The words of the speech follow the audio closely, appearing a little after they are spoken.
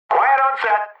set.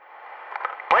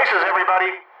 Places,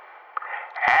 everybody.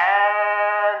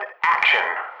 And action.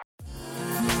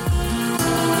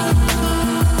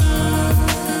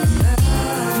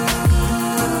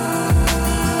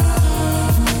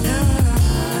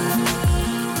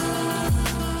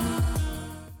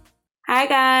 Hi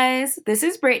guys, this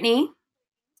is Brittany.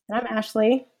 I'm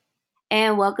Ashley.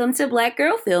 And welcome to Black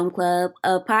Girl Film Club,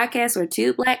 a podcast where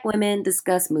two Black women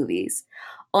discuss movies.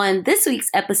 On this week's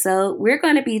episode, we're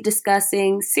going to be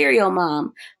discussing Serial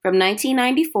Mom from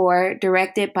 1994,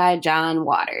 directed by John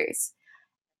Waters.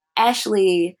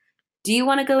 Ashley, do you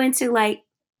want to go into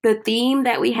the theme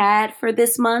that we had for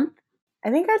this month? I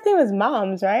think our theme was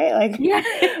moms, right? Yes,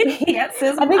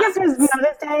 I think it was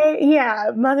Mother's Day.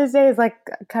 Yeah, Mother's Day is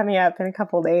coming up in a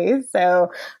couple days, so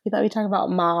we thought we'd talk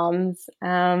about moms.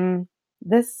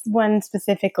 This one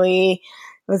specifically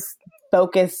was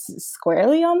focused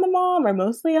squarely on the mom, or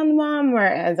mostly on the mom,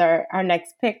 whereas our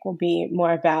next pick will be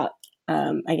more about,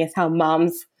 I guess, how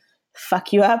moms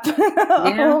fuck you up a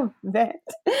little bit.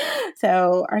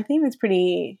 So our theme is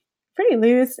pretty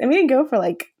loose, and we didn't go for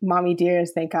mommy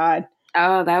dears, thank God.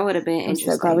 Oh, that would have been interesting.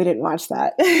 I'm so glad we didn't watch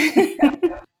that.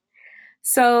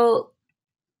 So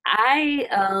I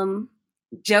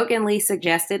jokingly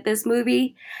suggested this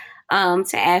movie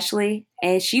to Ashley,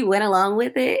 and she went along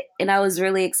with it, and I was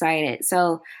really excited.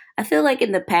 So I feel like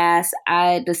in the past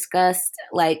I discussed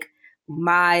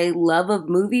my love of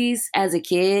movies as a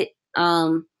kid.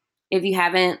 If you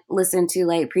haven't listened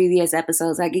to previous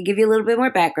episodes, I could give you a little bit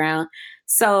more background.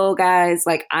 So guys,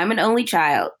 I'm an only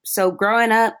child. So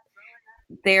growing up,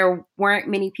 there weren't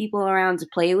many people around to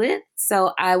play with.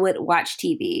 So I would watch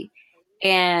TV,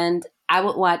 and I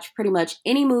would watch pretty much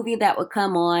any movie that would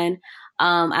come on.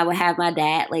 I would have my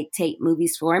dad take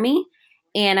movies for me.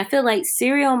 And I feel like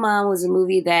Serial Mom was a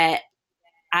movie that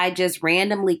I just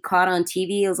randomly caught on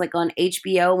TV. It was on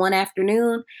HBO one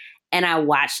afternoon, and I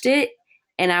watched it,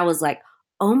 and I was like,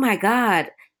 oh my God,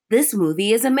 this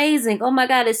movie is amazing. Oh my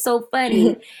God, it's so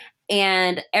funny.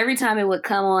 And every time it would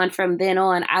come on from then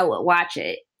on, I would watch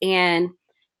it. And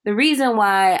the reason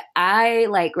why I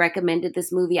recommended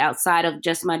this movie outside of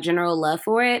just my general love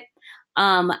for it,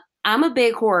 I'm a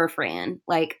big horror fan.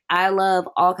 I love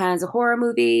all kinds of horror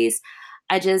movies.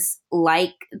 I just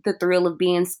like the thrill of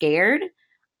being scared.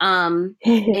 And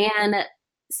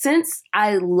since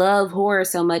I love horror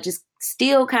so much, it's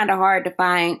still kind of hard to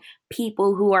find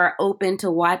people who are open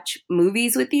to watch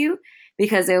movies with you,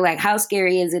 because they're like, how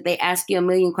scary is it? They ask you a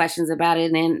million questions about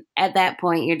it. And at that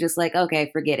point, you're just like, okay,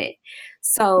 forget it.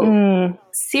 So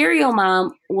Serial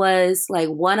Mom was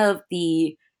one of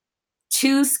the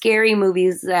two scary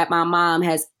movies that my mom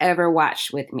has ever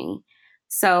watched with me.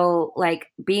 So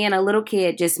being a little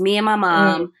kid, just me and my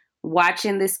mom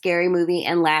watching this scary movie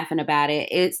and laughing about it.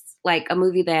 It's a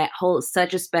movie that holds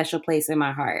such a special place in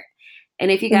my heart.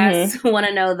 And if you guys want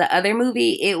to know the other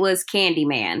movie, it was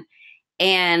Candyman.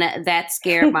 And that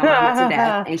scared my mama to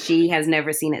death, and she has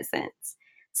never seen it since.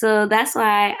 So that's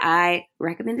why I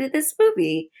recommended this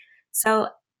movie. So,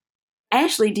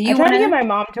 Ashley, do you want to get my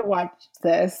mom to watch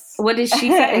this? What did she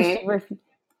say?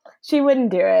 She wouldn't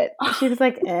do it. She was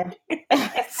like, eh.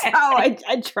 So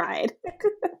I tried.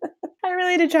 I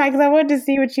really did try, because I wanted to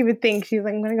see what she would think. She's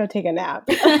like, I'm going to go take a nap.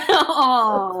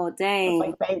 Oh, dang. I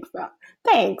was like,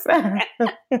 thanks.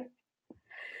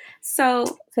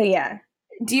 So yeah.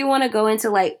 Do you want to go into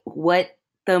what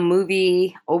the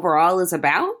movie overall is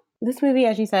about? This movie,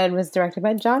 as you said, was directed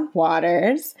by John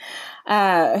Waters,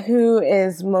 who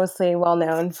is mostly well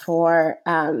known for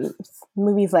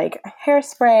movies like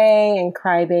Hairspray and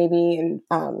Crybaby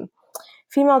and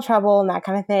Female Trouble and that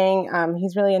kind of thing.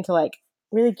 He's really into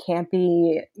really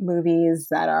campy movies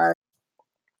that are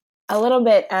a little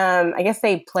bit, I guess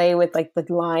they play with the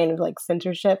line of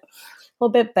censorship a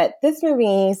little bit. But this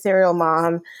movie, Serial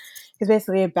Mom, is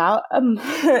basically about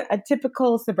a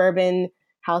typical suburban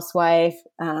housewife.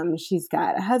 She's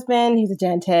got a husband, he's a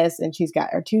dentist, and she's got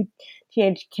her two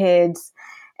teenage kids.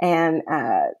 And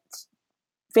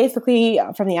basically,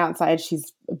 from the outside,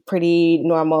 she's a pretty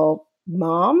normal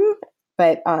mom.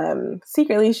 But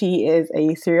secretly, she is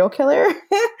a serial killer.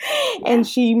 And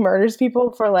she murders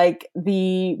people for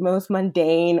the most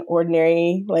mundane,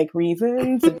 ordinary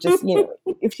reasons. Just,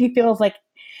 if she feels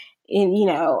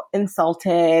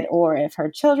insulted, or if her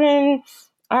children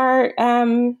are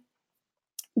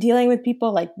dealing with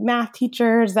people like math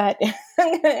teachers that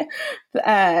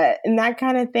and that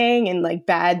kind of thing, and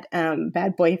bad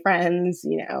boyfriends,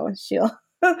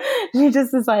 she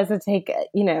just decides to take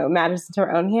matters into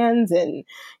her own hands and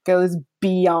goes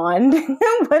beyond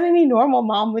what any normal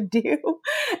mom would do.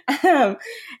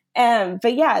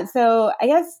 But yeah, so I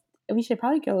guess we should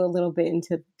probably go a little bit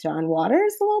into John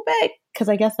Waters a little bit, because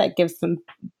I guess that gives some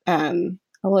a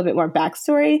little bit more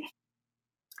backstory,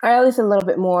 or at least a little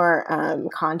bit more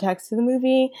context to the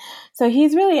movie. So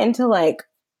he's really into like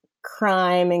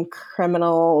crime and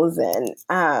criminals,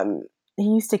 and he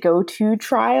used to go to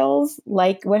trials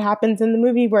like what happens in the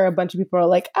movie, where a bunch of people are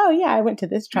like, oh yeah, I went to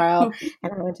this trial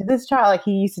and I went to this trial. Like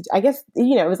he used to, I guess,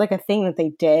 it was like a thing that they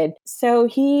did. So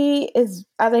he is,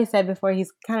 as I said before,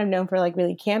 he's kind of known for like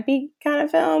really campy kind of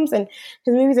films, and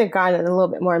his movies have gotten a little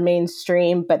bit more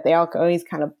mainstream, but they always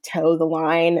kind of toe the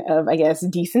line of, I guess,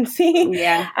 decency.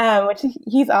 Yeah. Which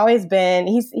he's always been.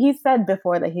 He's said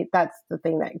before that that's the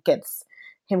thing that gets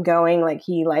him going. Like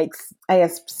he likes, I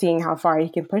guess, seeing how far he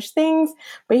can push things,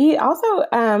 but he also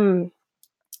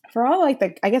for all like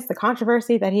the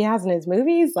controversy that he has in his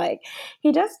movies, like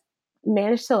he does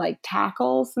manage to like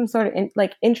tackle some sort of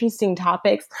like interesting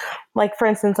topics. Like for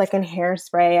instance, like in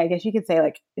Hairspray, I guess you could say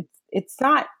like it's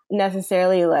not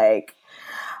necessarily like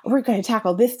we're going to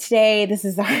tackle this today, this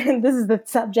is the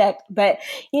subject, but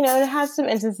it has some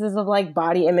instances of like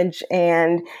body image,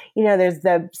 and there's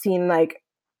the scene like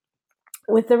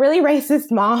with the really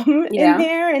racist mom in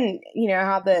there, and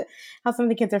how some of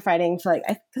the kids are fighting for like,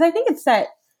 because I think it's set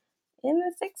in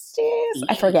the 60s,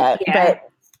 I forget, but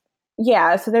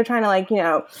yeah, so they're trying to like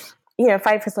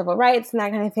fight for civil rights and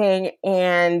that kind of thing.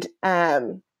 And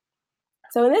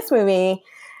so in this movie,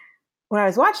 when I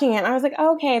was watching it, I was like,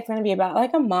 oh, okay, it's going to be about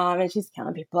like a mom and she's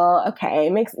killing people. Okay,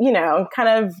 it makes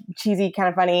kind of cheesy, kind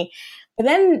of funny. But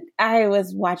then I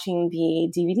was watching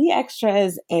the DVD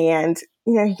extras, and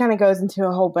he kind of goes into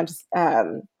a whole bunch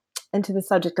of into the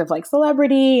subject of like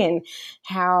celebrity and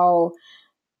how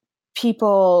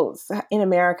people in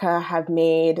America have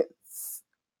made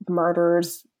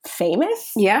murders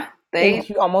famous. Yeah, they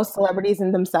almost celebrities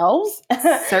in themselves.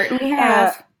 Certainly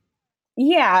have.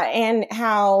 Yeah, and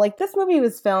how like this movie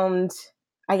was filmed,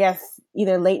 I guess,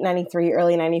 either late 93,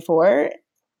 early 94.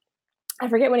 I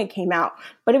forget when it came out,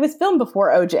 but it was filmed before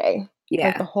OJ. Yeah.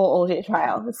 Like the whole OJ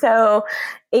trial. So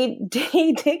he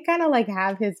did kind of like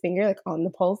have his finger like on the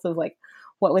pulse of like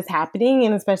what was happening,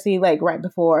 and especially like right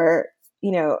before,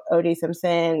 OJ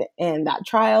Simpson and that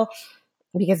trial,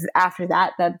 because after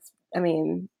that,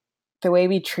 the way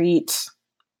we treat,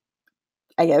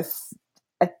 I guess,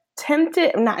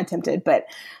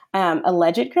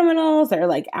 alleged criminals or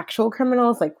like actual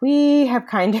criminals, like we have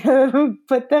kind of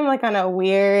put them like on a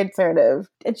weird sort of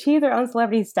achieve their own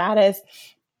celebrity status.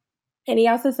 And he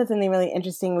also said something really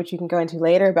interesting, which you can go into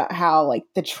later, about how like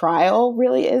the trial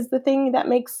really is the thing that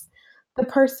makes the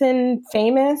person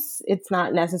famous. It's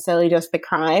not necessarily just the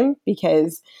crime,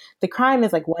 because the crime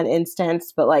is like one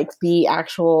instance, but like the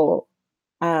actual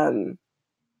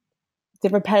the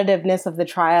repetitiveness of the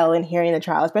trial and hearing the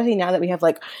trial, especially now that we have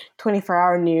like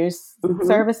 24-hour news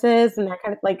services and that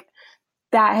kind of like,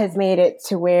 that has made it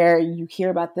to where you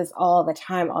hear about this all the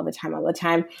time.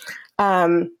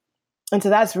 And so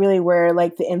that's really where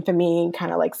like the infamy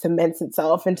kind of like cements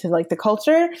itself into like the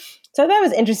culture. So that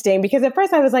was interesting, because at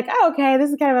first I was like, oh, okay, this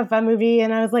is kind of a fun movie.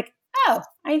 And I was like, oh,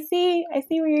 I see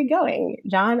where you're going,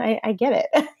 John. I get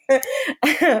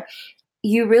it.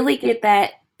 You really get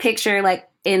that picture like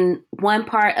in one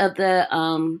part of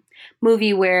the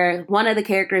movie where one of the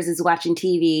characters is watching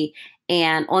TV,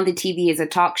 and on the TV is a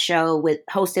talk show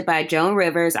hosted by Joan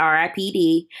Rivers,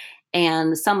 R.I.P.D.,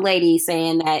 and some lady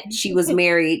saying that she was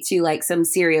married to like some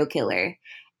serial killer,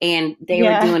 and they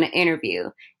were doing an interview.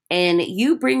 And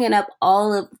you bringing up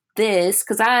all of this,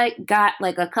 because I got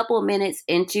like a couple of minutes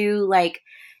into like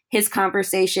his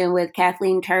conversation with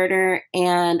Kathleen Turner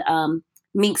and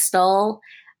Meek Stoll,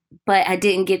 but I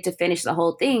didn't get to finish the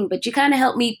whole thing. But you kind of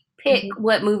helped me pick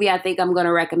what movie I think I'm going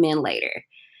to recommend later,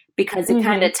 because it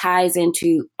kind of ties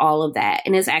into all of that,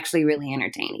 and it's actually really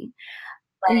entertaining.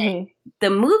 But the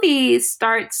movie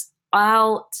starts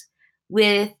out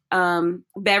with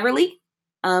Beverly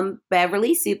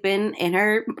Supin and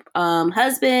her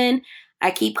husband.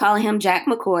 I keep calling him Jack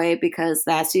McCoy because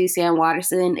that's who Sam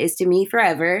Waterston is to me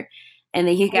forever. And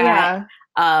then you got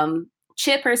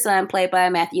Chip, her son, played by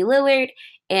Matthew Lillard,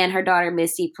 and her daughter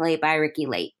Misty, played by Ricky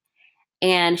Lake.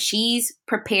 And she's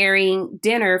preparing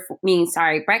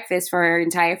breakfast for her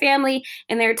entire family.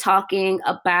 And they're talking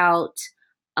about,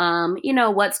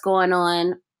 what's going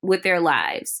on with their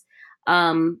lives.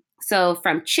 So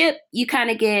from Chip, you kind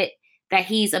of get that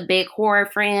he's a big horror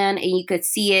fan, and you could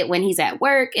see it when he's at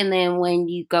work and then when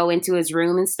you go into his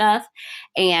room and stuff.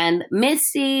 And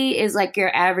Misty is like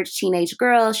your average teenage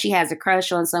girl. She has a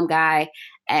crush on some guy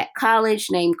at college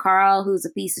named Carl, who's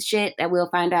a piece of shit that we'll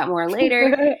find out more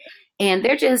later. And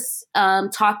they're just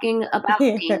talking about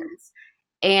things.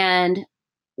 And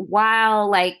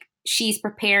while like she's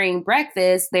preparing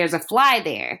breakfast, there's a fly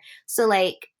there. So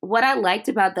like what I liked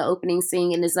about the opening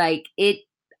scene is like it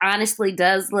honestly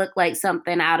does look like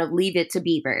something out of Leave It to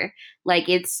Beaver. Like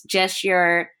it's just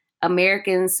your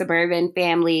American suburban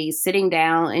family sitting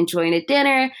down enjoying a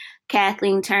dinner.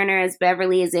 Kathleen Turner as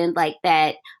Beverly is in like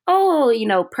that,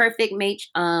 perfect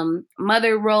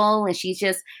mother role, and she's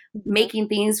just making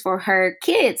things for her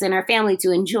kids and her family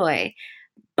to enjoy.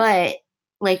 But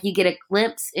like you get a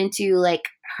glimpse into like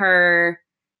her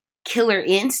killer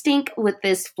instinct with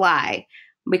this fly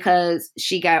because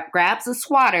she grabs a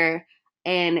swatter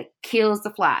and kills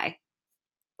the fly.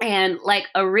 And like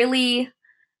a really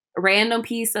random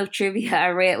piece of trivia I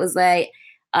read was like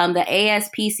the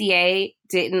ASPCA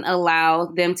didn't allow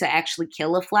them to actually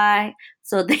kill a fly,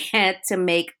 so they had to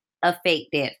make a fake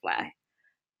dead fly,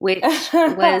 which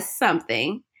was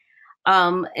something.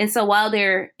 And so while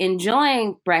they're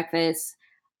enjoying breakfast,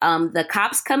 the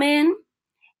cops come in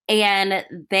and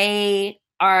they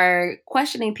are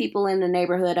questioning people in the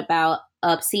neighborhood about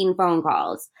obscene phone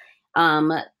calls.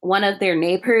 One of their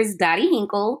neighbors, Dottie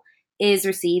Hinkle, is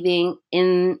receiving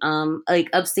like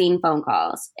obscene phone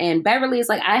calls, and Beverly is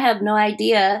like, "I have no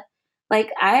idea. Like,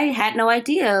 I had no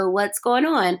idea what's going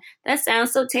on. That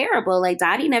sounds so terrible. Like,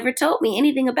 Dottie never told me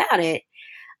anything about it."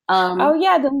 Oh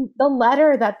yeah, the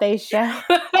letter that they show.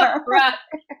 Right.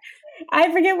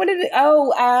 I forget what it is.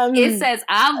 Oh, it says,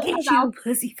 "I'll get you,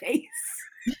 pussy face."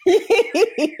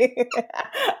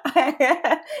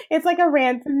 It's like a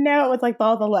ransom note with like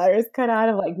all the letters cut out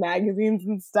of like magazines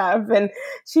and stuff, and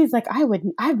she's like,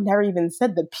 I've never even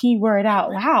said the P word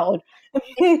out loud.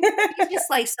 She's just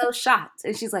like so shocked,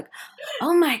 and she's like,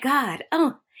 "Oh my god,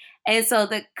 oh!" And so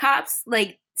the cops,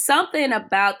 like, something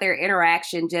about their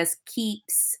interaction just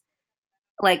keeps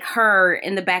like her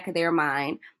in the back of their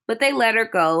mind, but they let her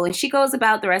go, and she goes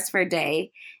about the rest of her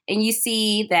day. And you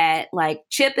see that like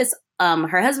Chip is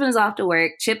her husband is off to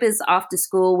work. Chip is off to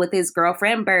school with his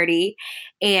girlfriend Birdie,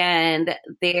 and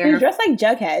they're dressed like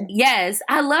Jughead. Yes,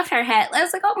 I loved her hat. I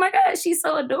was like, oh my god, she's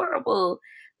so adorable.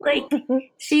 Like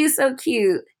she's so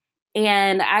cute.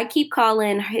 And I keep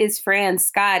calling his friend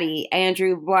Scotty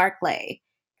Andrew Barclay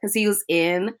because he was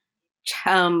in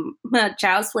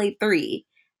Child's Play 3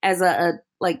 as a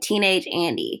like teenage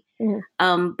Andy.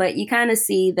 Mm-hmm. But you kind of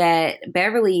see that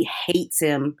Beverly hates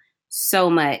him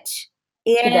so much.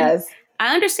 And he does.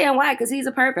 I understand why, because he's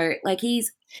a pervert. Like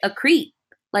he's a creep.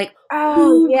 Like,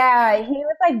 oh yeah, he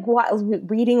was like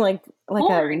reading like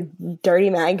a dirty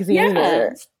magazine. Yeah.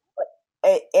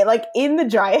 Or like in the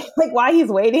dry, like while he's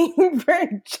waiting for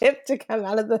Chip to come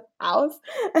out of the house.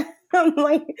 I'm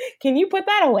like, can you put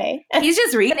that away? He's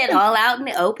just reading it all out in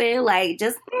the open, like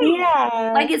just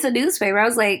like it's a newspaper. I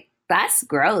was like, that's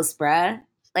gross, bruh.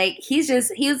 Like he's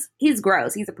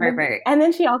gross. He's a pervert. And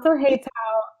then she also hates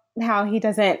how he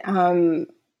doesn't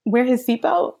wear his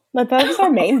seatbelt. Like that's her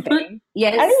main thing.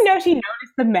 Yes. I didn't know she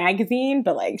noticed the magazine,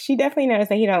 but like she definitely noticed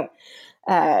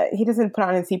that he doesn't put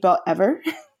on his seatbelt ever.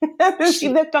 She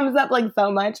lift thumbs up like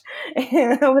so much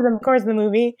over the course of the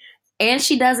movie. And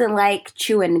she doesn't like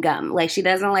chewing gum. Like she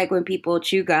doesn't like when people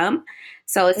chew gum.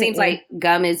 So it seems like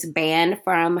gum is banned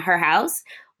from her house,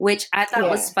 which I thought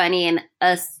was funny. And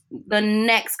the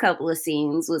next couple of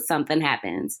scenes with something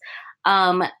happens.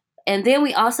 And then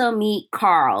we also meet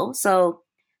Carl. So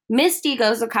Misty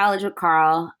goes to college with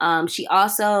Carl. She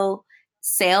also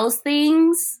sells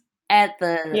things at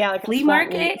the like flea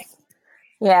market.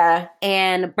 Yeah.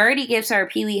 And Birdie gives her a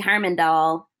Pee Wee Herman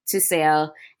doll to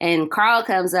sell. And Carl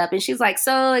comes up and she's like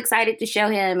so excited to show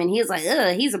him. And he's like,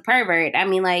 ugh, he's a pervert. I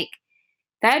mean, like,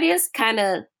 that is kind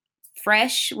of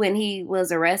fresh when he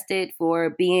was arrested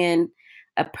for being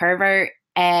a pervert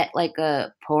at like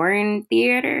a porn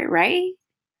theater, right?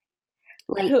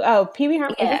 Like, Pee Wee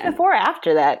Herman? Yeah. Is this before or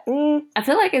after that? I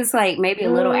feel like it's like maybe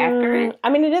a little after it. I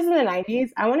mean, it is in the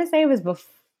 90s. I want to say it was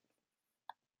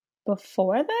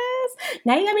before this.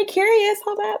 Now you got me curious.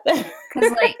 Hold up.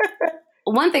 Because like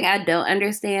one thing I don't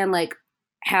understand, like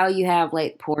how you have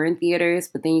like porn theaters,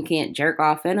 but then you can't jerk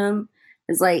off in them.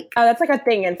 It's like, oh, that's like a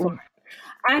thing in Florida.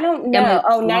 I don't know.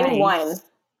 Oh, 91.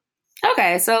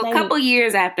 Okay, so a couple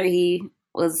years after he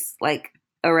was like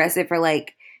arrested for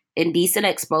like indecent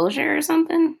exposure or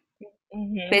something.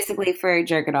 Mm-hmm. Basically for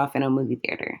jerking off in a movie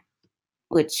theater,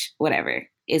 which whatever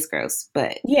is gross,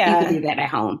 but you can do that at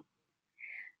home.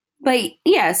 But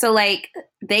yeah, so like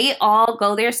they all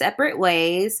go their separate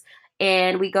ways,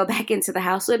 and we go back into the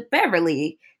house with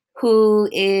Beverly, who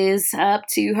is up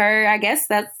to her, I guess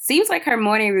that seems like her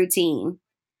morning routine.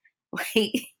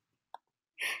 Like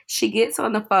she gets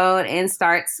on the phone and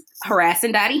starts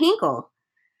harassing Dottie Hinkle.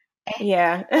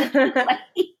 Yeah.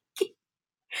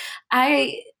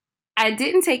 I I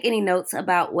didn't take any notes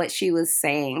about what she was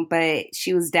saying, but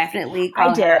she was definitely I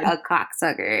calling her did. a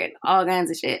cocksucker and all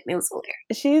kinds of shit. It was hilarious.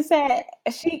 She said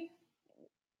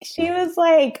she was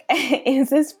like, "Is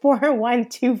this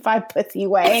 4125 pussy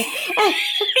way?"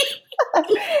 And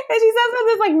she says in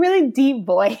this like really deep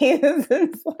voice.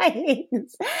 It's like,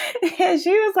 and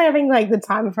she was having like the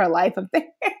time of her life up there.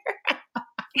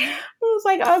 I was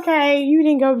like, okay, you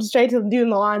didn't go straight to doing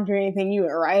the laundry or anything. You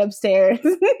went right upstairs,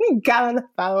 got on the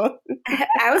phone.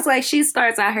 I was like, she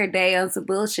starts out her day on some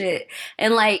bullshit.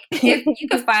 And like, if you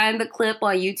could find the clip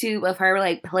on YouTube of her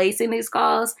like placing these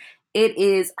calls, it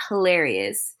is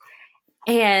hilarious.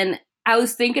 And I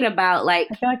was thinking about like,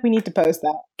 I feel like we need to post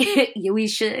that. we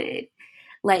should.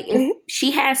 Like, if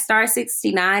she had Star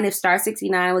 69, if Star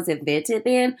 69 was invented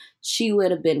then, she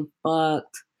would have been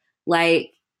fucked.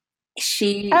 Like,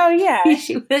 Oh yeah.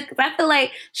 she would, cause I feel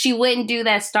like she wouldn't do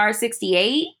that Star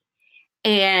 68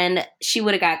 and she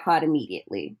would have got caught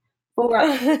immediately. For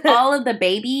all of the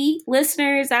baby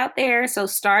listeners out there, so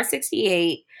Star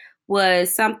 68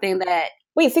 was something that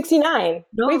Wait, 69.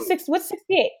 No. Wait, what's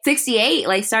 68? 68,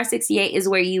 like Star 68 is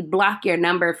where you block your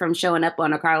number from showing up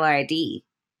on a caller ID.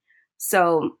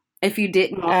 So if you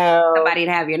didn't want somebody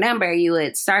to have your number, you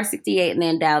would Star 68 and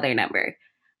then dial their number.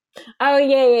 Oh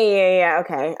yeah.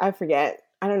 Okay, I forget.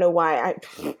 I don't know why.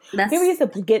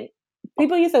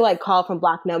 People used to like call from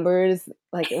block numbers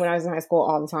like when I was in high school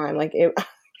all the time. Like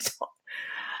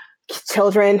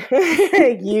children,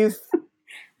 youth.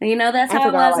 You know, that's how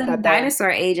it was in dinosaur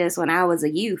ages when I was a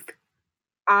youth.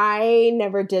 I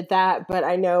never did that, but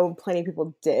I know plenty of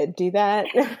people did do that.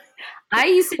 I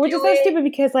used to, which is so stupid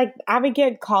because like I would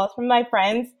get calls from my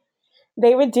friends.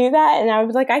 They would do that, and I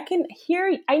was like, I can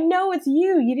hear. I know it's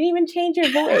you. You didn't even change your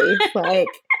voice. Like,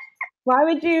 why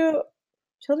would you?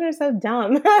 Children are so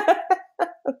dumb.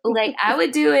 Like, I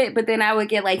would do it, but then I would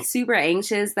get like super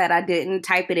anxious that I didn't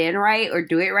type it in right or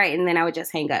do it right, and then I would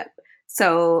just hang up.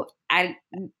 So I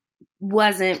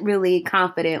wasn't really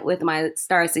confident with my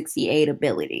Star 68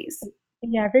 abilities.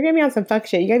 Yeah, if you're gonna be on some fuck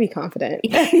shit, you gotta be confident.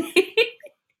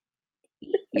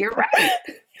 You're right.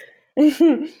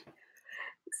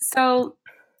 So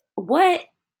what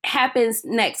happens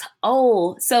next?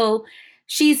 Oh, so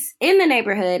she's in the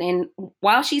neighborhood, and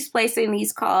while she's placing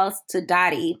these calls to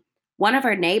Dottie, one of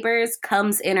her neighbors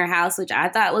comes in her house, which I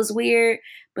thought was weird.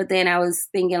 But then I was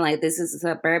thinking, like, this is a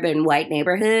suburban white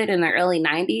neighborhood in the early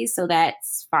 90s, so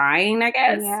that's fine, I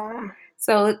guess. Yeah.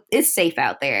 So it's safe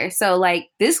out there. So, like,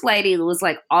 this lady was,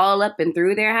 like, all up and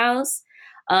through their house.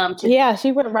 Yeah,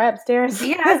 she went right upstairs.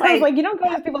 Yeah, I was like, you don't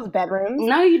go to people's bedrooms.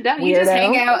 No, you don't. Weirdo. You just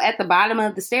hang out at the bottom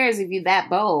of the stairs if you're that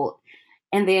bold,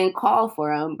 and then call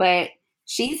for them. But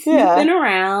she's snooping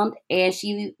around, and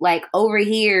she like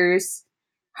overhears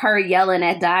her yelling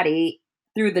at Dottie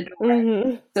through the door.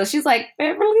 Mm-hmm. So she's like,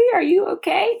 "Beverly, are you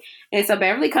okay?" And so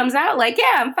Beverly comes out like,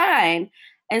 "Yeah, I'm fine."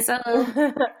 And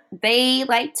so they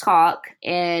like talk,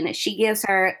 and she gives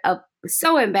her a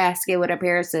sewing basket with a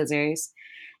pair of scissors,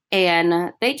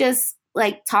 and they just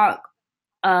like talk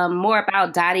more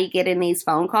about Dottie getting these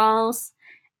phone calls,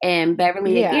 and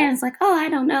Beverly again is like, "Oh, I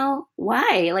don't know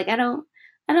why. Like, I don't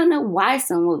know why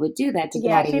someone would do that to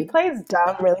Dottie." Yeah, she plays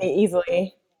dumb really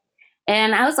easily.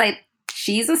 And I was like,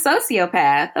 she's a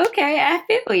sociopath. Okay, I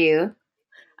feel you.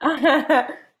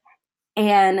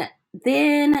 And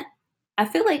then I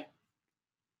feel like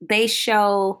they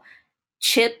show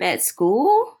Chip at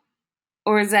school,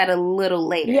 or is that a little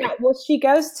later? Yeah, well, she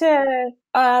goes to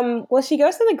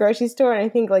the grocery store, and I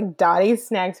think like Dottie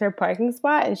snags her parking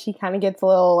spot, and she kind of gets a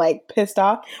little like pissed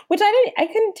off, which I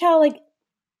couldn't tell, like,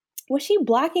 was she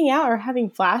blacking out or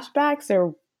having flashbacks,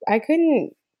 or I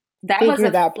couldn't figure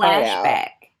that part out.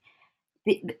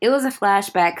 It was a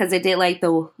flashback because it did like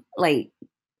the like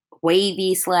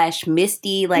wavy /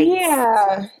 misty like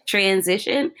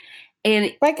transition.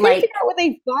 And I couldn't figure out what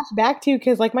they flashed back to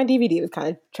because like my DVD was kind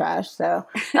of trash. So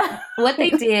what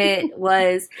they did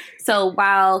was, so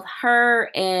while her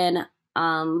and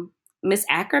Miss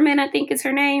Ackerman, I think is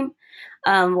her name,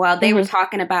 while they were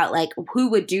talking about like who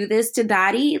would do this to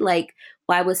Dottie, like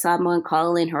why would someone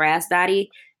call and harass Dottie,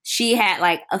 she had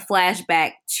like a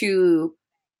flashback to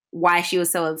why she was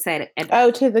so upset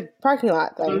at to the parking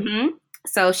lot thing. Mm-hmm.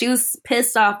 So she was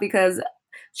pissed off because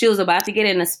she was about to get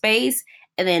into space,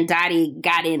 and then Dottie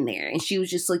got in there, and she was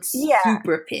just like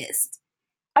super pissed.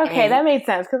 Okay, that made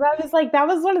sense because I was like, that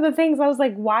was one of the things I was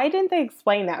like, why didn't they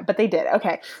explain that? But they did.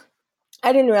 Okay,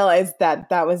 I didn't realize that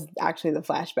was actually the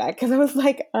flashback because I was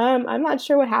like, I'm not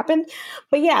sure what happened,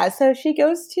 but yeah. So she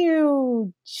goes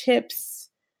to Chip's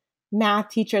math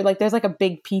teacher, like there's like a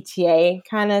big PTA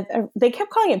kind of, they kept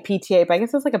calling it PTA, but I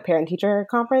guess it's like a parent teacher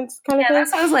conference kind of thing. That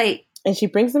sounds like and she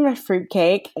brings them a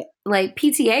fruitcake. Like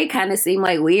PTA kind of seemed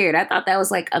like weird. I thought that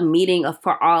was like a meeting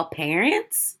for all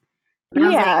parents. And I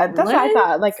was Yeah, like, that's what I what?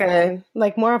 thought.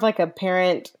 Like more of like a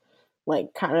parent,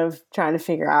 like kind of trying to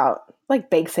figure out like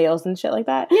bake sales and shit like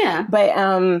that. Yeah. But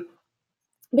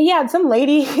yeah, some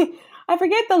lady, I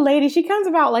forget the lady. She comes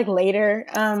about like later,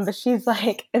 but she's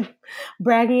like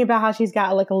bragging about how she's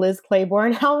got like a Liz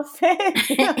Claiborne outfit.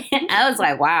 I was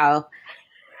like, wow.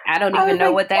 I don't I even was know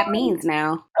like, what that John, means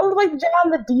now. I was like,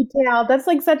 John, the detail. That's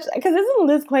like such because isn't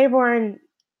Liz Claiborne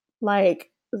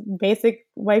like basic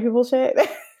white people shit?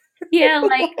 Yeah,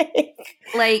 like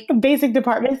like basic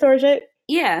department store shit.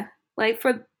 yeah, like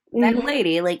for that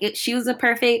lady, like she was a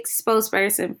perfect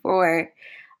spokesperson for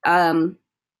um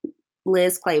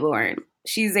Liz Claiborne.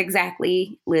 She's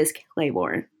exactly Liz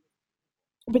Claiborne.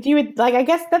 But you would like, I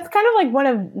guess that's kind of like one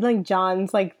of like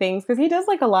John's like things because he does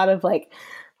like a lot of like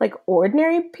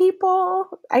ordinary people.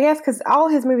 I guess because all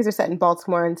his movies are set in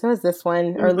Baltimore, and so is this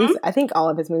one, or at least I think all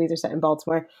of his movies are set in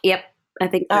Baltimore. Yep, I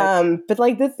think so. But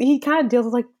like this, he kind of deals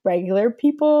with like regular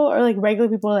people or like regular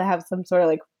people that have some sort of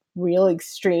like real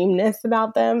extremeness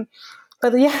about them.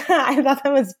 But yeah, I thought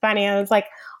that was funny. I was like,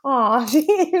 "Oh, she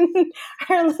in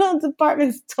her little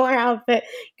department store outfit.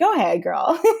 Go ahead,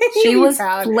 girl." She was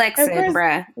proud. flexing, Of course,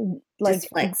 bruh. like Just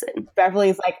flexing.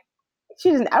 Beverly's like, she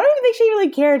doesn't. I don't even think she really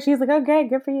cared. She's like, "Okay,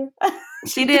 good for you."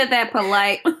 She did that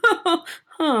polite.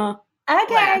 Huh.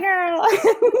 Okay, girl.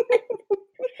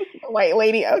 White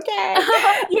lady, okay.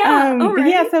 Yeah, all right.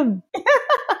 Yeah, so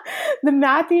the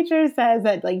math teacher says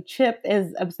that like Chip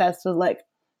is obsessed with like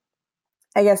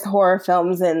I guess horror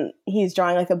films and he's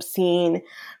drawing like obscene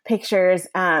pictures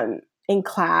in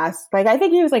class. Like I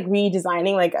think he was like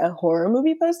redesigning like a horror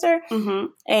movie poster. Mm-hmm.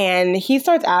 And he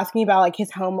starts asking about like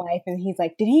his home life and he's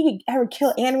like, did he ever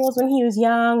kill animals when he was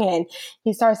young? And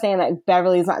he starts saying that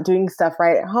Beverly's not doing stuff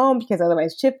right at home because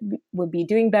otherwise Chip would be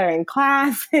doing better in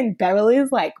class. And Beverly's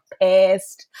like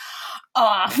pissed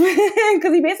off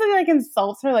because he basically like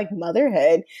insults her like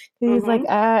motherhood. And he's like,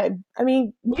 I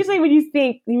mean, usually when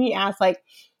you ask like,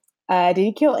 did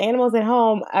he kill animals at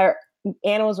home or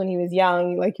animals when he was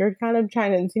young? Like you're kind of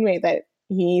trying to insinuate that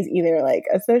he's either like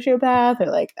a sociopath or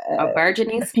like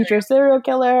a future serial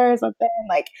killer or something.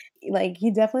 Like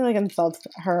he definitely like insults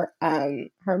her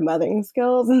mothering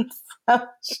skills and stuff.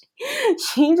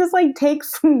 She just like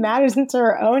takes matters into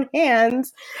her own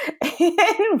hands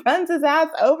and runs his ass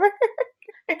over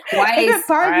twice in the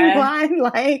parking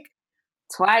lot, like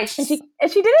twice. And she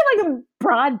did it like in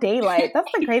broad daylight.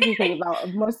 That's the crazy thing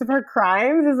about most of her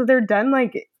crimes is that they're done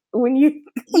like when you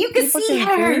can see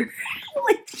her.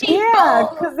 Yeah,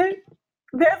 because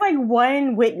there's like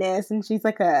one witness and she's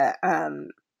like a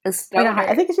stoner.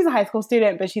 I think she's a high school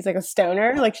student, but she's like a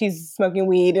stoner. Like she's smoking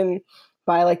weed and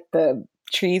by like the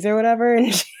trees or whatever.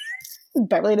 And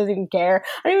Beverly doesn't even care.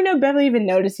 I don't even know if Beverly even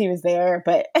noticed he was there,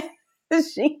 but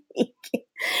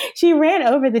she ran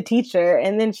over the teacher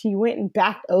and then she went and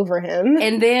backed over him.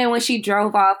 And then when she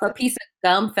drove off, a piece of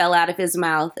gum fell out of his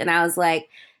mouth. And I was like,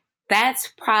 that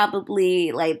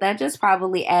just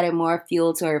probably added more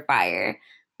fuel to her fire.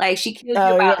 Like she killed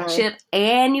you about Chip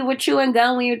and you were chewing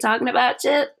gum when you were talking about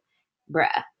Chip.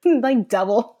 Bruh. Like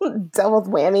double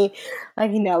whammy.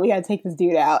 Like, we gotta take this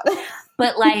dude out.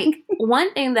 But like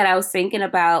one thing that I was thinking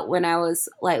about when I was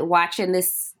like watching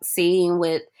this scene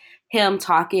with him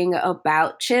talking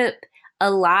about Chip,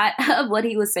 a lot of what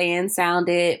he was saying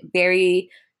sounded very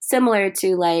similar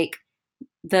to like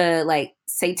the like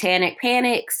Satanic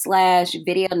Panic /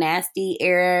 Video Nasty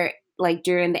era, like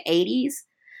during the 80s.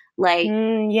 Like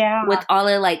with all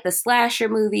of like the slasher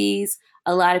movies,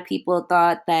 a lot of people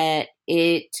thought that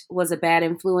it was a bad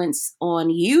influence on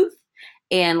youth.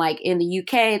 And like in the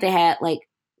UK, they had like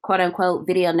quote unquote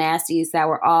video nasties that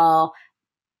were all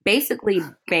basically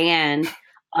banned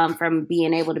from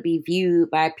being able to be viewed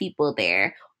by people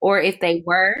there. Or if they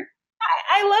were,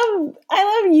 I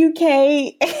love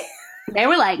UK. They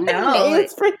were like, no,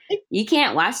 you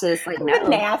can't watch this. Like, no,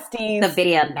 the nasties, the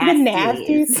video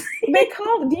nasties. They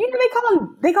call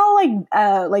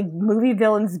like movie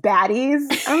villains baddies.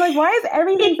 I'm like, why is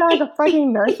everything sound like a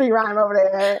fucking nursery rhyme over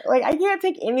there? Like, I can't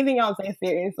take anything else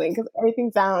seriously because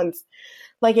everything sounds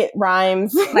like it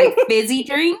rhymes. Like fizzy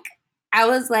drink. I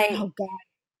was like, oh god.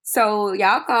 So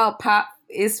y'all call pop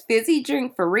is fizzy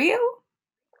drink for real?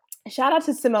 Shout out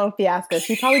to Simone Fiasco.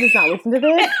 She probably does not listen to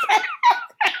this.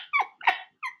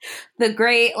 The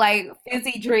great like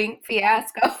fizzy drink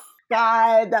fiasco.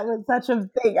 God, that was such a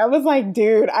thing. I was like,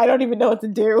 dude, I don't even know what to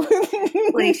do.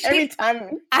 Like, every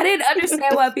time. I didn't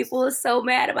understand why people were so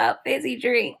mad about fizzy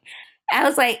drink. I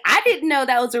was like, I didn't know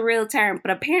that was a real term,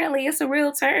 but apparently it's a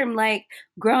real term. Like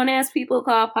grown ass people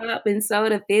call pop and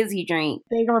soda fizzy drink.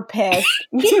 They were pissed.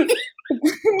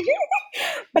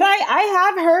 But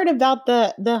I have heard about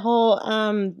the whole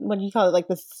what do you call it, like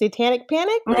the satanic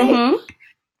panic, right? Mm-hmm.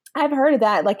 I've heard of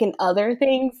that like in other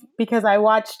things because I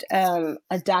watched a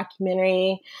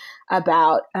documentary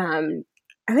about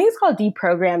I think it's called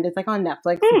Deprogrammed. It's like on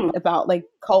Netflix. It's about like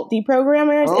cult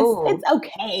deprogrammers. Oh. It's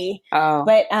okay. Oh.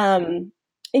 But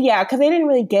yeah, because they didn't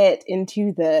really get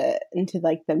into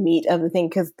like the meat of the thing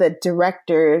because the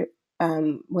director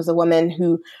was a woman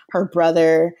who her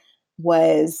brother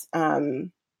was I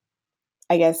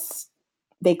guess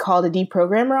they called a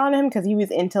deprogrammer on him because he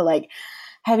was into like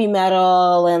heavy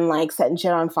metal and like setting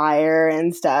shit on fire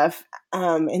and stuff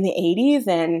in the 80s,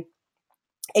 and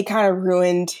it kind of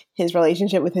ruined his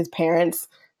relationship with his parents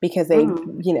because they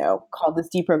called this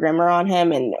deprogrammer on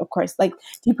him. And of course, like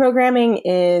deprogramming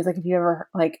is like, if you ever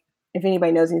like, if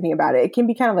anybody knows anything about it, it can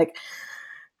be kind of like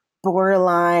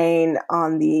borderline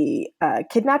on the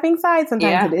kidnapping side.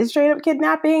 Sometimes it is straight up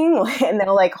kidnapping, and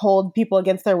they'll like hold people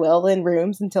against their will in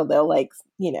rooms until they'll like,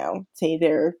 say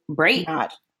they're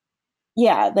not.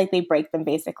 Yeah, like they break them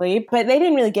basically. But they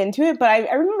didn't really get into it. But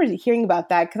I remember hearing about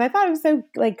that because I thought it was so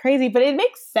like crazy. But it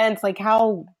makes sense, like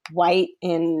how white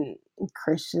and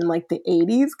Christian like the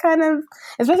 80s kind of,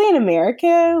 especially in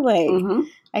America, like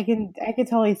I could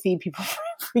totally see people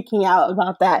freaking out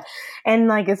about that. And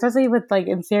like especially with like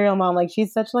in Serial Mom, like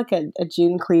she's such like a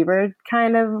June Cleaver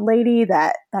kind of lady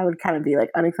that would kind of be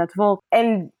like unacceptable.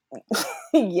 And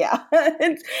yeah,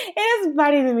 it is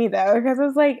funny to me though because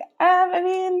it's like I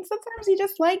mean sometimes you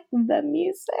just like the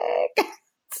music,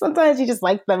 sometimes you just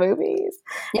like the movies,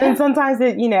 and sometimes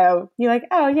it you're like,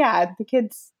 oh yeah, the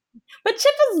kids. But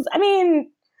Chip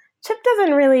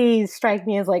doesn't really strike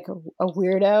me as like a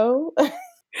weirdo.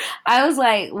 I was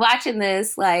like watching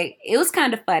this, like it was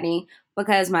kind of funny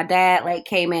because my dad like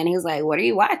came in. He was like, "What are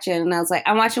you watching?" And I was like,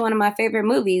 "I'm watching one of my favorite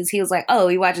movies." He was like, "Oh,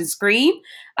 you watching Scream?"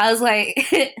 I was like,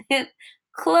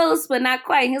 "Close, but not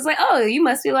quite." He was like, "Oh, you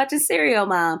must be watching Serial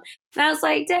Mom." And I was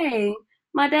like, "Dang,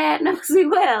 my dad knows me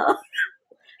well."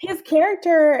 His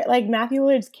character, like Matthew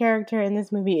Lillard's character in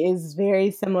this movie, is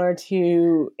very similar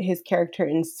to his character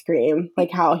in Scream.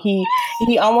 Like how he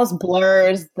almost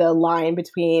blurs the line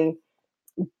between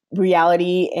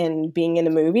reality and being in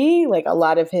a movie. Like a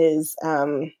lot of his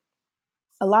thought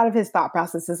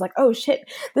process is like, oh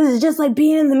shit, this is just like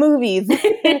being in the movies.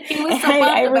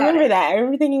 I remember that. I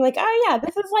remember thinking like, oh yeah,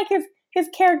 this is like his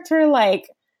character like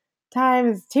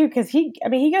times two, because he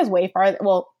goes way farther.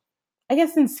 Well, I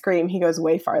guess in Scream he goes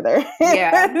way farther.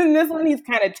 Yeah. In this one he's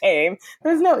kind of tame.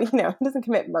 There's no, he doesn't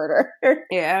commit murder.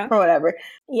 Yeah. Or whatever.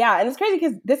 Yeah, and it's crazy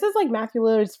because this is like Matthew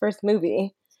Lillard's first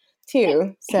movie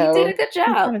too. So he did a good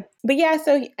job. But yeah,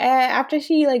 so after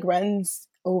she like runs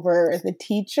over the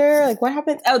teacher, like what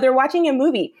happens? Oh, they're watching a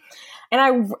movie.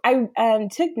 And I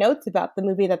took notes about the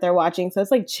movie that they're watching. So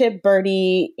it's like Chip,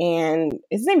 Birdie, and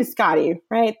his name is Scotty,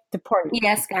 right?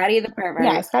 Yeah, Scotty the pervert.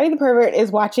 Yeah, Scotty the pervert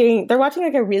is watching. They're watching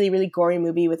like a really, really gory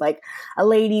movie with like a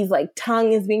lady's like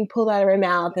tongue is being pulled out of her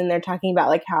mouth, and they're talking about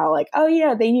like how like, oh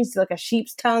yeah, they used like a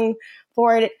sheep's tongue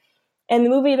for it. And the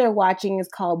movie they're watching is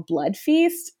called Blood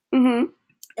Feast. Mm-hmm.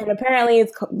 And apparently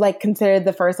it's like considered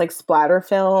the first like splatter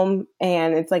film,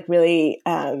 and it's like really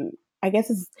I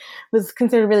guess it was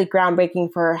considered really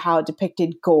groundbreaking for how it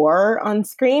depicted gore on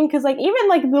screen. Because like even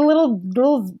like the little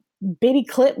bitty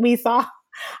clip we saw,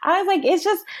 I was like, it's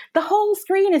just the whole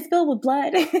screen is filled with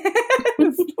blood. It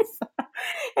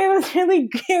was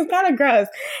kind of gross.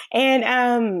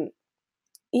 And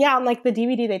yeah, on like the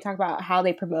DVD, they talk about how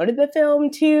they promoted the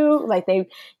film too. Like they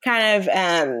kind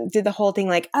of did the whole thing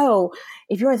like, oh,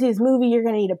 if you want to see this movie, you're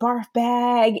going to need a barf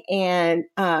bag. And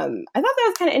I thought that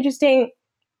was kind of interesting,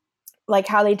 like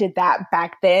how they did that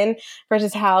back then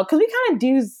versus how, because we kind of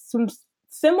do some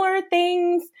similar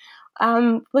things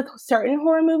with certain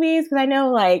horror movies. Because I know,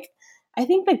 like, I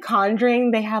think The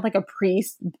Conjuring, they had like a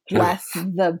priest bless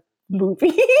the movie,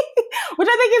 which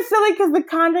I think is silly because The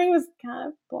Conjuring was kind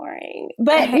of boring.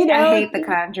 But I hate The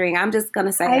Conjuring. I'm just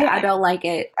gonna say I don't like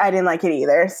it. I didn't like it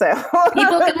either. So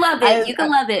people can love it. You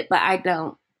can love it, but I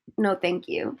don't. No, thank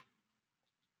you.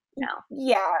 No.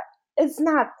 Yeah, it's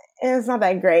not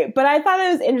that great. But I thought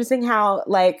it was interesting how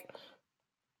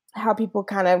people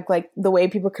kind of like the way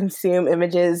people consume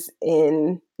images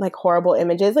in like horrible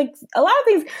images. Like a lot of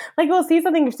things, like we'll see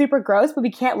something super gross, but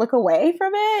we can't look away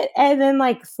from it. And then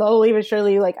like slowly but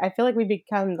surely, like I feel like we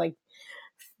become like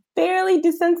fairly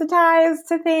desensitized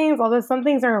to things, although some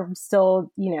things are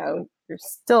still, there's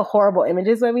still horrible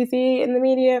images that we see in the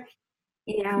media.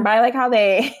 Yeah. But I like how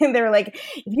they were like,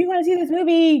 if you want to see this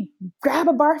movie, grab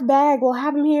a barf bag. We'll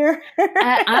have them here.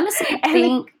 I honestly And then,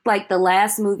 think like the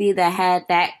last movie that had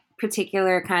that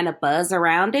particular kind of buzz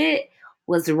around it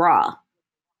was Raw.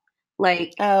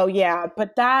 Like, oh yeah,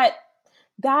 but that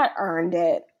earned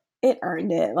it. It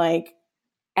earned it. Like,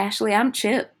 Ashley, I'm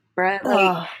Chip, bruh. Like,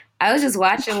 oh, I was just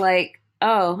watching, like,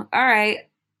 oh, all right,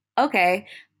 okay.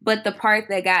 But the part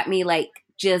that got me, like,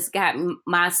 just got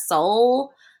my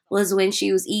soul was when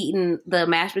she was eating the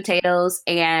mashed potatoes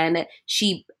and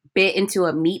she bit into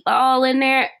a meatball in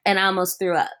there and I almost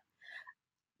threw up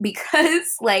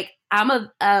because, like, I'm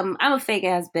a fake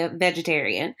ass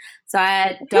vegetarian, so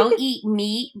I don't eat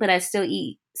meat, but I still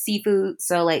eat seafood.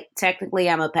 So, like, technically,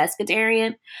 I'm a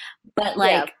pescatarian. But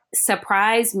yeah. like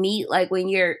surprise meat, like when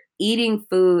you're eating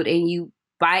food and you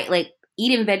bite, like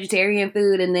eating vegetarian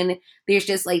food, and then there's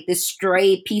just like this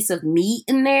stray piece of meat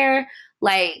in there,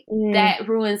 like Mm. that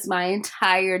ruins my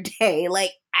entire day.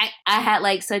 Like I had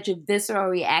like such a visceral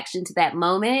reaction to that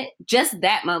moment, just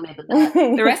that moment. But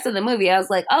the rest of the movie, I was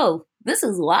like, oh, this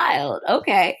is wild.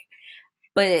 Okay,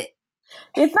 but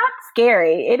It's not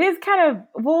scary. It is kind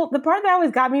of, well, the part that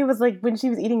always got me was like when she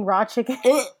was eating raw chicken.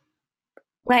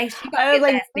 like she gonna I was get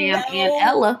like, that Sam and no,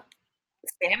 Ella,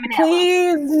 Sam and Ella.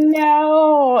 please,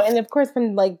 no. And of course,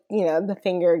 when like, the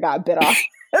finger got bit off.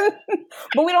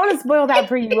 But we don't want to spoil that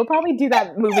for you. We'll probably do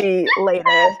that movie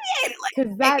later.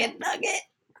 Because Like that, a nugget.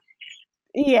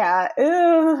 yeah.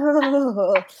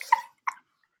 Ugh.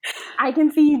 I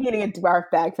can see you needing a dwarf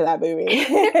bag for that movie.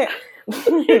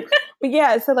 But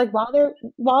yeah, so like while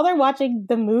they're watching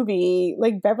the movie,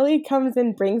 like Beverly comes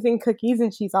and brings in cookies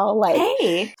and she's all like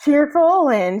Hey. cheerful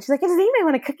and she's like, does anybody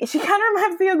want a cookie? She kind of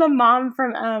reminds me of the mom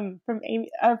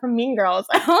from Mean Girls.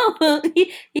 Oh,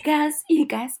 you guys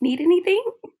need anything?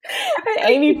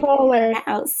 Amy Poehler.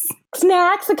 House.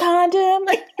 Snacks, a condom.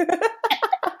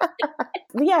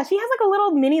 Yeah, she has like a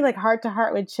little mini like heart to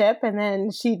heart with Chip, and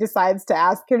then she decides to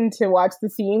ask him to watch the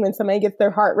scene when somebody gets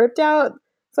their heart ripped out.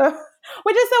 So,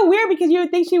 which is so weird because you would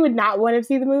think she would not want to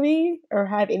see the movie or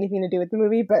have anything to do with the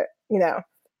movie, but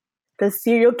the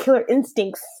serial killer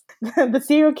instincts. The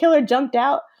serial killer jumped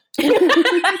out.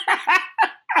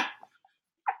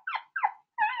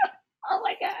 Oh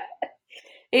my god.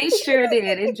 It sure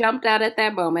did. It jumped out at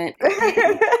that moment.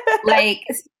 Like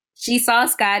she saw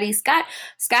Scotty.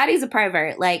 Scotty's a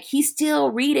pervert. Like he's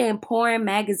still reading porn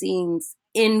magazines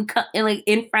in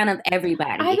front of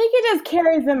everybody. I think he just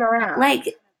carries them around. Like,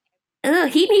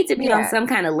 he needs to be on Yeah. some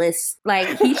kind of list.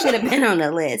 Like he should have been on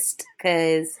a list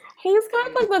because He's kind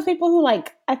of like those people who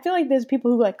like, I feel like there's people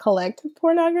who like collect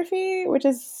pornography, which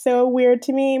is so weird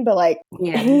to me, but like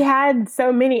yeah. he had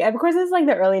so many. Of course, it's like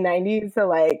the early 90s, so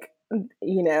like,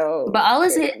 But all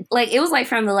is it like it was like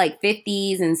from the like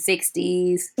 50s and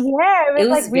 60s. Yeah, It was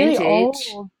like really vintage.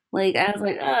 old. Like I was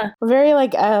like, Very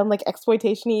like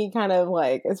exploitation-y kind of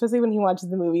like, especially when he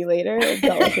watches the movie later. It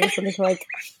felt like it was something from like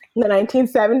the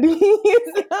 1970s.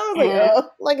 I was like, Yeah. oh,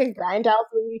 like a grindhouse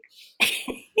movie.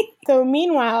 So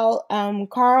meanwhile,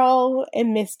 Carl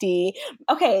and Misty.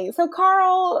 Okay, so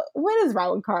Carl, what is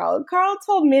wrong with Carl? Carl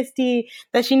told Misty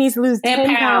that she needs to lose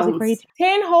 10 pounds before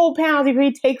 10 whole pounds before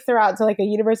he takes her out to like a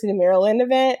University of Maryland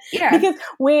event. Yeah. Because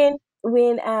when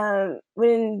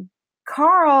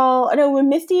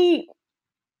Misty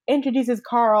introduces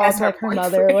Carl As to like her her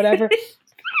mother or whatever.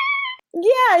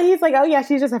 Yeah, he's like, oh yeah,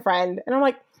 she's just a friend. And I'm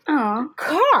like, oh,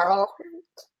 Carl,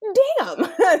 damn.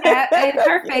 and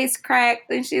her face cracked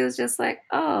and she was just like,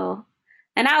 oh.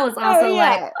 And I was also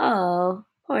like, oh,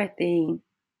 poor thing.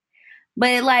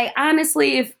 But like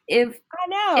honestly, if I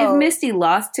know, if Misty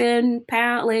lost 10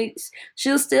 pounds, like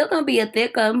she was still gonna be a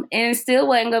thickum, and still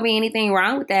wasn't gonna be anything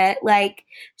wrong with that. Like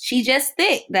she just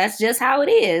thick. That's just how it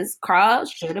is. Carl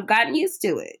should have gotten used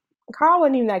to it. Carl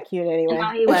wasn't even that cute anyway. No,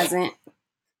 he wasn't.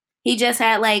 He just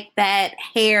had like that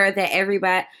hair that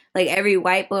everybody, like every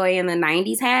white boy in the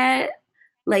 90s had,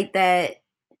 like that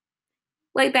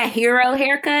hero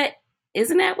haircut.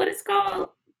 Isn't that what it's called?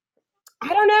 I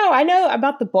don't know. I know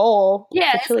about the bowl.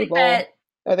 Yeah, the chili like bowl. that.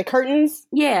 Or the curtains.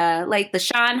 Yeah, like the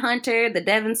Sean Hunter, the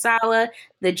Devon Sawa,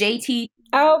 the JT.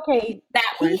 Oh, okay.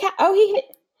 That one.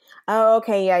 Oh,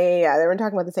 okay. Yeah. They were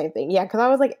talking about the same thing. Yeah, because I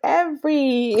was like,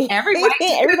 everybody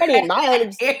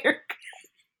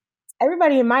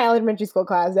in my elementary school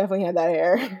class definitely had that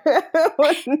hair.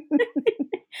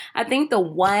 I think the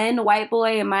one white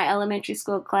boy in my elementary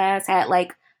school class had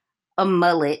like a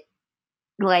mullet.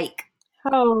 Like,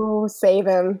 oh, save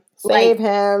him. Save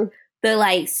him. The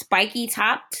like spiky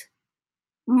topped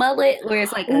mullet where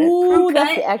it's like a crew cut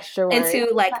that's the extra one.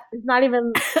 into like it's not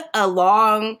even a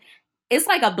long It's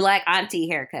like a black auntie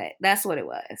haircut. That's what it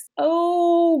was.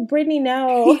 Oh, Brittany,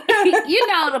 no. You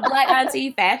know the black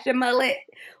auntie fashion mullet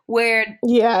where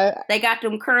Yeah. they got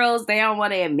them curls. They don't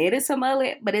want to admit it's a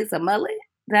mullet, but it's a mullet.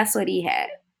 That's what he had.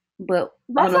 But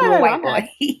That's on a what little my white mom had.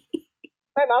 boy.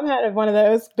 My mom had one of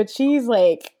those, but she's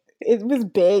like, it was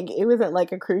big. It wasn't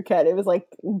like a crew cut. It was like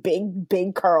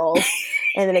big curls.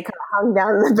 And then it kind of hung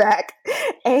down in the back.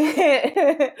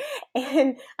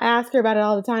 And I ask her about it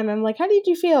all the time. I'm like, how did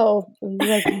you feel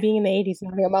like being in the 80s and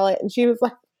having a mullet? And she was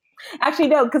like, actually,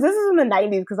 no, because this is in the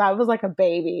 90s because I was like a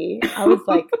baby. I was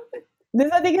like,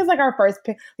 this I think is like our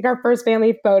first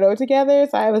family photo together.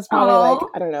 So I was probably like,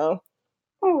 I don't know,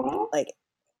 like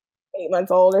 8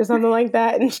 months old or something like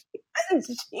that. And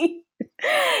she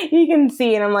you can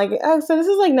see, and I'm like, oh, so this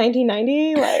is like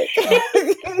 1990. Like,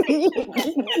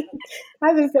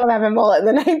 I just feel having a mullet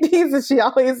in the 90s, and she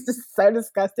always just so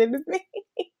disgusted with me.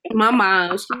 My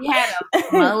mom, she had a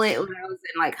mullet when I was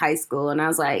in like high school, and I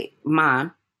was like,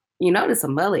 Mom, you know this a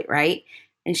mullet, right?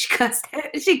 And she cussed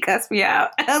me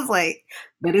out. I was like,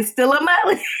 but it's still a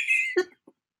mullet.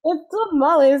 It's still a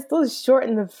mullet. It's still short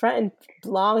in the front and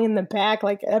long in the back.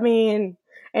 Like, I mean,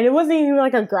 and it wasn't even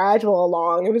like a gradual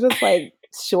long. It was just like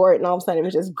short, and all of a sudden it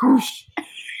was just goosh.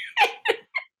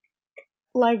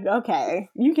 Like, okay,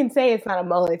 you can say it's not a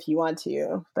mullet if you want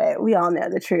to, but we all know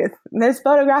the truth. There's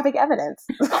photographic evidence.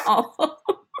 Oh.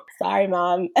 Sorry,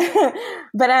 Mom.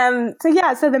 But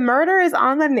so the murder is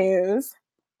on the news,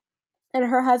 and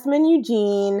her husband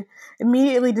Eugene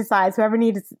immediately decides whoever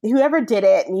did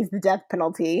it needs the death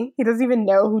penalty. He doesn't even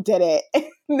know who did it.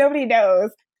 Nobody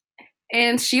knows.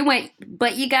 And she went,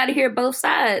 but you got to hear both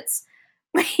sides.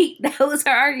 Like, that was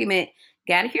her argument.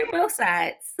 Got to hear both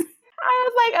sides. I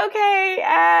was like, okay,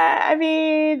 I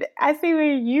mean, I see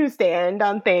where you stand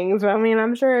on things. But I mean,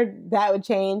 I'm sure that would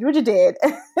change, which it did.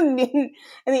 In the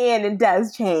end, it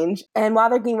does change. And while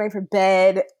they're getting ready for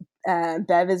bed,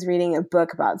 Bev is reading a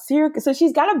book about serial. So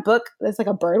she's got a book that's like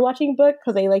a bird watching book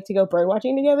because they like to go bird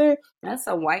watching together. That's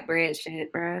some white bread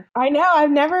shit, bro. I know.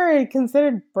 I've never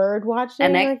considered bird watching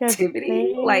an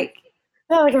activity, like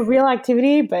not like a real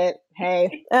activity, but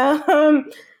hey.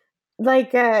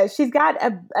 She's got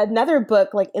another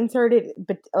book like inserted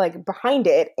like behind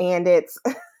it, and it's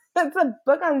it's a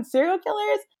book on serial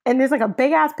killers, and there's like a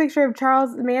big ass picture of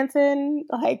Charles Manson,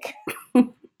 like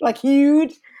like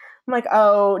huge. I'm like,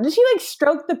 oh, did she like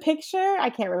stroke the picture? I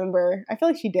can't remember. I feel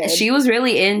like she did. She was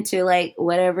really into like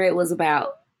whatever it was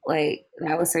about. Like,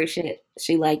 that was her shit.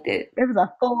 She liked it. It was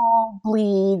a full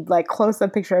bleed, like close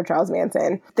up picture of Charles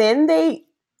Manson. Then their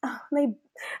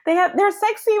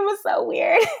sex scene was so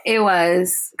weird. It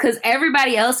was because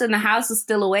everybody else in the house was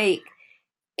still awake,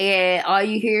 and all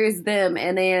you hear is them.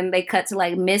 And then they cut to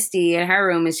like Misty in her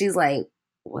room, and she's like,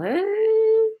 "What?"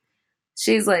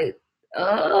 She's like,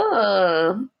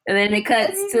 "Oh," and then it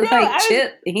cuts to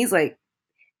Chip, and he's like,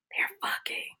 "They're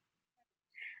fucking,"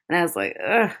 and I was like,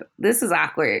 "Ugh, this is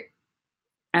awkward."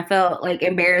 I felt like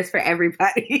embarrassed for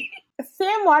everybody.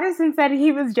 Sam Waterston said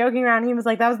he was joking around. He was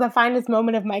like, that was the finest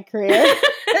moment of my career.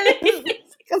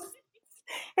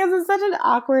 It was such an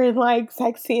awkward, like,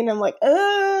 sex scene. I'm like,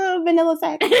 oh, vanilla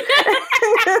sex.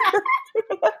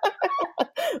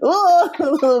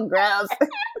 Oh, gross.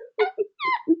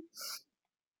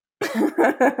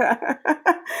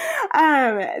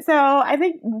 So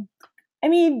I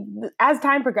mean, as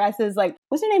time progresses, like,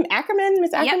 what's her name? Ackerman?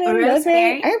 Miss Ackerman? Yep,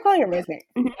 Rosemary. I am calling her Rosemary.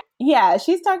 Mm-hmm. Yeah,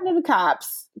 she's talking to the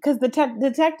cops because the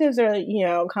detectives are,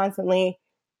 constantly,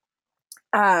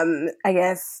 I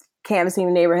guess, canvassing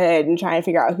the neighborhood and trying to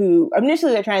figure out who.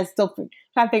 Initially, they're trying to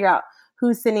figure out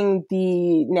who's sending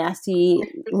the nasty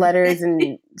letters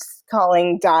and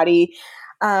calling Dottie.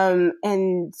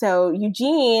 And so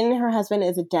Eugene, her husband,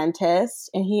 is a dentist,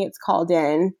 and he gets called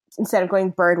in instead of going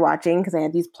bird watching because they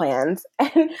had these plans. And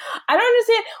I don't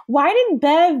understand, why did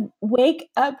Bev wake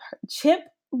up Chip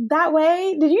that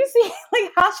way? Did you see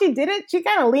like how she did it? She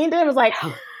kind of leaned in and was like,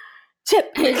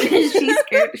 Chip. She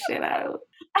scared the shit out.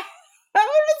 I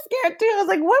was scared too. I was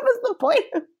like, what is the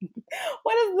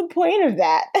point of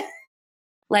that?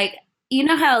 Like, you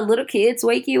know how little kids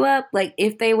wake you up? Like,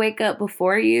 if they wake up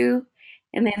before you,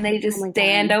 and then they just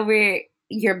stand over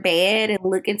your bed and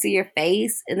look into your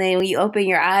face, and then when you open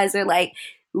your eyes, they're like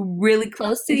really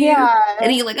close to you,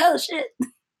 and you're like, oh shit.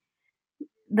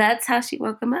 That's how she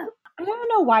woke him up. I don't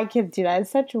know why kids do that. It's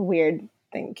such a weird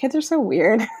thing. Kids are so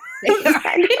weird. They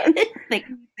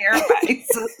terrifying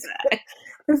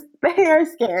sometimes. They are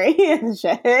scary as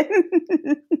shit.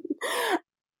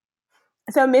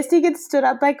 So Misty gets stood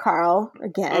up by Carl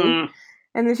again.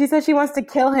 And then she says she wants to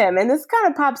kill him. And this kind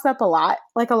of pops up a lot.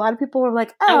 Like, a lot of people were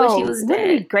like, oh, I wish he was dead.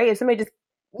 Wouldn't it be great if somebody just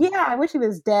yeah, I wish he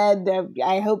was dead.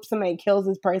 I hope somebody kills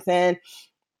this person.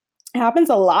 It happens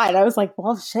a lot. I was like,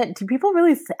 well, shit, do people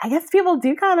really say, I guess people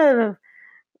do kind of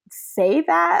say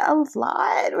that a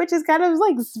lot, which is kind of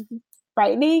like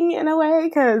frightening in a way,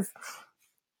 because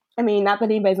I mean, not that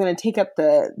anybody's going to take up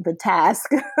the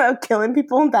task of killing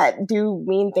people that do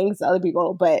mean things to other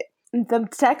people, but the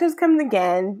detectives come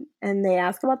again and they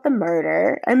ask about the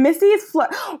murder. And Misty is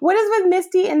what is with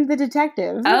Misty and the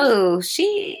detectives? Oh,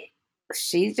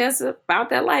 she's just about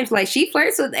that life. Like, she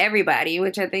flirts with everybody,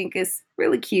 which I think is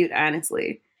really cute,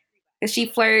 honestly. 'Cause she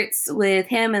flirts with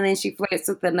him, and then she flirts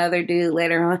with another dude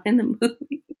later on in the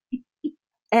movie.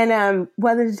 And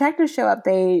when the detectives show up,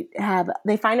 they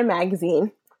find a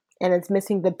magazine, and it's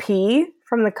missing the P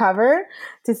from the cover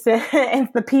to say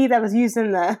it's the P that was used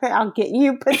in the "I'll get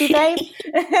you" pussy face.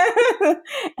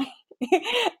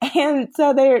 And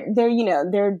so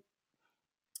they're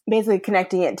basically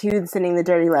connecting it to sending the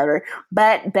dirty letter.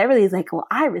 But Beverly's like, well,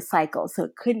 I recycle, so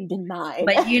it couldn't be mine.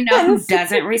 But you know who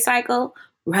doesn't recycle?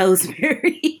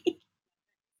 Rosemary.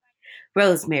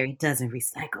 Rosemary doesn't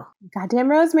recycle. Goddamn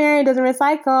Rosemary doesn't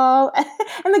recycle.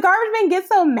 And the garbage man gets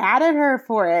so mad at her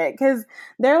for it, because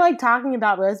they're like talking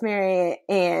about Rosemary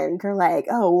and they're like,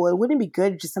 oh, well, it wouldn't be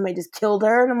good if somebody just killed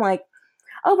her. And I'm like,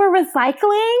 over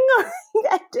recycling?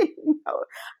 I didn't know.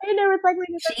 I didn't know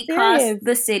recycling was She so costs serious.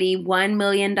 the city $1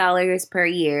 million per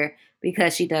year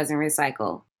because she doesn't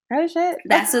recycle. Oh, shit.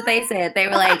 That's what they said. They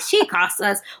were like, she costs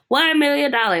us $1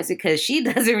 million because she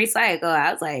doesn't recycle.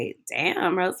 I was like,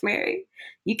 damn, Rosemary,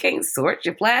 you can't sort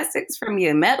your plastics from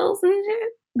your metals and shit.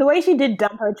 The way she did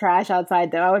dump her trash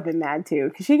outside, though, I would have been mad too.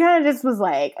 Because she kind of just was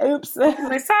like, oops. I'm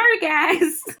like, sorry,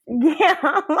 guys. Yeah,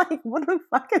 I'm like, what the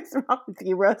fuck is wrong with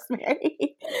you,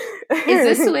 Rosemary?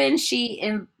 Is this when she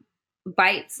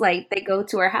invites, like, they go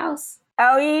to her house?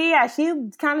 Oh, yeah. She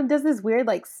kind of does this weird,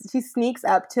 like, she sneaks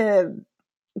up to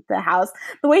the house.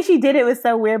 The way she did it was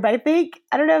so weird, but I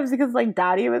don't know if it's because, like,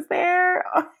 Dottie was there.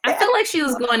 I feel like she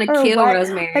was going to or kill what.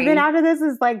 Rosemary. And then after this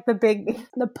is, like,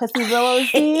 the Pussy Willow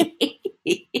scene.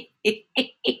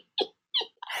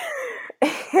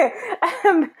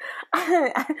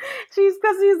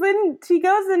 She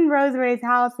goes in Rosemary's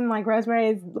house, and like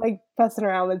Rosemary's like fussing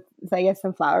around with, I guess,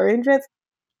 some flower arrangements,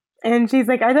 and she's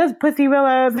like, "Are those pussy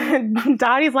willows?" And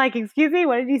Dottie's like, "Excuse me,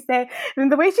 what did you say?"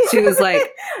 And the way she was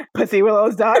like, "Pussy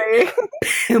willows, Dottie."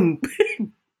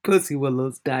 Pussy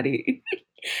willows, Dottie.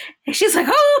 And she's like,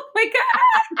 "Oh my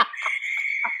god,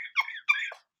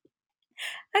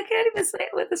 I can't even say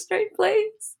it with a straight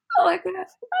face." Oh my god.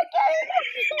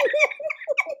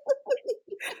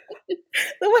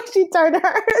 The way she turned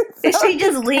her. And she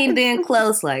just leaned in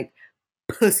close like,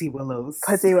 Pussy willows.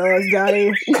 Pussy willows,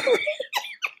 Dottie.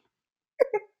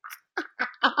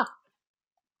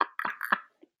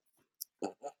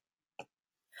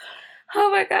 Oh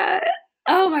my god.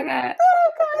 Oh my god.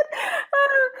 Oh god.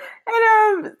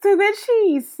 And so then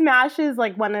she smashes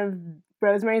like one of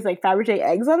Rosemary's like Fabergé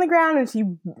eggs on the ground, and she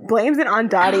blames it on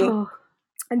Dottie. Oh.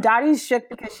 And Dottie's shook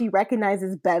because she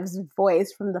recognizes Bev's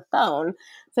voice from the phone.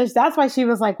 So that's why she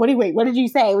was like, what did you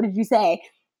say? What did you say?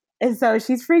 And so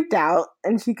she's freaked out,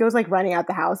 and she goes like running out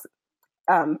the house,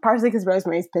 partially because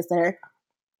Rosemary's pissed at her.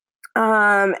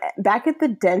 Back at the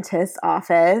dentist's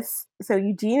office, so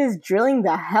Eugene is drilling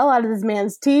the hell out of this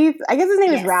man's teeth. I guess his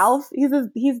name is Ralph. He's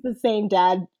the same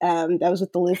dad that was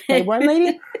with the Liz Claiborne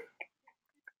lady.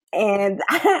 And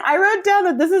I wrote down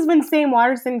that this is when Sam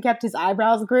Waterston kept his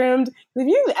eyebrows groomed. If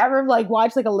you've ever like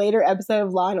watched like a later episode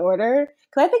of Law and Order,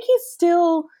 because I think he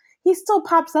still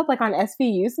pops up like on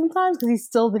SVU sometimes, because he's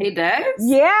still He does?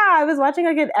 Yeah, I was watching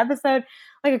like an episode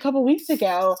like a couple weeks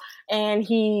ago, and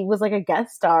he was like a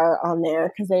guest star on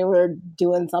there because they were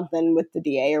doing something with the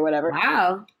DA or whatever.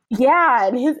 Wow. Yeah,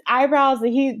 and his eyebrows,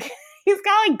 he's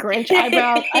got like Grinch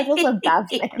eyebrows. I feel so bad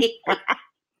for him.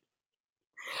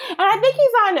 And I think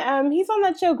he's on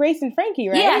that show Grace and Frankie,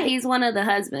 right? Yeah, he's one of the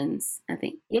husbands, I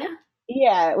think. Yeah.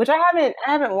 Yeah, which I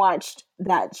haven't watched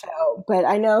that show, but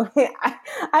I know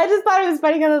I just thought it was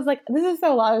funny because I was like, this is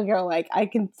so long ago. Like, I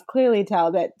can clearly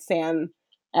tell that Sam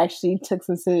actually took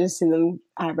some scissors to them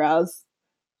eyebrows,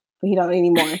 but he don't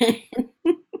anymore.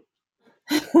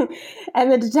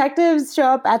 And the detectives show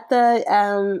up at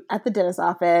the dentist's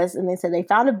office, and they said they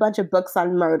found a bunch of books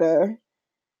on murder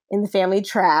in the family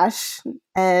trash,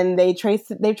 and they've traced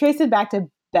it back to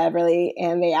Beverly,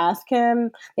 and they ask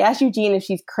Eugene if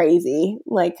she's crazy,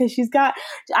 like, because she's got,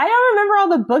 I don't remember all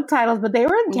the book titles, but they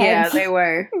were intense. Yeah, they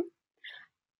were.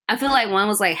 I feel like one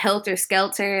was like Helter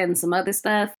Skelter and some other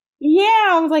stuff. Yeah,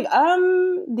 I was like,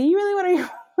 do you really want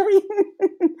to read?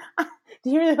 Do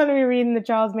you really want to be reading the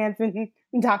Charles Manson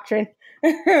doctrine?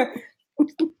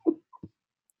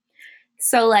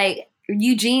 So like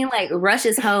Eugene like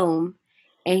rushes home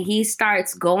and he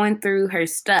starts going through her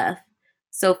stuff.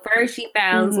 So first she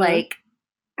founds Mm-hmm. like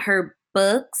her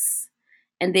books,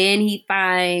 and then he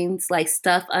finds like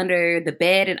stuff under the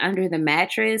bed and under the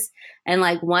mattress, and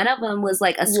like one of them was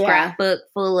like a Yeah. scrapbook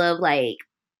full of like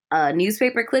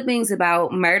newspaper clippings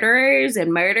about murderers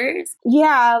and murders.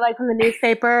 Yeah, like from the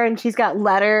newspaper, and she's got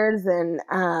letters, and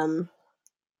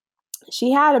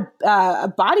she had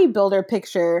a bodybuilder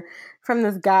picture from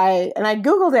this guy, and I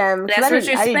googled him because That's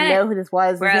Richard I didn't Speck, know who this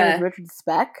was. His name is bruh. Richard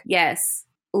Speck. Yes.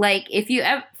 Like if you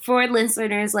ever, for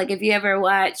listeners, like if you ever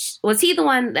watched, was he the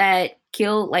one that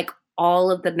killed like all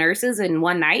of the nurses in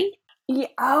one night? Yeah,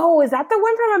 oh, is that the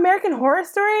one from American Horror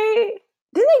Story?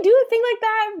 Didn't they do a thing like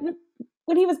that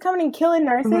when he was coming and killing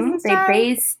nurses and They stuff?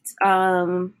 based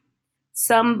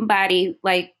somebody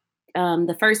like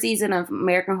the first season of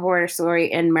American Horror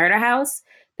Story in Murder House.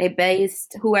 They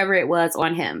based whoever it was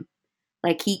on him.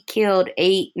 Like he killed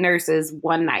 8 nurses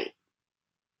one night.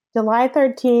 July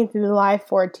 13th through July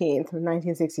 14th of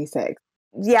 1966.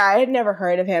 Yeah, I had never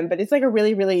heard of him, but it's like a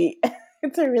really, really,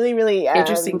 it's a really, really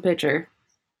Interesting picture.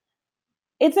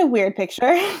 It's a weird picture.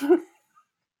 I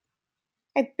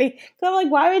think, so I'm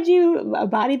like, why would you a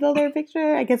bodybuilder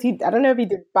picture? I guess I don't know if he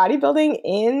did bodybuilding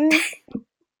in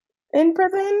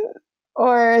prison,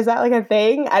 or is that like a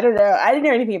thing? I don't know. I didn't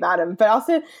know anything about him. But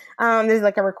also, there's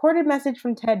like a recorded message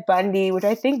from Ted Bundy, which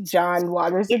I think John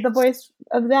Waters did the voice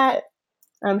of that.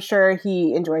 I'm sure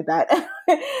he enjoyed that.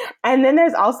 And then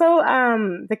there's also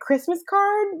the Christmas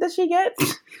card that she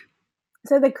gets.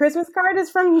 So the Christmas card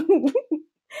is from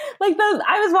like those.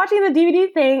 I was watching the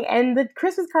DVD thing, and the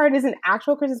Christmas card is an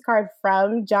actual Christmas card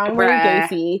from John Wayne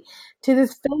Gacy to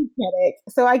this film critic.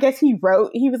 So I guess he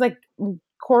was like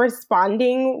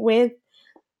corresponding with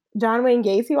John Wayne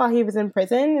Gacy while he was in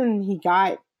prison, and he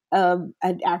got an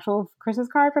actual Christmas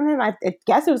card from him. I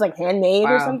guess it was like handmade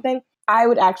or something. I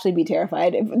would actually be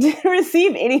terrified to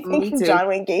receive anything from John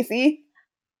Wayne Gacy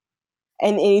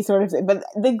and any sort of thing. But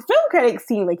the film critic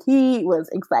seemed like he was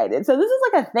excited. So this is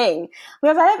like a thing.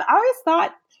 Because I always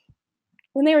thought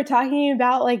when they were talking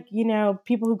about like, you know,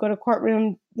 people who go to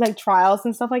courtroom like trials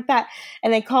and stuff like that,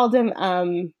 and they called them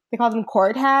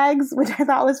court hags, which I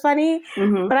thought was funny.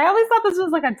 Mm-hmm. But I always thought this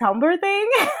was like a Tumblr thing.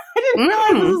 I didn't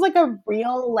realize this was like a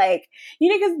real, like, you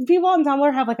know, because people on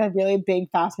Tumblr have like a really big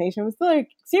fascination with like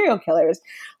serial killers.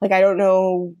 Like, I don't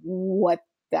know what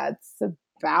that's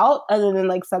about, other than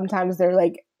like sometimes they're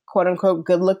like quote unquote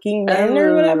good looking men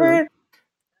or whatever,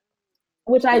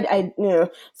 which I knew.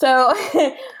 So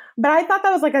but I thought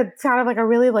that was like a kind of like a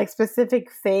really like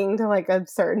specific thing to like a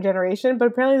certain generation. But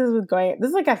apparently this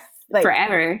is like a like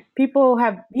forever. People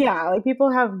have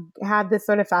had this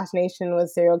sort of fascination with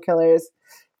serial killers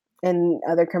and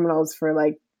other criminals for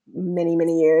like many,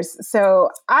 many years. So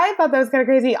I thought that was kind of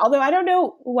crazy. Although I don't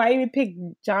know why you would pick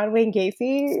John Wayne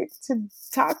Gacy to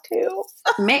talk to.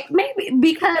 Maybe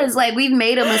because like we've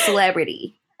made him a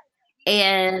celebrity,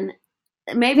 and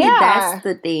maybe that's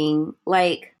the thing.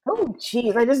 Like, oh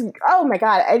geez, oh my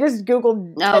god, I just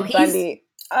googled Ted Bundy.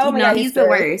 Oh my god, he's the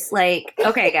worst. Like,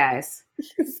 okay, guys.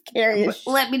 He's scary as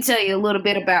Let me tell you a little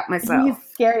bit about myself.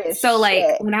 He's scary as So, like,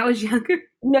 shit. when I was younger...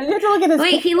 No, you have to look at this.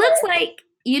 Wait, he looks like...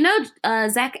 You know,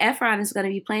 Zac Efron is going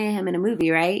to be playing him in a movie,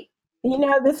 right? You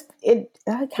know, it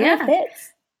kind of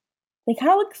fits. They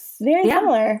kind of look very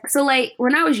similar. So, like,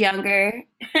 when I was younger...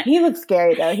 He looks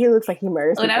scary, though. He looks like he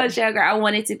murders When people. I was younger, I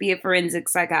wanted to be a forensic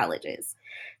psychologist.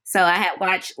 So, I had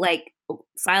watched, like,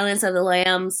 Silence of the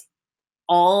Lambs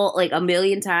all like a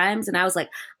million times, and I was like,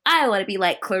 I want to be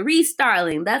like Clarice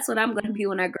Starling. That's what I'm going to be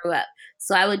when I grow up.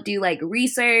 So I would do like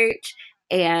research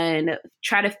and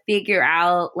try to figure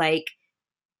out like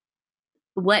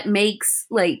what makes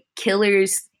like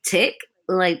killers tick.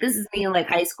 Like this is me in like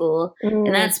high school,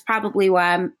 and that's probably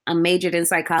why I'm majored in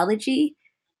psychology.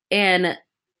 And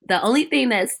the only thing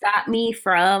that stopped me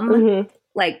from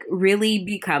like really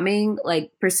becoming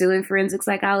like pursuing forensic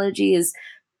psychology is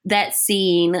that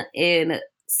scene in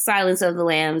Silence of the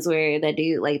Lambs where that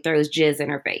dude like throws jizz in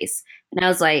her face. And I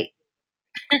was like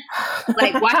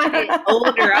watching it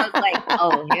older, I was like,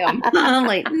 oh, him. I'm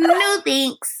like, no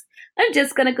thanks. I'm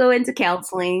just going to go into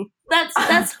counseling.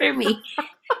 That's for me.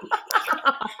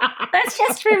 That's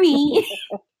just for me.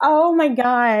 Oh my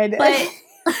God. But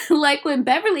like when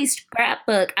Beverly's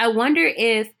scrapbook, I wonder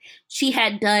if she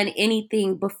had done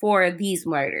anything before these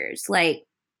murders. Like,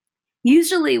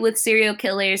 usually with serial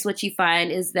killers, what you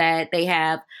find is that they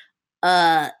have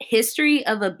a history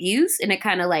of abuse, and it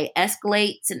kind of like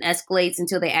escalates and escalates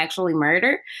until they actually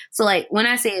murder. So like when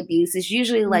I say abuse, it's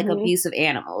usually like abuse of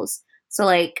animals. So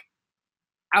like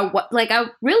I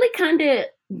really kind of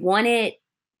wanted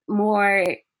more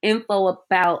info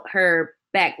about her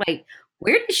back. Like,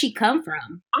 where did she come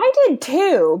from? I did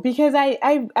too, because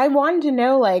I wanted to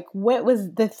know, like, what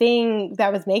was the thing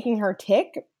that was making her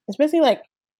tick, especially like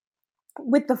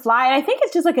with the fly. And I think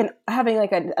it's just like having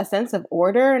like a sense of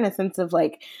order and a sense of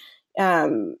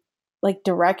um like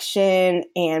direction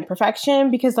and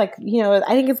perfection, because like, I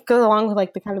think it's goes along with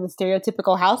like the kind of the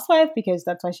stereotypical housewife, because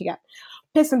that's why she got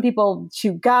pissed when people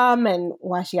chew gum, and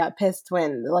why she got pissed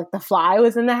when like the fly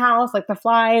was in the house. Like the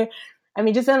fly, I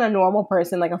mean, just in a normal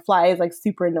person, like a fly is like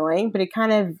super annoying, but it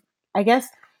kind of, I guess,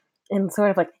 in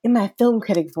sort of like in my film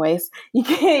critic voice, you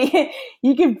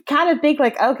can kind of think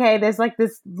like, okay, there's like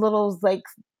this little like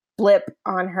blip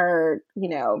on her,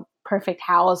 perfect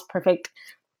house, perfect,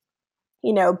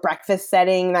 breakfast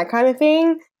setting, that kind of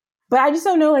thing. But I just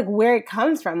don't know like where it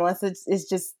comes from, unless it's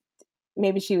just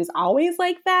maybe she was always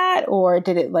like that, or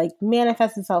did it like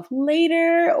manifest itself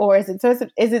later, or is it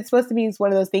supposed to be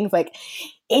one of those things like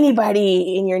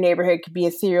anybody in your neighborhood could be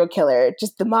a serial killer,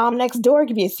 just the mom next door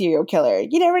could be a serial killer,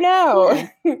 you never know.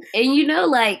 Yeah. And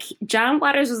like John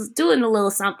Waters was doing a little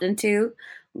something too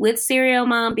with Serial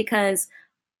Mom, because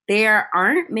there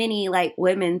aren't many like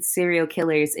women serial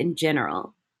killers in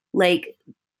general. Like,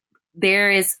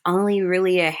 there is only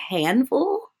really a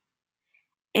handful.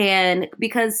 And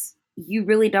because you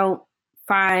really don't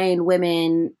find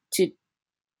women to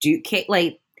do,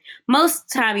 like,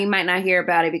 most time you might not hear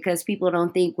about it because people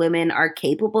don't think women are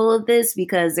capable of this,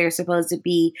 because they're supposed to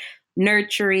be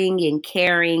nurturing and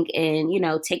caring and,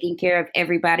 taking care of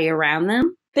everybody around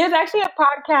them. There's actually a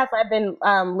podcast I've been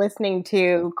listening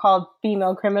to called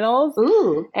Female Criminals.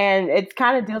 Ooh. And it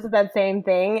kind of deals with that same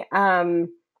thing.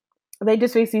 They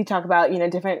just basically talk about,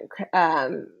 different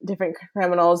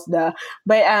criminals, but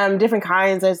different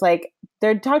kinds. There's like,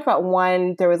 they talked about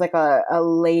one, there was like a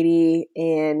lady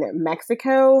in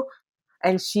Mexico,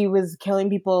 and she was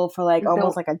killing people for like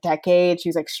almost like a decade. She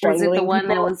was like strangling Was it the one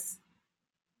people. that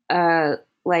was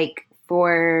like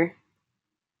for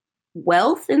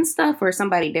wealth and stuff, or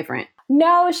somebody different?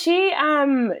 No, she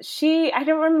I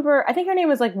don't remember. I think her name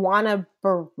was like Juana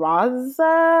Barraza.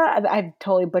 I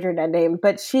totally butchered that name,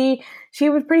 but she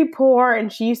was pretty poor,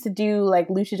 and she used to do like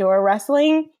luchador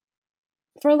wrestling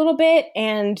for a little bit,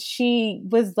 and she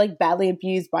was like badly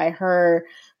abused by her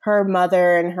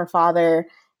mother and her father,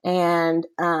 and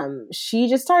she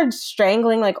just started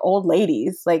strangling like old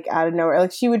ladies like out of nowhere.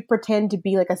 Like she would pretend to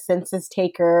be like a census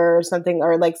taker or something,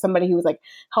 or like somebody who was like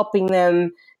helping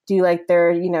them do like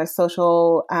their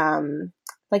social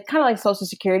like kind of like social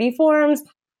security forms,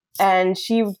 and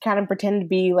she would kind of pretend to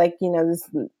be like this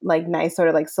like nice sort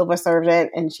of like civil servant,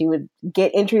 and she would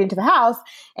get entry into the house,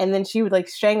 and then she would like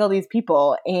strangle these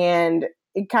people, and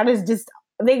it kind of just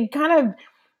they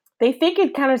think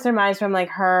it kind of surmised from like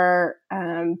her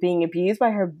being abused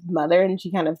by her mother, and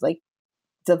she kind of like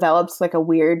develops like a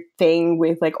weird thing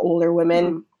with like older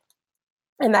women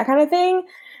and that kind of thing.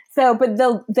 So, but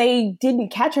they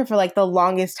didn't catch her for like the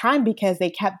longest time because they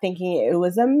kept thinking it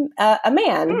was a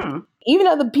man. Even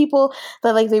though the people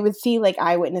that like they would see like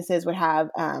eyewitnesses would have,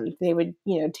 they would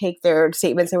take their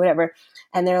statements or whatever,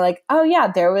 and they're like, oh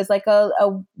yeah, there was like a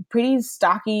pretty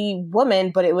stocky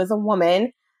woman, but it was a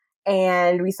woman,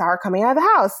 and we saw her coming out of the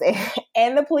house,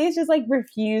 and the police just like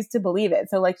refused to believe it.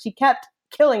 So like she kept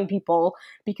killing people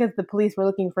because the police were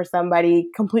looking for somebody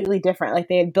completely different. Like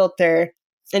they had built their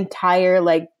entire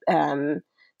like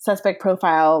suspect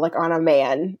profile like on a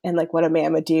man and like what a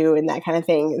man would do and that kind of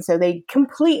thing. And so they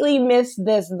completely missed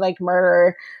this like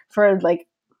murder for like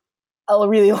a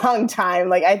really long time.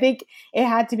 Like I think it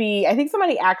had to be, I think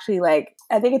somebody actually like,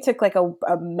 I think it took like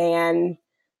a man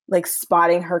like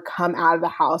spotting her come out of the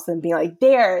house and being like,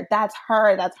 there, that's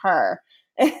her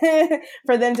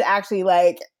for them to actually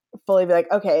like fully be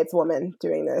like, okay, it's a woman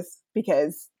doing this,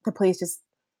 because the police just,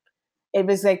 it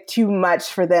was like too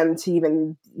much for them to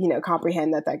even,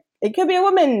 comprehend that it could be a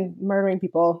woman murdering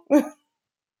people.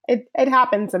 It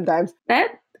happens sometimes.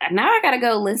 That now I gotta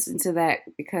go listen to that,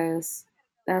 because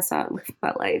that's how I live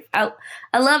my life. I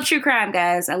love true crime,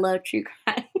 guys. I love true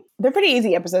crime. They're pretty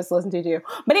easy episodes to listen to too.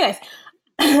 But anyways,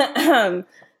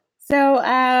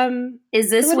 is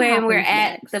this so when we're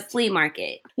at the flea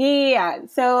market? Yeah.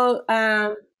 So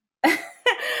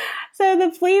so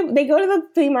they go to the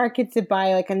flea market to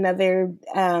buy like another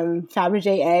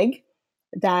Fabergé egg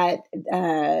that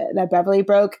Beverly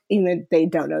broke, even though they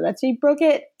don't know that she broke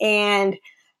it. And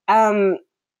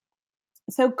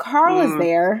so Carl is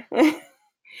there.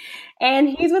 And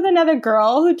he's with another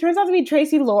girl who turns out to be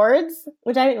Tracy Lords,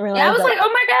 which I didn't realize. Yeah, I was like,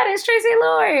 oh my God, it's Tracy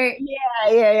Lord.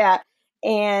 Yeah.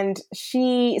 and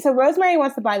so Rosemary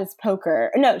wants to buy this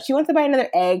poker. No, she wants to buy another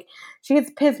egg. She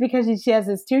gets pissed because she says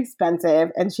it's too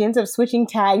expensive, and she ends up switching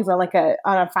tags on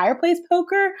a fireplace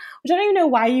poker, which I don't even know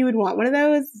why you would want one of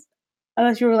those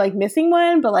unless you were like missing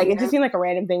one, but like it just seemed like a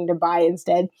random thing to buy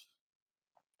instead.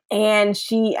 And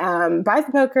she buys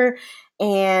the poker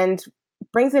and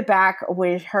brings it back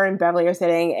where her and Beverly are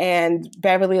sitting, and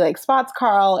Beverly like spots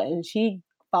Carl, and she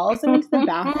follows him into the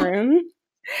bathroom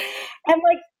and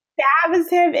like stabs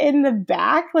him in the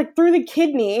back, like through the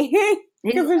kidney.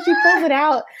 Because when she pulls it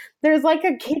out, there's like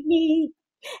a kidney,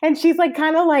 and she's like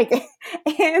kind of like, and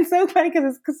it's so funny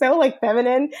because it's so like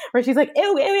feminine, where she's like,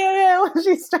 ew, ew, ew, ew.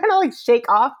 She's trying to like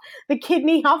shake off the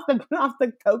kidney off the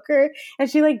poker, and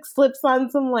she like slips on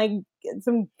some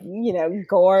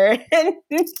gore and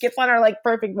gets on her like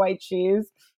perfect white shoes.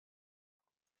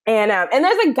 And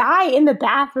there's a guy in the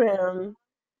bathroom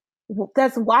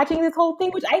that's watching this whole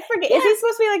thing, which I forget. Is he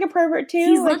supposed to be like a pervert too?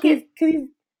 He's like looking.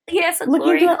 He has a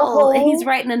glory hole, and he's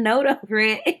writing a note over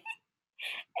it.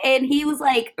 And he was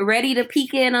like ready to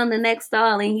peek in on the next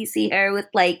stall, and he see her with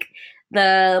like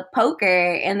the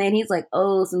poker, and then he's like,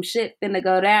 "Oh, some shit finna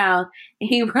go down," and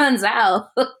he runs out.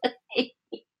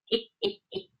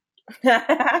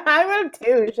 I would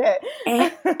too. Shit.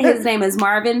 And his name is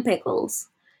Marvin Pickles,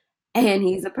 and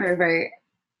he's a pervert.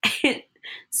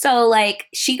 So like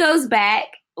she goes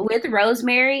back with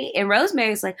Rosemary, and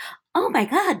Rosemary's like, "Oh my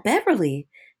God, Beverly,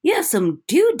 you have some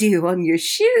doo-doo on your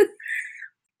shoe."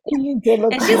 You did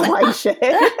look like shit.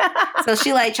 So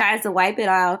she like tries to wipe it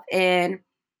off, and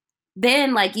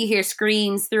then like you hear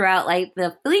screams throughout like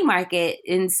the flea market,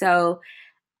 and so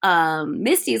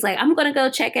Misty's like, "I'm gonna go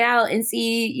check it out and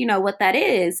see what that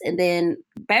is." And then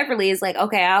Beverly is like,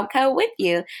 "Okay, I'll come with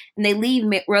you." And they leave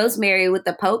Rosemary with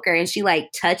the poker, and she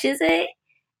like touches it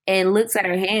and looks at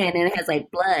her hand, and it has like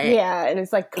blood. Yeah, and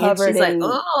it's like covered. And she's like,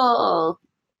 "Oh."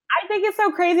 I think it's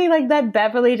so crazy, like that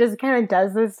Beverly just kind of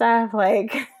does this stuff,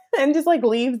 like, and just like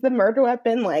leaves the murder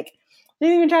weapon, like, she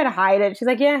didn't even try to hide it. She's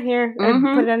like, "Yeah, here," and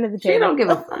put it under the table. She don't give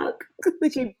a fuck.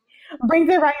 She brings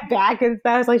it right back and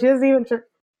stuff. Like she doesn't even.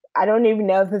 I don't even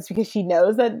know if it's because she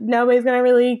knows that nobody's gonna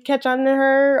really catch on to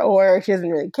her, or she doesn't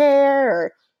really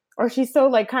care, or she's so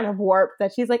like kind of warped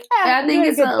that she's like, I think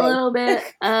it's a little bit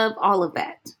of all of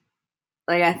that.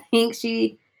 Like I think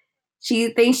she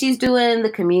thinks she's doing the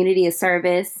community a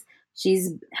service.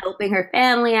 She's helping her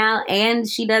family out, and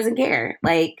she doesn't care.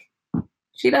 Like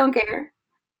she don't care.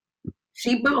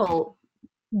 She bold.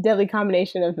 Deadly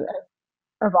combination of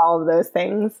all of those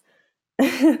things.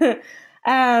 So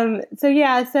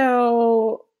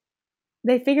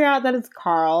they figure out that it's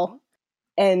Carl,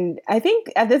 and I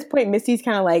think at this point Misty's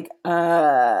kind of like,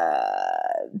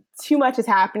 too much is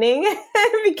happening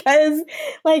because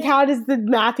like, how does the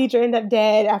math teacher end up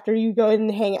dead after you go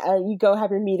and you go have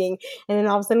your meeting, and then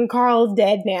all of a sudden Carl's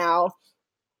dead now.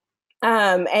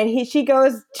 And she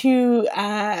goes to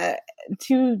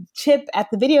Chip at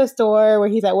the video store where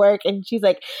he's at work, and she's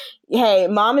like, "Hey,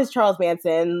 Mom is Charles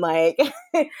Manson. Like,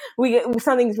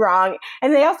 something's wrong."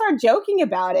 And they all start joking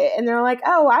about it, and they're like,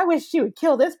 "Oh, I wish she would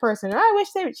kill this person. I wish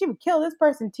she would kill this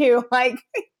person too." Like,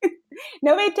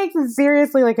 nobody takes it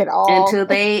seriously, like at all, until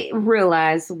they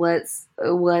realize what's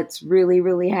really,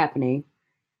 really happening.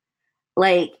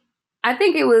 Like, I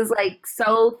think it was like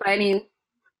so funny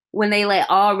when they like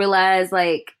all realized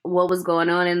like what was going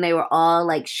on, and they were all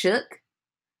like shook,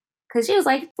 because she was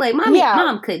like,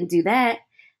 Mom couldn't do that.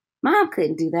 Mom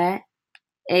couldn't do that,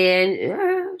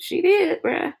 and she did,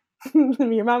 bruh.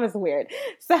 Your mom is weird.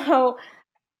 So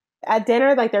at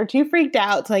dinner, like they're too freaked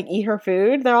out to like eat her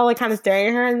food. They're all like kind of staring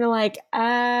at her, and they're like,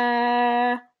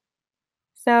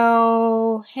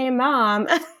 "So hey, Mom."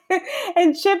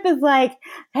 And Chip is like,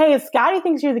 "Hey, Scotty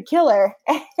thinks you're the killer,"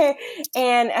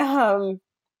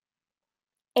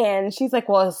 and she's like,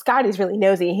 "Well, Scotty's really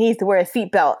nosy. He needs to wear a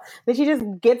seatbelt." Then she just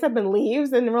gets up and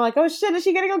leaves, and we're like, "Oh shit, is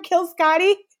she gonna go kill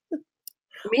Scotty?"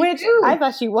 Which too. I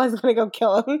thought she was gonna go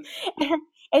kill him.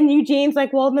 And Eugene's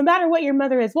like, "Well, no matter what your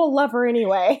mother is, we'll love her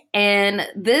anyway." And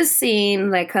this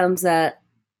scene that comes up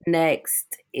next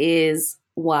is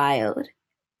wild.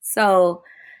 So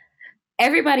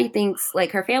everybody thinks,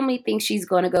 like, her family thinks she's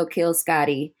going to go kill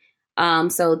Scotty.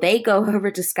 So they go over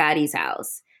to Scotty's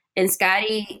house. And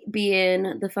Scotty,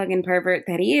 being the fucking pervert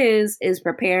that he is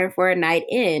preparing for a night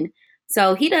in.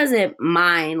 So he doesn't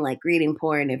mind, like, reading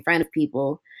porn in front of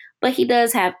people. But he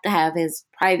does have to have his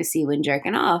privacy when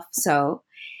jerking off. So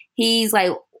he's,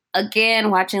 like,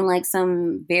 again, watching, like,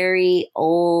 some very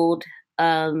old,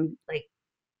 like,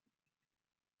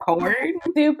 porn.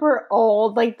 Super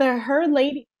old. Like,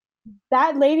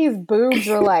 that lady's boobs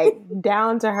were, like,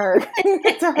 down to her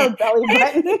belly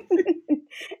button.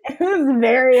 It was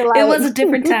very like It was a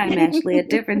different time, Ashley, a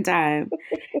different time.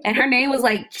 And her name was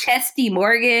like Chesty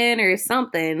Morgan or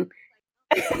something.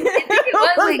 I think it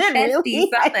was like Chesty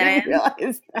really? I something. didn't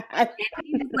realize that. And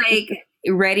he's like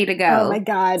ready to go. Oh my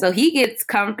God. So he gets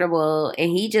comfortable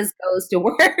and he just goes to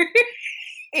work.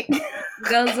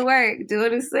 Goes to work,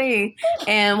 doing his thing.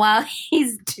 And while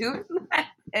he's doing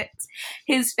that,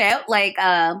 his felt like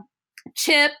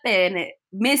Chip and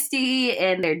Misty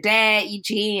and their dad,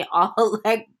 Eugene, all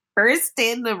like burst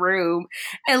in the room.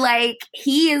 And like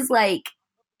he is like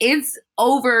it's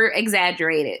over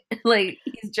exaggerated. Like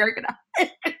he's jerking off.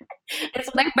 And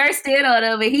so they burst in on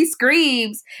him and he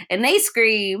screams and they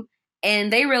scream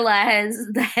and they realize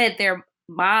that their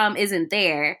mom isn't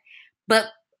there. But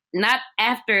not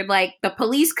after like the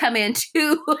police come in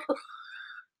too.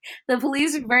 The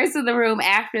police burst in the room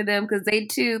after them because they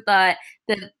too thought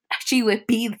that she would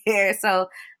be there. So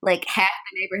like half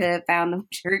the neighborhood found them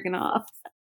jerking off.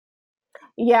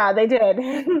 Yeah, they did.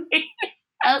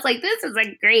 I was like, this is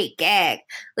a great gag.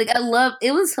 Like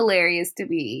it was hilarious to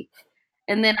me.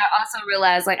 And then I also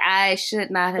realized like I should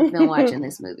not have been watching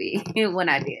this movie when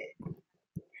I did.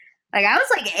 Like I was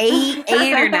like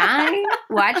 8 or 9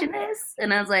 watching this,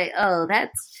 and I was like, "Oh,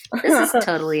 this is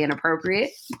totally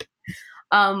inappropriate."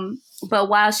 But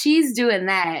while she's doing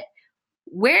that,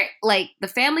 where like the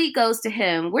family goes to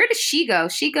him, where does she go?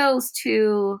 She goes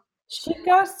to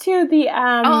the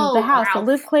house, Ralph. the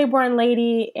Liz Claiborne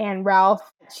lady and Ralph.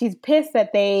 She's pissed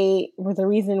that they were the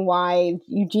reason why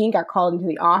Eugene got called into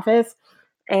the office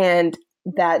and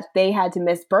that they had to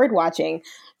miss bird watching.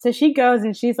 So she goes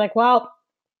and she's like, well.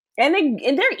 And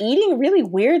they're eating really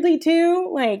weirdly too.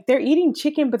 Like they're eating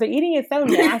chicken, but they're eating it so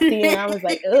nasty. And I was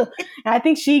like, ugh. And I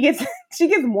think she gets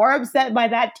more upset by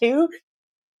that too.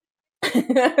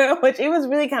 Which it was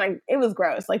really it was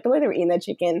gross. Like the way they were eating that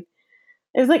chicken,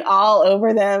 it was like all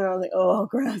over them. I was like, oh,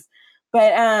 gross.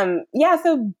 But yeah.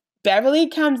 So Beverly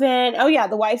comes in. Oh yeah,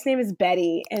 the wife's name is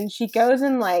Betty, and she goes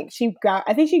and like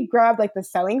I think she grabbed like the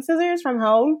sewing scissors from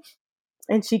home,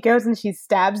 and she goes and she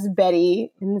stabs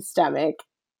Betty in the stomach.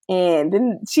 And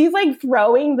then she's like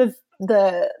throwing the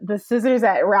scissors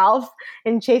at Ralph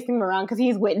and chasing him around because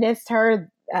he's witnessed her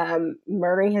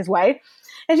murdering his wife.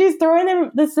 And she's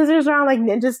throwing the scissors around like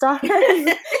ninja stars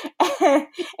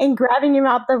and grabbing him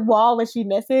out the wall when she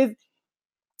misses.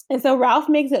 And so Ralph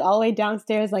makes it all the way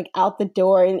downstairs, like out the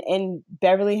door, and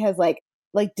Beverly has like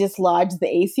dislodged the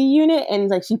AC unit and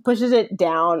like she pushes it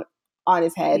down on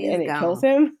his head and it kills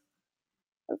him.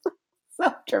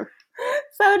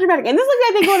 So dramatic. And this looks like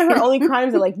I think one of her only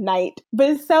crimes at like night. But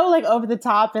it's so like over the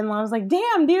top, and I was like,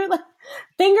 damn, dude, like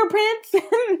fingerprints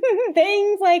and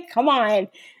things, like, come on.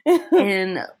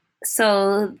 And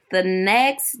so the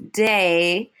next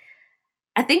day,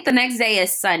 I think the next day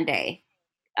is Sunday.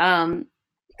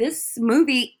 This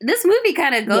movie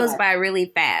kind of goes by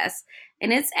really fast.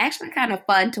 And it's actually kind of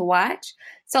fun to watch.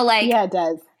 So like yeah, it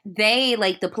does. They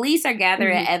like the police are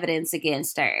gathering evidence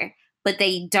against her, but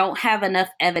they don't have enough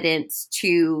evidence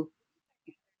to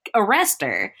arrest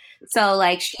her. So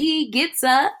like she gets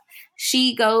up,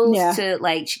 she goes to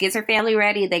like she gets her family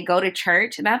ready, they go to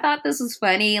church. And I thought this was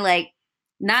funny. Like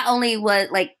not only was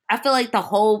like I feel like the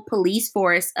whole police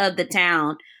force of the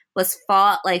town was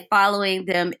following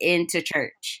them into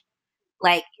church.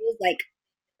 Like it was like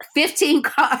 15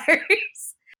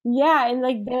 cars. Yeah, and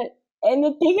like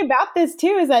the thing about this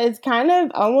too is that it's kind of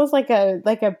almost like a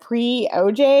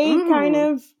pre-OJ kind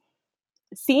of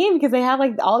scene because they have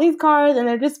like all these cars and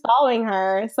they're just following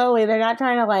her slowly. They're not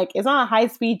trying to like, it's not a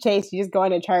high-speed chase, you just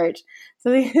going to church.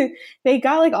 So they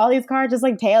got like all these cars just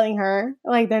like tailing her.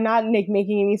 Like they're not like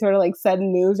making any sort of like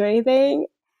sudden moves or anything.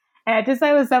 And I just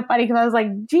thought it was so funny because I was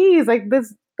like, geez, like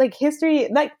this like history,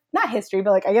 like not history, but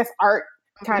like I guess art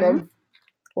kind of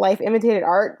life imitated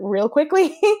art real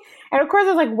quickly. And of course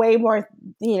there's like way more,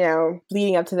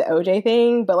 leading up to the OJ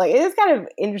thing, but like it is kind of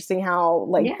interesting how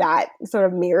like that sort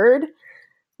of mirrored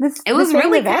it was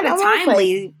really kind of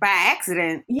timely by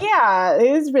accident. Yeah,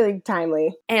 it was really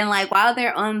timely. And like while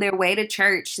they're on their way to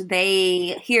church,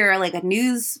 they hear like a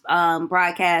news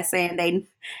broadcast saying they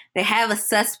have a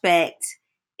suspect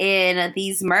in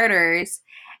these murders,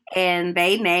 and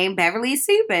they named Beverly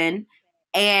Subin.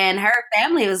 And her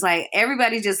family was like,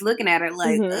 everybody just looking at her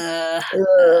like,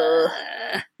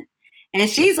 and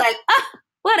she's like,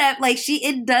 whatever. Like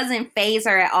it doesn't faze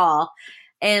her at all.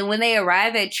 And when they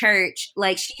arrive at church,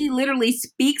 like she literally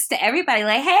speaks to everybody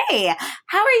like, hey,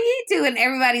 how are you doing?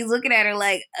 Everybody's looking at her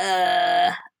like,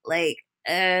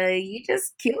 you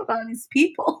just killed all these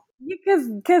people.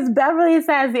 Because Beverly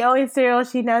says the only cereal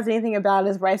she knows anything about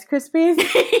is Rice Krispies.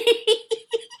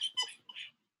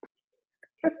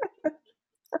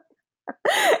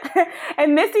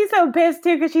 And Missy's so pissed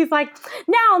too because she's like,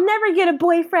 "Now I'll never get a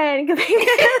boyfriend."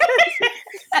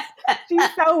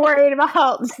 She's so worried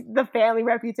about the family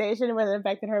reputation and whether it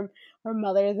affected her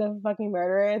mother is a fucking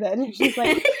murderer. That she's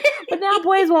like, "But now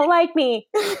boys won't like me."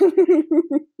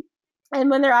 And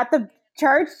when they're at the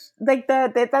church, like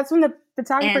that's when the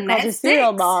photographer calls her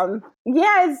serial mom.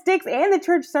 Yeah, it sticks, and the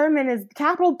church sermon is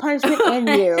capital punishment and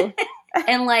you.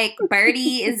 And like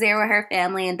Birdie is there with her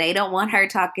family, and they don't want her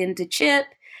talking to Chip.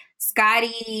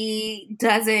 Scotty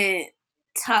doesn't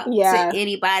talk to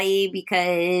anybody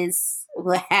because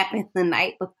what happened the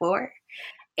night before.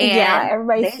 And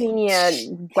everybody's seeing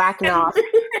you whacking off.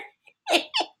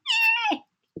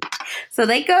 So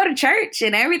they go to church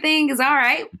and everything is all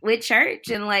right with church.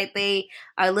 And like they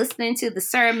are listening to the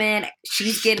sermon.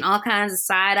 She's getting all kinds of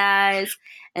side eyes.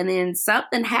 And then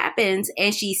something happens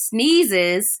and she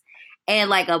sneezes and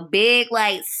like a big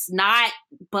like snot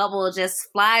bubble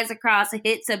just flies across and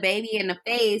hits a baby in the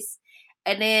face.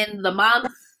 And then the mom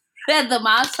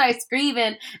starts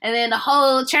screaming. And then the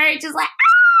whole church is like,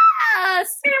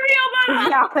 cereal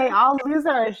mom. Yeah, they all lose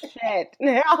their shit.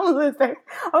 They all lose their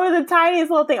over the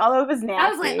tiniest little thing. Although it was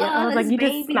nasty. I was like, you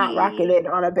just not rocketed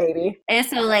on a baby. And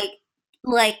so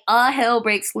like all hell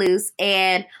breaks loose.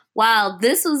 And while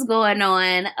this was going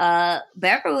on,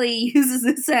 Beverly uses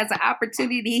this as an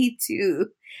opportunity to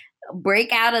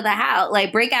break out of the house,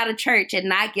 like break out of church and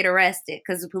not get arrested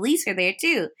because the police are there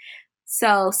too.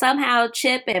 So somehow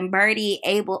Chip and Birdie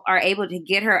are able to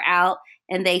get her out.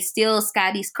 And they steal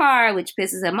Scotty's car, which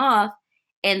pisses him off.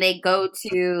 And they go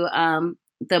to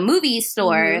the movie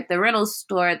store, the rental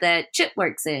store that Chip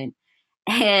works in.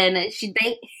 And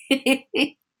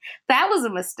that was a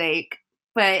mistake.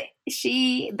 But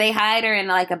they hide her in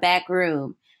like a back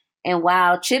room. And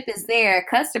while Chip is there, a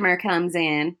customer comes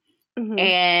in.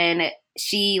 And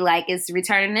she like is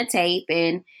returning the tape.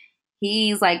 And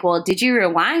he's like, well, did you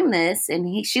rewind this?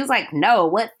 And she was like, no,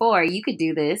 what for? You could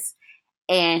do this.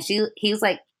 And he was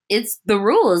like, it's the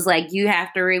rules. Like, you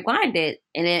have to rewind it.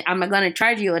 And then I'm going to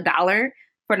charge you $1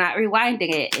 for not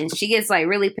rewinding it. And she gets, like,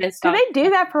 really pissed off. Do they do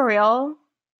that for real?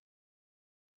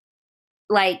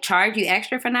 Like, charge you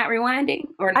extra for not rewinding?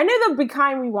 Or I know the Be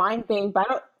Kind rewind thing,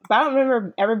 but I don't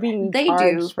remember ever being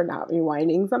charged for not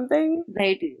rewinding something.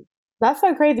 They do. That's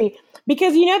so crazy.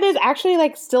 Because, there's actually,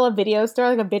 like, still a video store,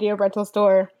 like a video rental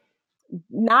store.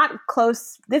 Not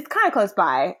close. It's kind of close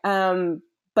by.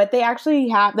 But they actually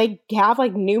have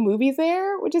like new movies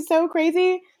there, which is so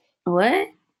crazy. What?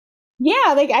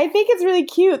 Yeah, like I think it's really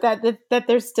cute that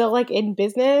they're still like in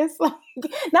business. Like,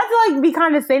 not to like be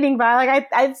condescending, but like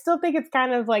I still think it's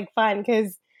kind of like fun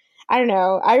because I don't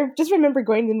know. I just remember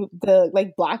going to the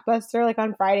like Blockbuster like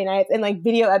on Friday nights and like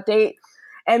video update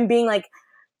and being like,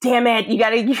 damn it,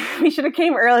 we should have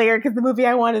came earlier because the movie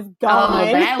I want is gone.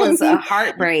 Oh, that was a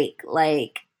heartbreak.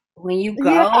 Like when you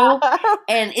go,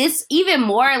 and it's even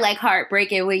more like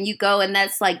heartbreaking when you go and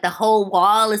that's like the whole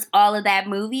wall is all of that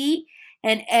movie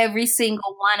and every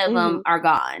single one of them are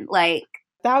gone. Like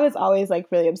that was always like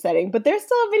really upsetting. But there's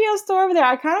still a video store over there.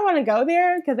 I kind of want to go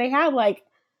there because they had like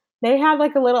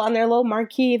a little on their little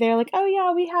marquee. They're like, oh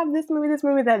yeah, we have this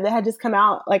movie that had just come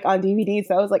out like on DVD.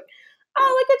 So I was like,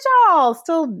 oh, look at y'all,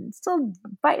 still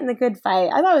fighting the good fight.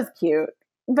 I thought it was cute.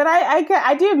 But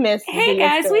I do miss. Hey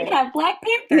guys, we have Black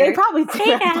Panther. They probably do.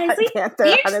 Hey guys,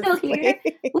 we're still here.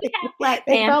 We have Black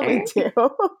Panther. They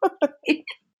probably do.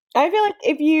 I feel like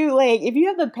if you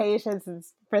have the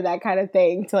patience for that kind of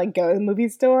thing to like go to the movie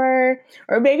store,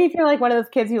 or maybe if you're like one of those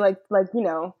kids who like a lot of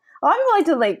people like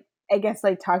to like I guess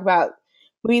like talk about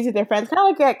movies with their friends, kind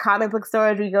of like at comic book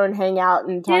stores we go and hang out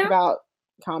and talk about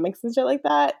comics and shit like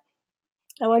that.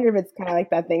 I wonder if it's kind of like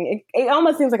that thing. It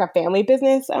almost seems like a family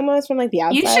business, almost from like the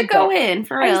outside. You should go in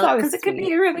for real because it could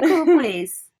be a really cool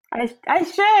place. I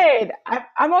should.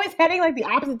 I'm always heading like the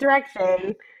opposite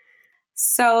direction.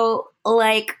 So,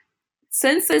 like,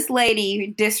 since this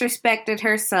lady disrespected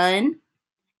her son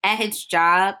at his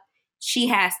job, she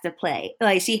has to play.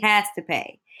 Like, she has to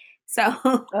pay. So.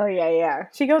 Oh yeah.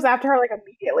 She goes after her like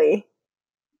immediately.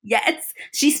 Yes,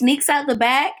 she sneaks out the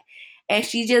back. And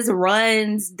she just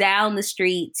runs down the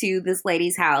street to this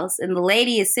lady's house. And the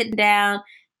lady is sitting down.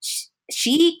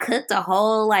 She cooked a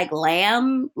whole, like,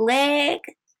 lamb leg.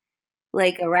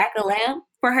 Like, a rack of lamb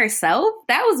for herself.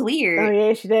 That was weird. Oh,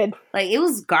 yeah, she did. Like, it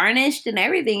was garnished and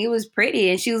everything. It was pretty.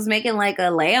 And she was making, like,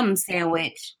 a lamb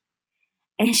sandwich.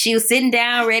 And she was sitting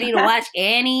down ready to watch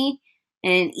Annie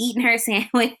and eating her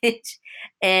sandwich.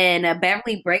 And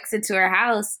Beverly breaks into her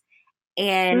house.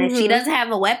 And she doesn't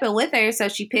have a weapon with her, so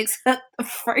she picks up the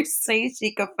first thing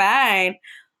she could find,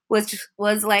 which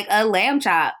was like a lamb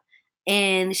chop.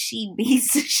 and she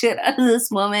beats the shit out of this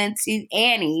woman to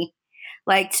Annie.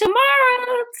 Like,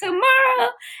 tomorrow,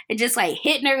 and just like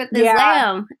hitting her with this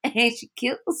lamb, and she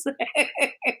kills her.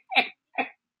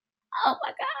 Oh my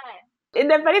god!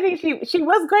 And the funny thing, she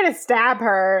was going to stab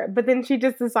her, but then she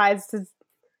just decides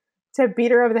to beat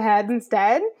her over the head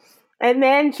instead. And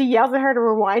then she yells at her to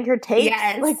rewind her tape,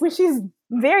 like when she's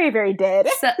very, very dead.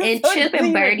 So, and so Chip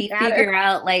and Birdie figure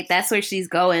out like that's where she's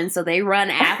going, so they run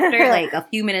after like a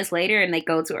few minutes later, and they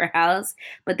go to her house,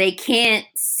 but they can't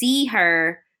see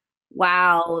her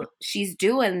while she's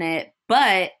doing it.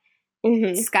 But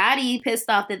Scotty, pissed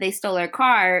off that they stole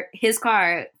his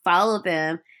car, followed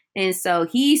them, and so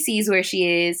he sees where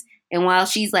she is. And while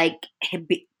she's like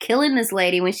killing this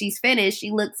lady, when she's finished,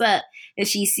 she looks up and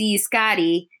she sees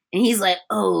Scotty, and he's like,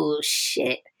 "Oh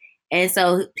shit!" And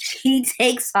so she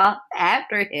takes off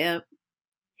after him,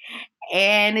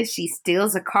 and she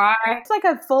steals a car. It's like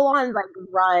a full-on like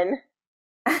run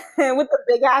with a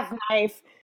big ass knife.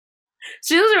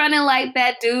 She was running like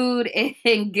that dude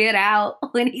in Get Out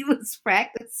when he was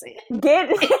practicing. She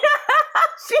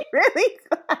really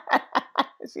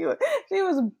she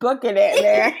was booking it,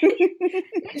 man. And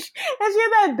she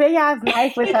had that big ass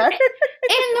knife with her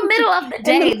in the middle of the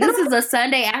day. This is a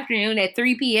Sunday afternoon at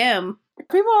 3 p.m.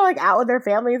 People are like out with their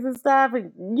families and stuff,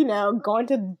 and going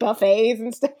to buffets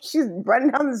and stuff. She's running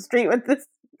down the street with this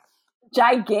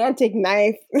gigantic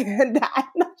knife. I'm not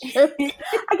sure. I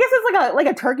guess it's like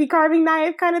a turkey carving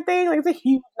knife kind of thing. Like it's a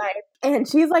huge knife, and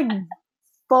she's like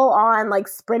full on like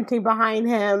sprinting behind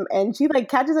him, and she like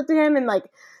catches up to him and like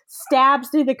stabs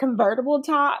through the convertible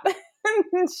top.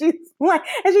 And she's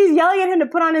yelling at him to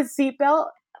put on his seatbelt.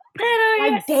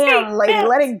 Like, damn, lady,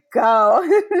 let it go.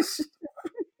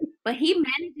 But he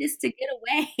manages to get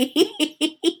away.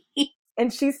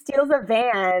 And she steals a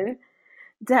van.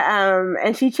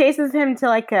 And she chases him to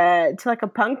like a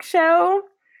punk show,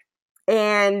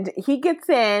 and he gets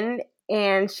in,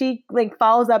 and she like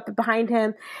follows up behind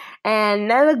him, and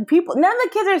none of the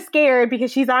kids are scared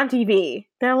because she's on TV.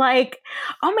 They're like,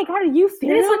 "Oh my god, are you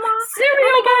Serial Mom?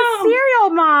 Serial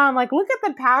Mom! Like, look at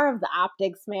the power of the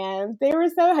optics, man." They were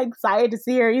so excited to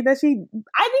see her. I think she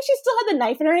still had the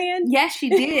knife in her hand. Yes, she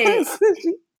did.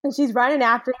 And she's running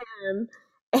after him.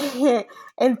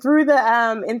 and through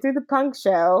the punk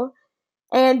show.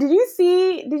 And did you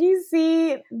see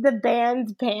the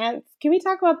band's pants? Can we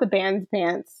talk about the band's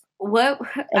pants? What?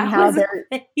 And how they're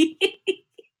the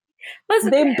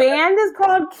band is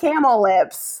called Camel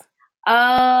Lips.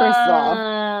 Oh, first of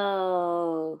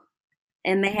all,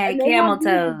 and they had camel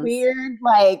toes. Weird,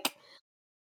 like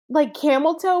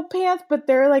camel toe pants, but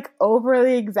they're like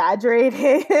overly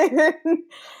exaggerated.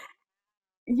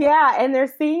 Yeah, and they're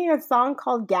singing a song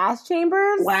called Gas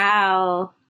Chambers.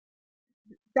 Wow.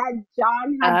 That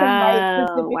John had to write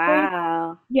specifically.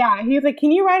 Wow. Yeah, he was like,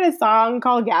 "Can you write a song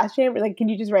called Gas Chambers? Like, can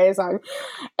you just write a song?"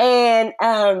 And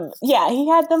yeah, he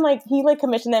had them he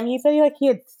commissioned them. He said he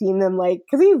had seen them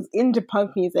because he's into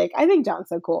punk music. I think John's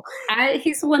so cool.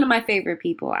 He's one of my favorite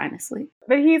people, honestly.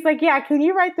 But he's like, "Yeah, can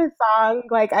you write this song?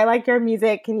 Like, I like your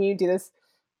music. Can you do this?"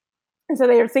 And so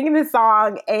they were singing this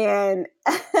song, and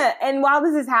and while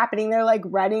this is happening, they're like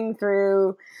running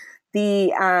through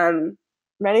the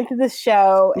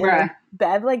show, and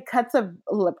Bev cuts a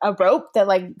rope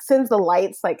that sends the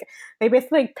lights. They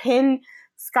basically pin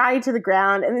Scotty to the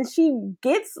ground, and then she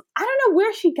gets, I don't know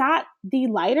where she got the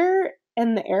lighter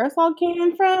and the aerosol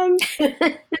can from.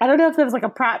 I don't know if it was a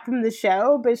prop from the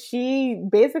show, but she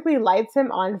basically lights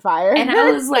him on fire. And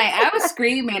I was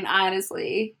screaming,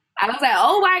 honestly. I was like,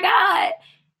 oh my God.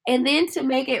 And then to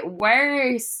make it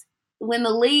worse, when the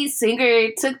lead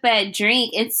singer took that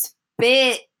drink and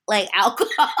spit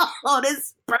alcohol on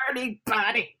his burning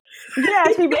body. Yeah,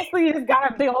 she basically just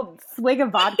got a big old swig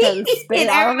of vodka and spit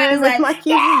out of it. Like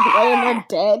he's yeah! laying there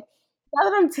dead. Now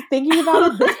that I'm thinking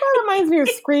about it, this one reminds me of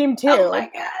Scream 2. Oh my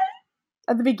God.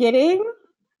 At the beginning.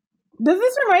 Does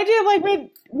this remind you of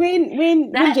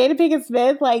when Jada Pinkett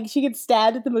Smith she gets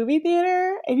stabbed at the movie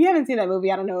theater? If you haven't seen that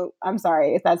movie, I don't know. I'm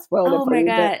sorry if that spoiled it for you. Oh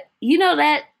my God! You know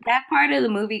that part of the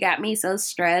movie got me so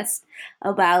stressed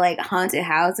about haunted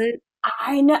houses.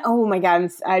 I know. Oh my God!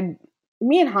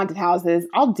 Me and haunted houses,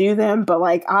 I'll do them, but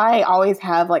I always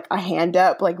have a hand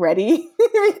up ready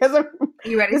because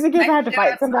you ready? Just in case I have to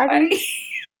fight somebody.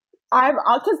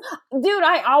 Because, dude,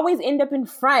 I always end up in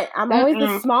front. I'm always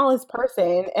the smallest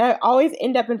person, and I always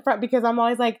end up in front because I'm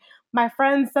always my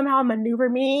friends somehow maneuver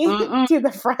me to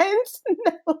the front.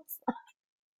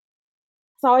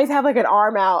 So I always have an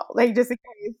arm out, just in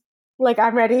case. Like,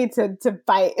 I'm ready to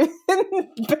fight.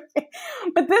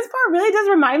 But this part really does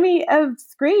remind me of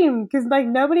Scream, because, like,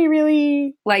 nobody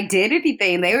really like did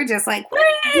anything. They were just like, "Woo!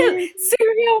 Serial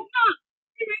mom,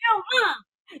 serial mom."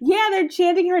 Yeah, they're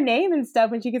chanting her name and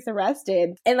stuff when she gets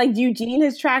arrested. And like Eugene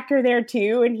has tracked her there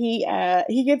too, and he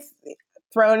gets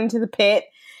thrown into the pit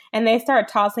and they start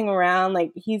tossing around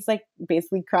like he's like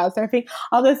basically crowd surfing.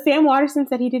 Although Sam Waterston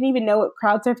said he didn't even know what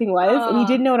crowd surfing was, and he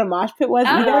didn't know what a mosh pit was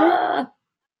either.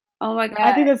 Oh my god.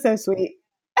 I think that's so sweet.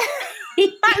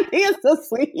 I think it's so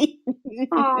sweet.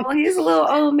 Oh, he's a little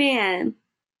old man.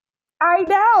 I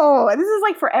know. This is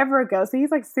like forever ago, so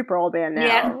he's like super old man now.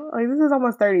 Yeah. Like this is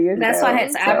almost 30 years That's ago. why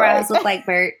his eyebrows look like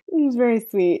Bert. He's very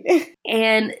sweet.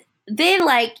 And then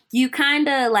like you kind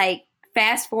of like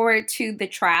fast forward to the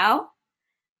trial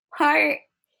part,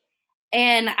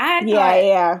 and I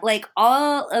thought like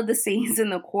all of the scenes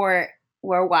in the court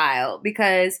were wild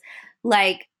because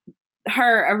like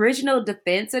her original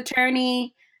defense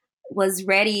attorney was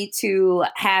ready to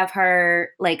have her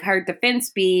like her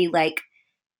defense be like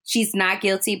she's not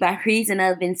guilty by reason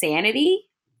of insanity,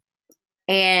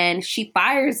 and she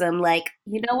fires him like,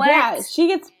 you know what? Yeah, she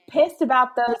gets pissed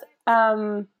about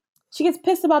those she gets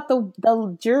pissed about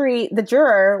the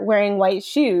juror wearing white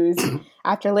shoes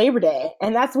after Labor Day.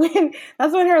 And that's when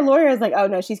her lawyer is like, oh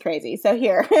no, she's crazy. So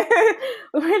here,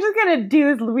 we're just gonna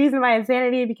do this reason by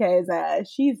insanity because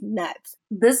she's nuts.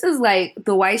 This is like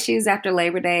the white shoes after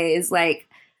Labor Day is like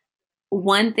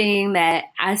one thing that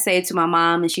I say to my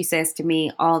mom and she says to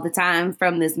me all the time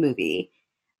from this movie.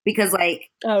 Because like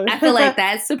I feel like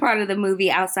that's the part of the movie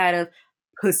outside of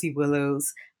Pussy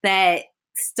Willows that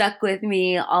stuck with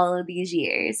me all of these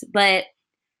years. But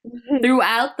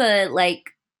throughout the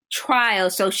like trial,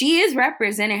 so she is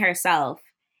representing herself,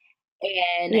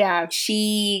 and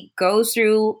she goes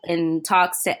through and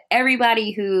talks to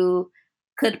everybody who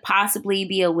could possibly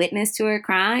be a witness to her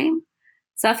crime.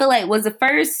 So I feel like was the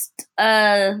first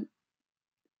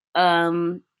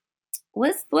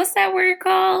what's that word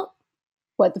called?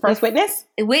 What, the first witness?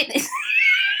 Witness.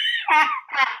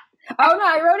 Oh no,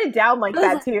 I wrote it down like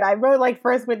that too. I wrote like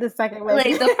first witness, second witness.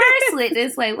 Like the first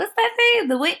witness, like what's that thing?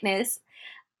 The witness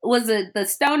was the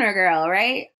stoner girl,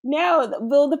 right? No,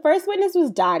 the first witness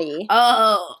was Dottie.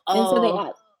 Oh. And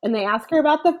so they ask her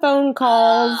about the phone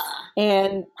calls,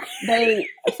 and they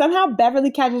somehow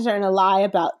Beverly catches her in a lie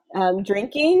about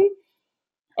drinking.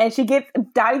 And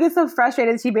Dottie gets so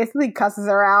frustrated, she basically cusses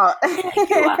her out.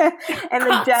 And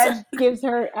the judge gives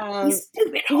her, you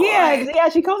stupid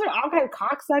whore. she calls her all kind of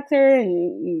cocksucker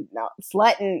and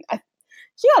slut, and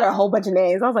she got a whole bunch of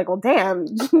names. I was like, well, damn,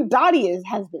 Dottie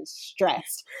has been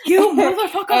stressed. You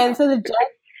motherfucker. And so the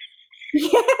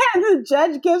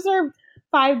judge gives her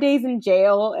 5 days in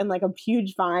jail and like a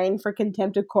huge fine for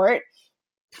contempt of court.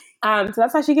 So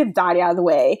that's how she gets Dottie out of the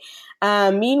way.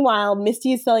 Meanwhile,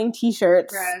 Misty is selling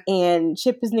T-shirts, and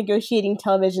Chip is negotiating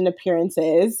television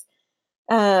appearances.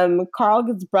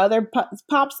 Carl's brother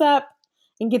pops up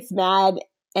and gets mad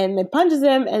and then punches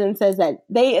him, and then says that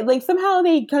they somehow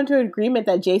come to an agreement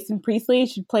that Jason Priestley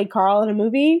should play Carl in a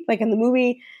movie, like in the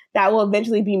movie that will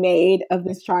eventually be made of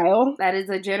this trial. That is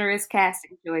a generous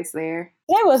casting choice there.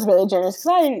 It was really generous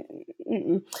because I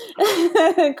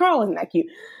didn't. Carl wasn't that cute.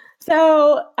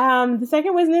 So the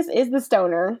second witness is the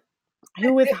stoner,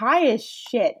 who was high as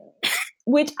shit,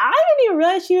 which I didn't even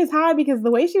realize she was high because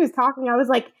the way she was talking, I was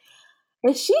like,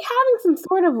 is she having some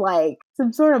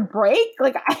sort of break?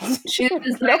 Like, she was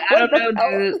just like, I don't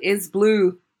know, dude. It's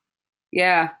blue.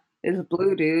 Yeah, it's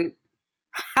blue, dude.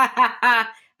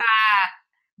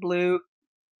 Blue.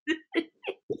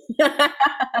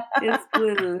 It's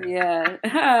blue, yeah.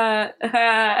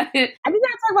 I think I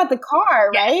talk about the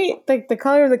car, right? Like the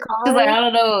color of the car. Like, I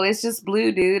don't know. It's just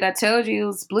blue, dude. I told you it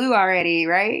was blue already,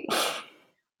 right?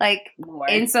 Like,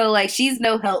 and so like she's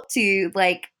no help to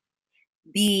like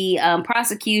the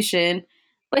prosecution,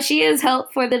 but she is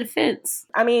help for the defense.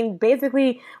 I mean,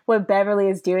 basically, what Beverly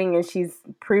is doing is she's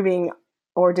proving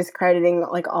or discrediting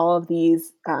like all of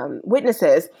these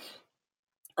witnesses.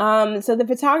 So the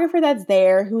photographer that's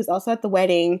there, who's also at the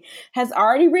wedding, has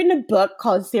already written a book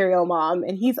called Serial Mom,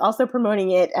 and he's also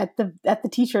promoting it at the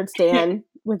T-shirt stand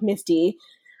with Misty,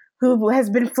 who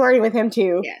has been flirting with him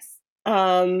too. Yes.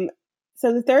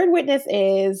 So the third witness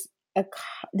is a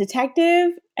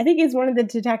detective. I think he's one of the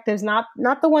detectives, not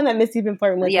the one that Misty's been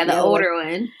flirting with. Yeah, the older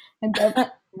one. And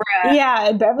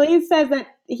yeah, Beverly says that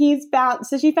he's found.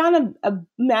 So she found a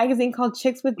magazine called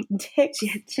Chicks with Dicks.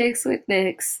 Chicks with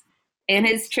Dicks. In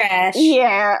his trash.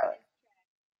 Yeah.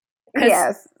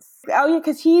 Yes. Oh, yeah,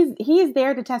 because he's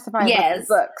there to testify about the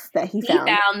books that he found.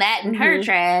 He found that in her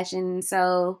trash, and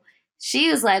so she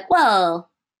was like,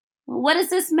 well, what is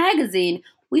this magazine?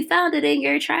 We found it in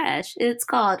your trash. It's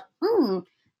called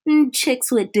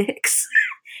Chicks with Dicks.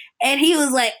 And he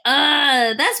was like,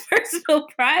 that's personal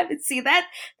privacy.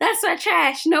 That's my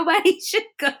trash. Nobody should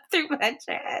go through my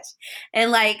trash.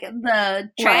 And like the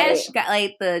trash Right. got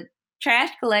like the trash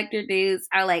collector dudes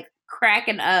are like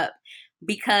cracking up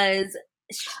because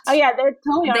Oh yeah, they're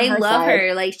totally on they her love side.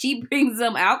 her. Like she brings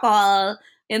them alcohol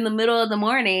in the middle of the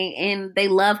morning and they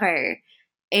love her.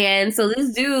 And so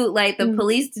this dude, like the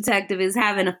police detective, is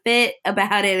having a fit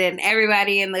about it, and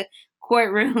everybody in the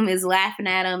courtroom is laughing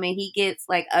at him, and he gets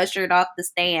like ushered off the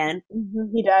stand.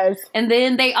 He does. And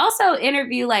then they also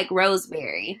interview like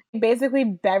Rosemary. Basically,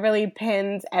 Beverly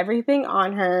pins everything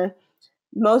on her,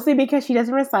 mostly because she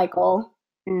doesn't recycle.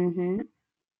 Mm-hmm.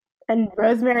 And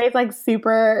Rosemary's like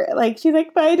super, like, she's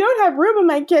like, but I don't have room in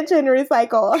my kitchen to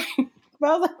recycle. But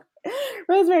I was like,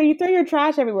 Rosemary, you throw your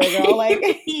trash everywhere, girl. Like,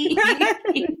 you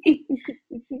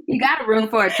got a room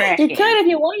for a trash you can. could if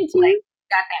you wanted to. Like,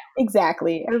 got that.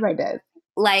 Exactly. Everybody does.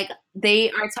 Like, they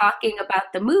are talking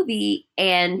about the movie,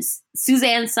 and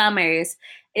Suzanne Summers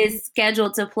is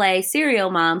scheduled to play Serial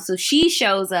Mom. So she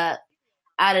shows up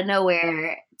out of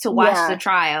nowhere to watch the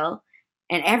trial.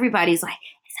 And everybody's like,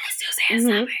 is that Suzanne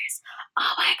Summers?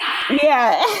 Oh my God.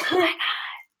 Yeah.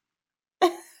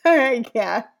 Oh my God.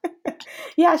 Yeah.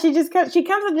 Yeah, she comes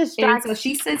and distracts. And so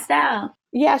she sits down.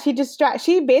 Yeah, she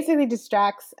basically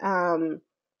distracts the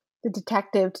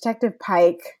Detective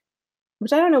Pike,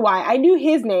 which I don't know why. I knew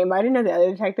his name. I didn't know the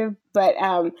other detective. But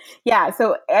yeah,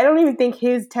 so I don't even think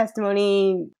his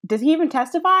testimony, does he even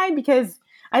testify? Because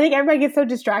I think everybody gets so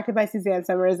distracted by Suzanne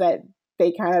Summers that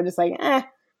they kind of just like, I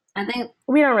think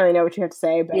we don't really know what you have to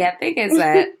say. But yeah, I think it's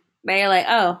that. They're like,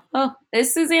 oh,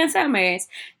 it's Suzanne Summers.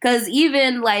 Because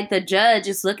even, like, the judge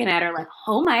is looking at her like,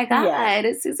 oh, my God,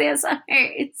 it's Suzanne Summers.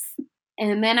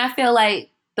 And then I feel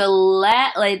like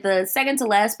the second to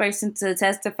last person to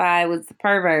testify was the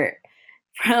pervert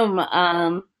from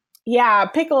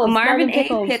Pickles. Marvin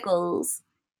A. Pickles.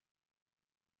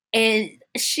 And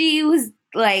she was,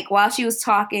 like, while she was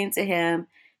talking to him,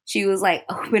 she was, like,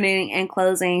 opening and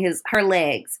closing her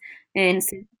legs. And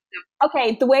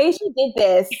okay, the way she did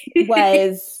this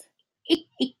was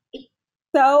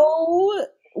so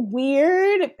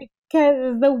weird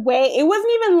because the way it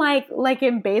wasn't even like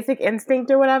in Basic Instinct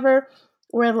or whatever,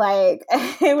 where like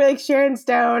Sharon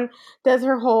Stone does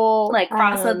her whole like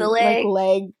cross of the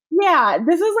leg. Yeah,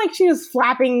 this is like she was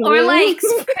flapping or wings.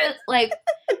 like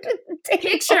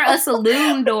picture a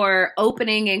saloon door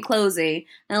opening and closing,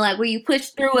 and like when you push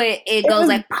through it goes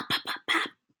like pop pop pop pop.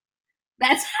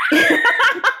 That's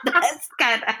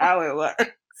kind of how it works.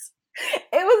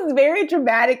 It was very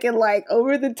dramatic and like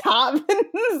over the top. And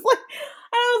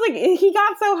I was like, he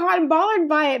got so hot and bothered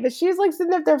by it, but she was like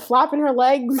sitting up there flopping her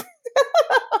legs.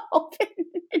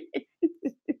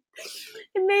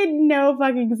 It made no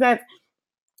fucking sense.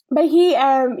 But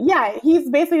he's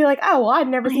basically like, oh, well, I've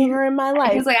never seen her in my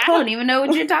life. He's like, I don't even know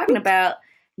what you're talking about.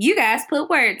 You guys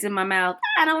put words in my mouth.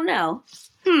 I don't know.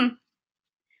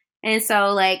 And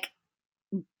so like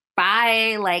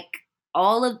by like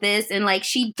all of this, and like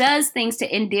she does things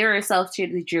to endear herself to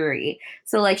the jury.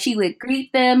 So like she would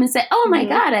greet them and say, oh my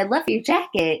God, I love your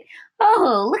jacket.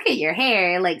 Oh, look at your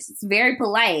hair. Like it's very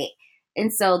polite.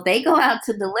 And so they go out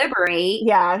to deliberate.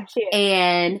 Yeah.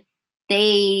 And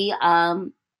they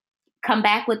come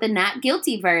back with a not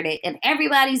guilty verdict. And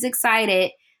everybody's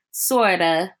excited,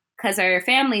 sorta, because her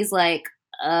family's like,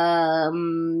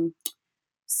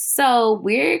 so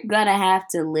we're gonna have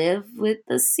to live with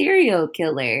the serial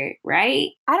killer, right?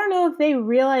 I don't know if they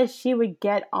realized she would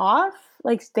get off.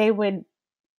 Like they would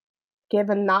give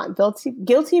a not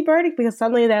guilty verdict because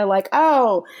suddenly they're like,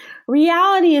 oh,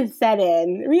 reality is set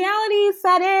in. Reality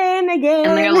set in again.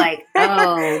 And they're like,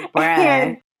 oh,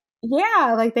 bruh.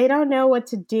 Yeah, like they don't know what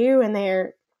to do, and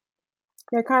they're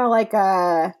kind of like,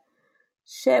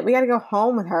 shit, we gotta go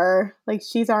home with her. Like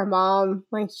she's our mom.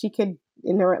 Like she could,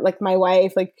 like my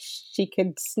wife, like she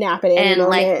could snap it in. And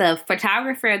like the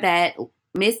photographer that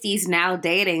Misty's now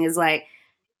dating is like,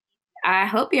 I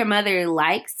hope your mother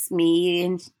likes me.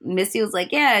 And Misty was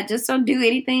like, yeah, just don't do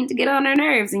anything to get on her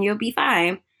nerves and you'll be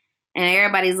fine. And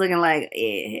everybody's looking like,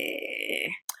 eh.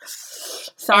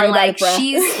 Sorry, and like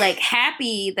she's like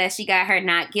happy that she got her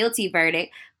not guilty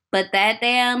verdict, but that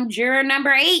damn juror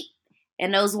number 8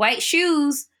 and those white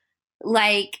shoes,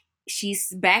 like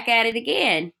she's back at it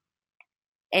again.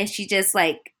 And she just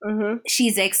like,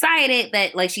 she's excited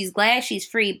that like she's glad she's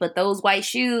free, but those white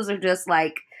shoes are just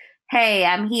like, hey,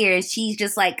 I'm here. And she's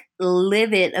just like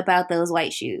livid about those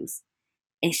white shoes.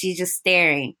 And she's just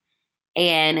staring.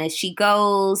 And as she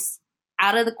goes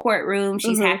out of the courtroom,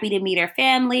 she's happy to meet her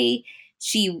family.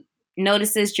 She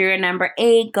notices juror number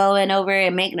 8 going over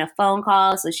and making a phone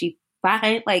call. So she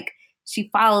she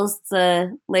follows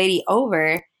the lady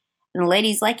over, and the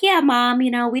lady's like, "Yeah, mom,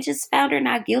 we just found her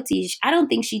not guilty. I don't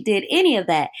think she did any of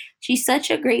that. She's such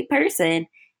a great person."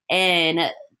 And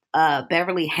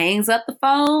Beverly hangs up the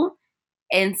phone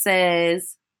and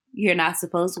says, "You're not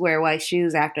supposed to wear white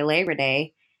shoes after Labor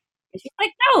Day." And she's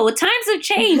like, "No, times have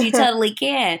changed. You totally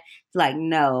can." She's like,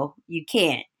 "No, you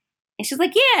can't." And she's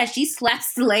like, "Yeah." She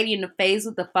slaps the lady in the face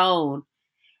with the phone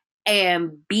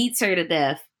and beats her to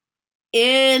death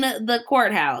in the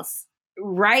courthouse.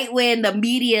 Right when the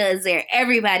media is there,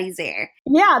 everybody's there.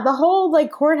 Yeah, the whole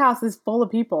like courthouse is full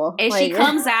of people. And she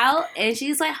comes out and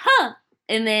she's like, "Huh."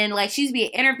 And then like she's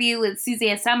being interviewed with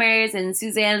Suzanne Summers, and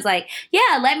Suzanne's like,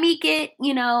 "Yeah, let me get,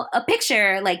 a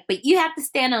picture. Like, but you have to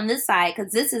stand on this side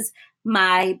because this is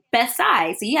my best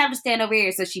side. So you have to stand over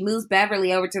here." So she moves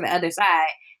Beverly over to the other side.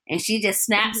 And she just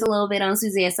snaps a little bit on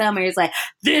Suzanne Summers, like,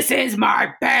 "This is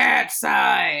my bad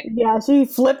side." Yeah, she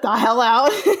flipped the hell out.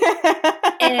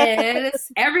 And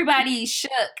everybody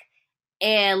shook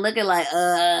and looking like,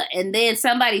 and then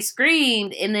somebody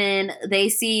screamed, and then they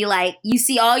see, like,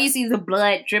 all you see is the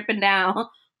blood dripping down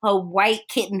her white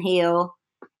kitten heel.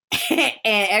 And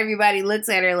everybody looks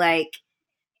at her like,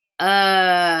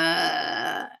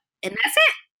 and that's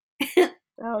it.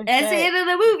 Oh, that's the end of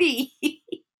the movie.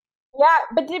 Yeah,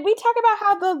 but did we talk about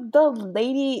how the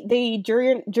lady, the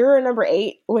juror number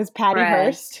 8 was Patty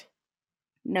Hearst?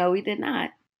 No, we did not.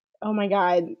 Oh my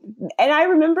God. And I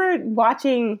remember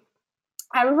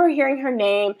hearing her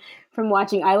name from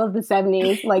watching I Love the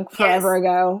 70s, like forever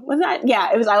ago. Was that?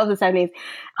 Yeah, it was I Love the 70s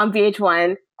on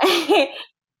VH1.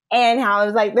 And how it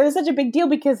was like, there was such a big deal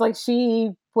because like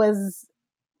she was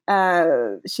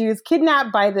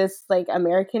kidnapped by this like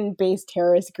American-based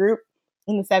terrorist group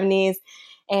in the 70s.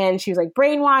 And she was like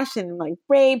brainwashed and like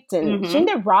raped, and she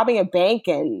ended up robbing a bank,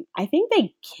 and I think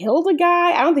they killed a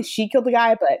guy. I don't think she killed the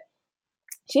guy, but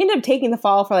she ended up taking the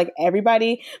fall for like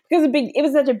everybody because it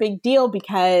was such a big deal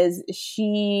because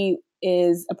she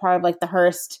is a part of like the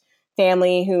Hearst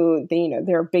family, who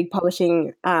they're a big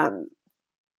publishing. I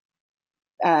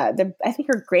think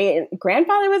her great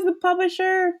grandfather was the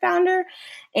publisher founder,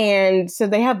 and so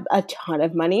they have a ton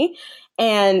of money.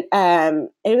 And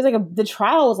it was like the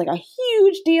trial was like a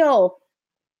huge deal,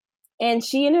 and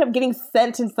she ended up getting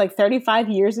sentenced like 35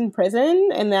 years in prison,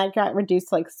 and that got reduced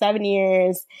to like 7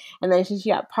 years, and then she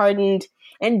got pardoned.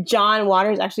 And John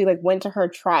Waters actually like went to her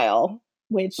trial,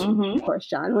 which of course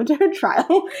John went to her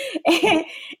trial,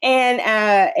 and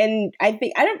I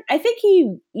think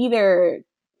he either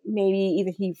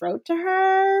he wrote to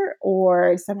her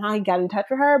or somehow he got in touch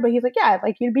with her, but he's like, "Yeah, I'd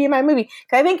like you to be in my movie."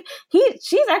 Because I think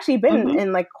she's actually been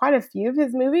in like quite a few of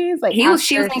his movies. Like she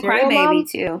was in Crybaby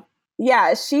too.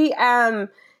 Yeah, she's I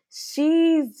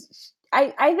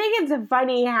think it's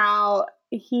funny how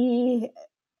he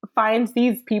finds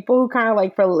these people who kind of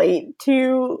like relate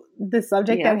to the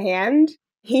subject at hand.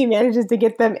 He manages to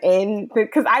get them in,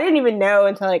 because I didn't even know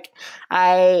until like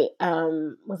I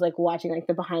was like watching like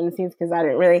the behind the scenes, because I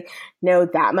didn't really know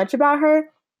that much about her.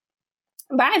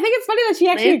 But I think it's funny that she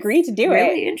actually agreed to do it.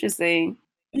 Really interesting.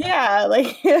 Yeah,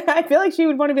 like I feel like she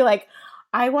would want to be like,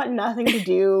 "I want nothing to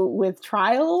do with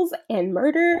trials and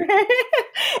murder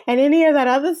and any of that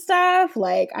other stuff.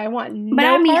 Like, I want no But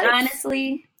I mean, parts."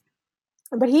 honestly.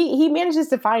 But he manages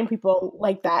to find people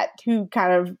like that who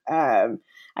kind of, I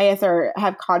guess,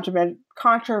 have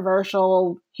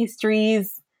controversial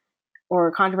histories or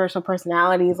controversial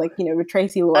personalities. Like, with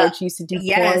Tracy Lord, she used to do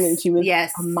porn, and she was a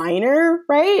minor,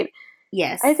 right?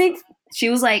 Yes. I think she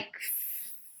was like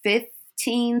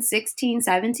 15, 16,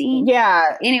 17.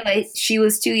 Yeah. Anyway, she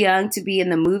was too young to be in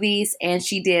the movies, and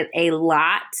she did a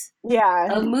lot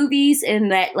of movies in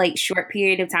that like short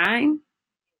period of time.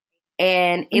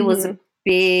 And it was a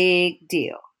big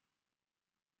deal.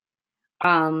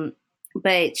 But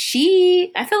I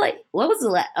feel like, what was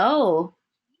the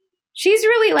she's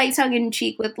really like tongue in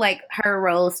cheek with like her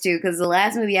roles too, because the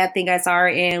last movie I think I saw her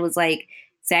in was like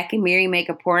Zack and Miri Make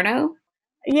a Porno.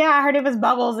 Yeah, I heard it was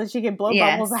Bubbles, and she could blow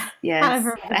bubbles out of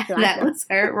her. That was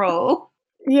her role.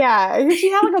 Yeah,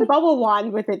 she had like a bubble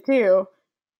wand with it too.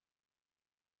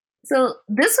 So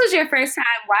this was your first time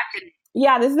watching it?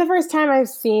 Yeah, this is the first time I've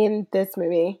seen this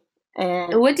movie.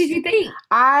 And what did you think?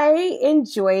 I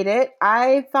enjoyed it.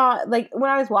 I thought, like,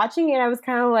 when I was watching it, I was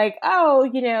kind of like, oh,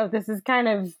 this is kind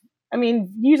of, I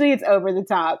mean, usually it's over the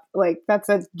top. Like, that's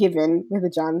a given with a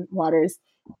John Waters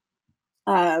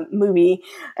movie.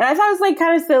 And I thought it was, like,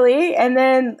 kind of silly. And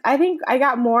then I think I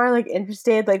got more, like,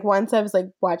 interested, like, once I was, like,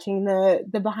 watching the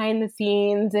behind the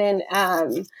scenes and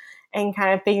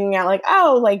kind of figuring out, like,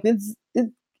 oh, like,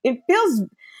 it feels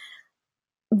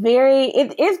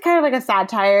it is kind of like a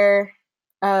satire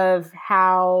of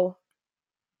how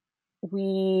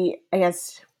we, I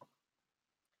guess,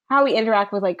 how we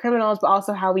interact with like criminals, but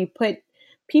also how we put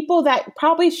people that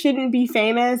probably shouldn't be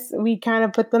famous, we kind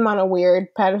of put them on a weird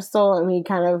pedestal and we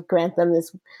kind of grant them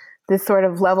this sort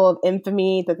of level of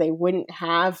infamy that they wouldn't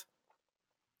have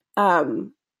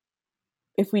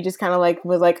if we just kind of like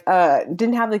was like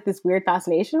didn't have like this weird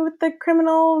fascination with the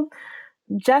criminal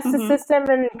justice system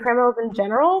and criminals in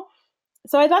general.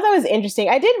 So I thought that was interesting.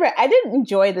 I did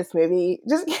enjoy this movie.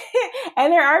 Just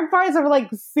and there are parts that were like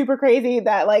super crazy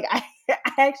that like I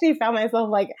actually found myself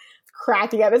like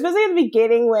cracking up, especially at the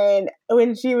beginning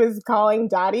when she was calling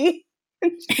Dottie.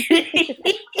 I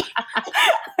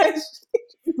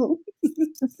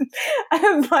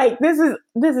was like, this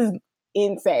is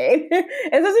insane.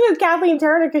 Especially with Kathleen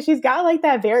Turner, because she's got like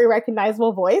that very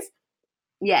recognizable voice.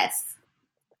 Yes.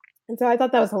 And so I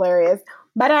thought that was hilarious.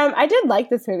 But I did like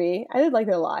this movie. I did like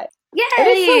it a lot. Yeah,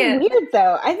 it's so weird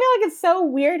though. I feel like it's so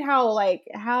weird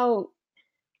how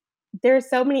there's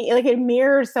so many, like it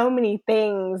mirrors so many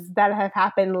things that have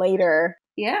happened later.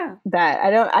 Yeah. That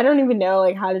I don't even know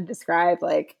like how to describe.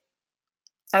 Like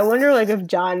I wonder like if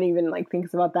John even like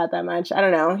thinks about that much. I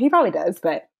don't know. He probably does,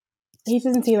 but he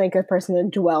doesn't seem like a person to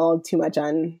dwell too much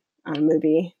on a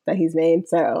movie that he's made.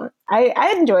 So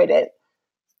I enjoyed it.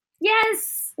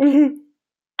 Yes.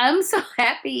 I'm so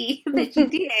happy that you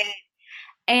did.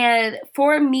 And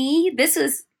for me, this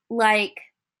is like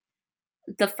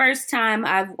the first time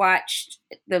I've watched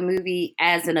the movie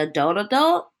as an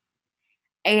adult.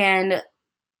 And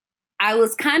I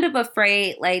was kind of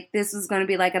afraid like this was going to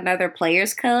be like another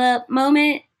Players Club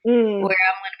moment where I'm going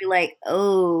to be like,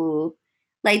 oh,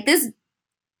 like this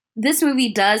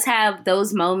movie does have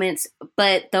those moments,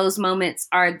 but those moments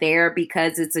are there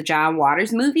because it's a John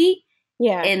Waters movie.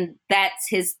 Yeah. And that's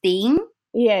his theme.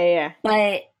 Yeah.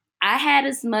 But I had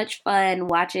as much fun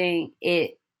watching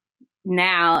it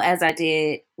now as I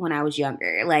did when I was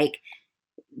younger. Like,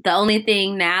 the only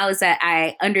thing now is that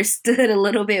I understood a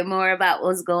little bit more about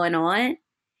what's going on.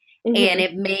 And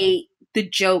it made the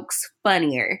jokes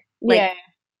funnier. Like,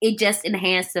 it just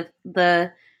enhanced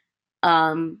the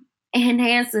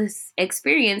enhances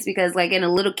experience because like in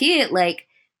a little kid, like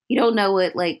you don't know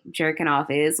what like jerking off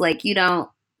is. Like you don't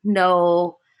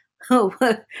know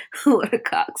what a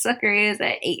cocksucker is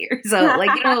at 8 years old.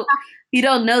 Like you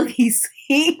don't know these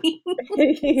things.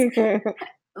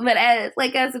 But as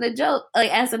an adult,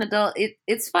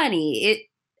 it's funny.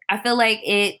 I feel like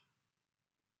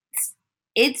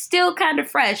it's still kind of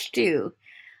fresh too.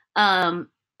 And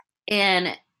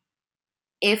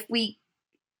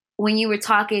when you were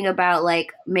talking about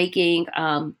like making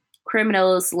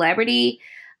criminals celebrity,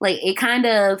 like it kind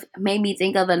of made me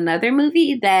think of another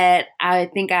movie that I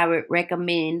think I would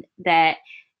recommend that,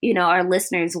 you know, our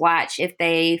listeners watch if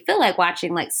they feel like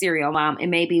watching like Serial Mom and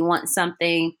maybe want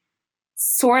something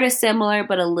sort of similar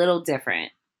but a little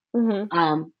different.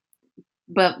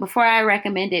 But before I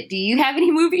recommend it, do you have any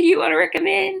movie you want to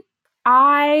recommend?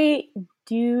 I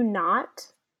do not,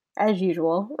 as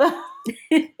usual.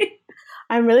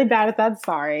 I'm really bad at that.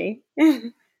 Sorry.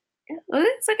 Well,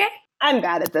 it's okay. I'm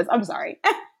bad at this. I'm sorry.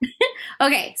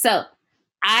 Okay, so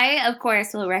I, of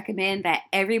course, will recommend that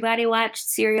everybody watch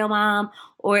Serial Mom,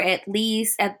 or at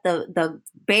least at the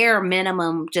bare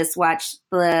minimum, just watch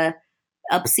the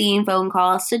obscene phone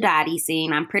calls to Dottie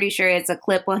scene. I'm pretty sure it's a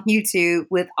clip on YouTube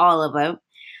with all of them.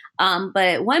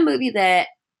 But one movie that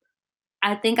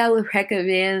I think I would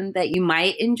recommend that you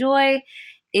might enjoy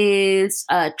is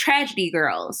Tragedy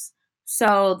Girls.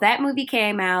 So that movie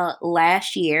came out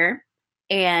last year,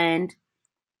 and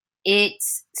it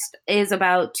is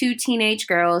about two teenage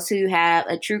girls who have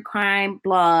a true crime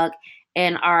blog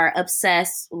and are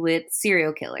obsessed with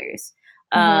serial killers.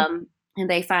 And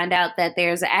they find out that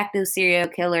there's an active serial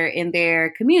killer in their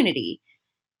community.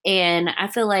 And I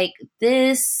feel like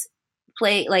this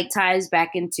ties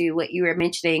back into what you were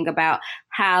mentioning about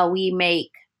how we make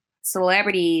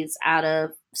celebrities out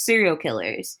of serial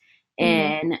killers.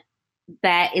 And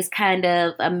that is kind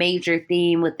of a major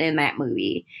theme within that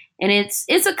movie. And it's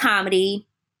a comedy.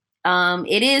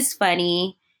 It is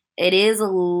funny. It is a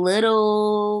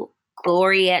little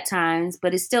gory at times,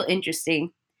 but it's still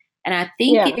interesting. And I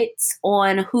think it's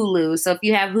on Hulu. So if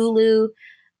you have Hulu,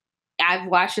 I've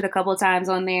watched it a couple of times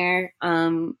on there.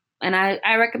 And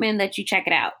I recommend that you check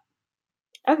it out.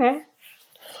 Okay.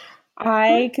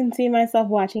 I can see myself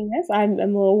watching this. I'm a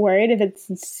little worried if it's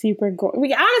super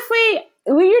gory. Honestly,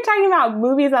 when you're talking about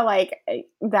movies that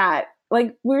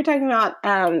like we were talking about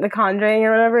The Conjuring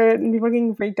or whatever, and people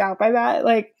getting freaked out by that.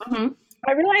 Like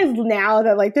I realize now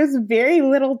that like there's very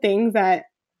little things that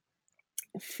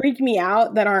freak me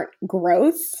out that aren't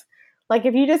gross. Like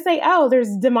if you just say, "Oh,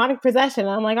 there's demonic possession,"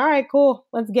 I'm like, "All right, cool,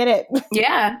 let's get it."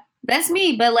 Yeah, that's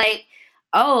me. But like,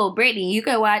 oh, Brittany, you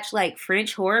could watch like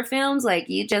French horror films. Like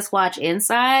you just watch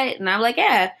Inside, and I'm like,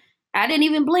 yeah, I didn't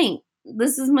even blink.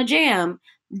 This is my jam.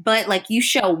 But like, you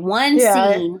show one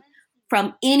Yeah. scene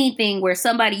from anything where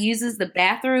somebody uses the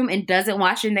bathroom and doesn't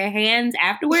wash in their hands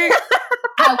afterward,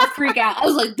 I would freak out. I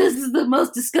was like, this is the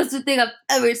most disgusting thing I've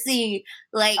ever seen.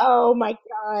 Like, Oh my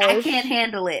I gosh. can't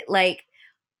handle it. Like,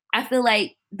 I feel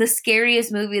like the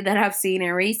scariest movie that I've seen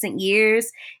in recent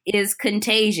years is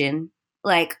Contagion.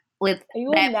 Like with You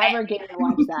will that. never get me to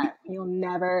watch that. You'll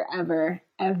never, ever,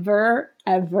 ever,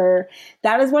 ever.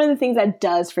 That is one of the things that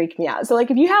does freak me out. So,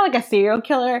 like, if you have like a serial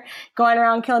killer going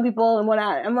around killing people and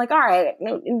whatnot, I'm like, all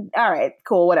right,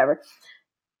 cool, whatever.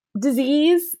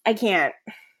 Disease, I can't.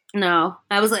 No,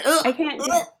 I was like, ugh, I can't.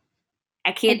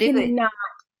 I can't do it.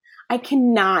 I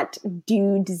cannot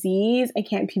do disease. I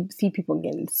can't see people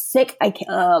getting sick. I can't.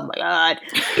 Oh my god.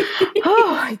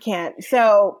 Oh, I can't.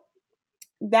 So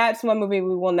that's one movie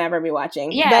we will never be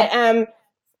watching. Yeah.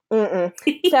 But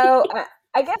so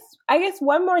I guess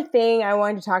one more thing I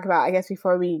wanted to talk about. I guess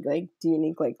before we like do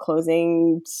any like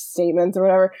closing statements or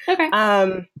whatever.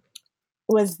 Okay.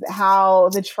 Was how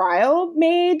the trial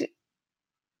made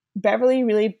Beverly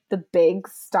really the big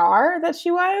star that she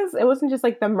was. It wasn't just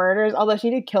like the murders, although she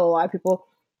did kill a lot of people.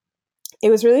 It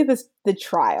was really the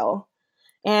trial.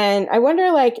 And I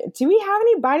wonder, like, do we have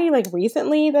anybody like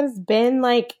recently that has been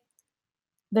like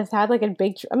that's had like a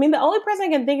big? I mean, the only person I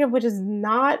can think of, which is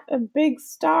not a big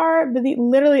star, but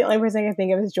literally the only person I can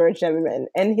think of is George Zimmerman,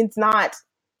 and he's not.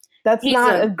 That's He's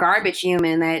not a garbage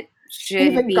human that he's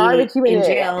a should be garbage human in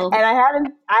jail.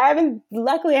 And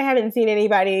luckily I haven't seen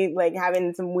anybody like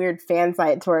having some weird fan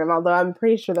site toward him, although I'm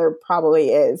pretty sure there probably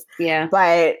is. Yeah.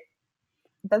 But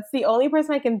that's the only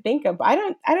person I can think of. I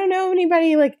don't know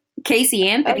anybody like Casey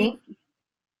Anthony.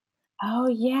 Oh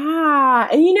yeah.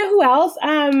 And you know who else?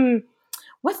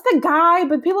 What's the guy,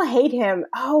 but people hate him?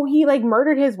 Oh, he like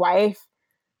murdered his wife.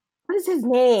 What is his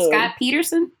name? Scott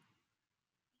Peterson?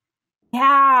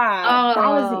 Yeah. That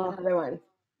was the other one.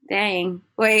 Dang.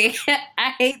 Wait,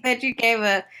 I hate that you gave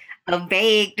a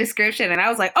vague description, and I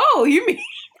was like, oh, you mean...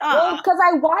 Well, because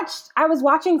I was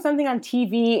watching something on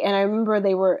TV, and I remember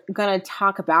they were going to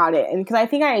talk about it. And because I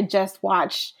think I had just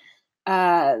watched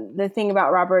the thing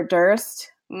about Robert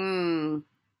Durst. Mm.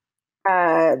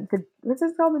 What's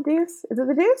this called? The Deuce? Is it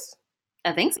The Deuce?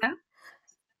 I think so.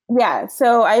 Yeah,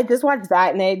 so I just watched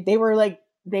that, and they were like,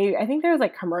 I think there was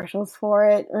like commercials for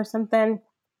it or something.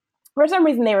 For some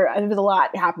reason, there was a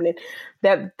lot happening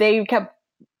that they kept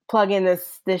plugging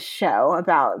this show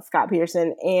about Scott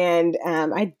Peterson, and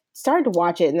I started to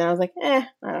watch it, and I was like, I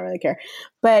don't really care.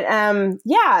 But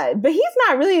yeah, but he's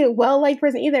not really a well liked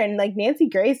person either, and like Nancy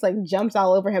Grace like jumps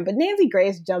all over him, but Nancy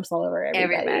Grace jumps all over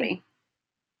everybody.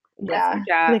 Yeah,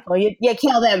 like, well, you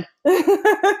killed him.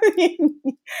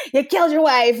 You killed your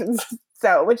wife.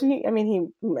 So, which he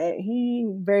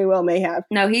very well may have.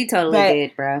 No, he totally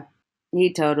did, bro.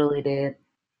 He totally did.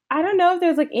 I don't know if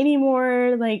there's like any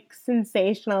more like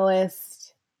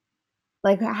sensationalist,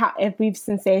 like if we've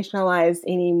sensationalized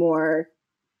any more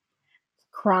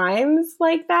crimes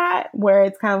like that, where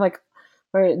it's kind of like,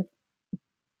 where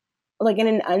like in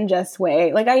an unjust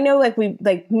way. Like I know, like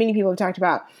many people have talked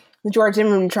about the George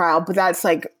Zimmerman trial, but that's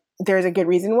like there's a good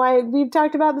reason why we've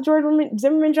talked about the George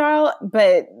Zimmerman trial.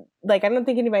 But like I don't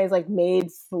think anybody's like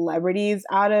made celebrities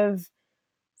out of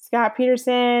Scott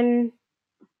Peterson.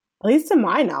 At least to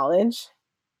my knowledge.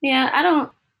 Yeah,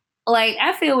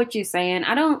 I feel what you're saying.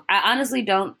 I honestly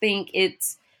don't think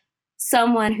it's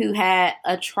someone who had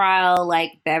a trial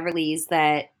like Beverly's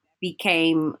that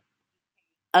became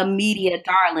a media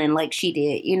darling like she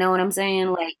did. You know what I'm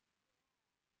saying? Like,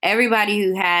 everybody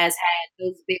who has had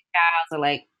those big trials are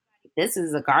like, this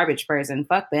is a garbage person.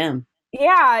 Fuck them.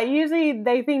 Yeah, usually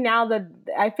they think now that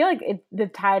I feel like the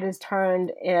tide has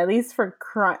turned, at least for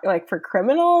for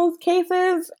criminals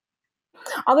cases.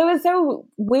 Although it's so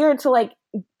weird to like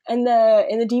in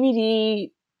the DVD,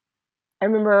 I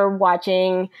remember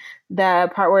watching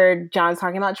the part where John's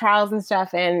talking about trials and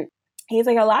stuff, and he's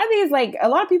like a lot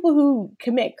of people who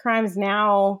commit crimes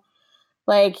now,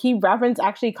 like he referenced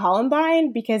actually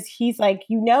Columbine, because he's like,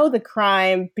 you know the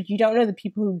crime, but you don't know the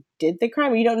people who did the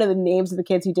crime. You don't know the names of the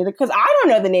kids who did it, because I don't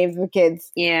know the names of the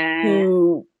kids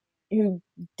who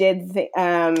did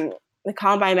the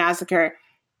Columbine massacre.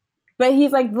 But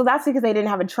he's like, well, that's because they didn't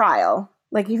have a trial.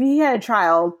 Like, if he had a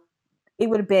trial,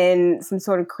 it would have been some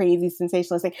sort of crazy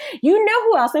sensationalist thing. You know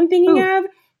who else I'm thinking of?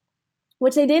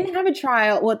 Which they didn't have a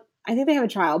trial. Well, I think they have a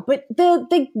trial. But the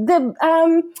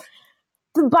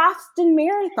The Boston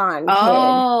Marathon kid.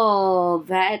 Oh,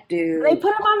 that dude. They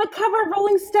put him on the cover of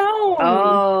Rolling Stone.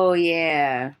 Oh,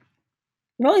 yeah.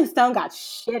 Rolling Stone got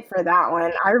shit for that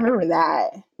one. I remember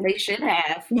that. They should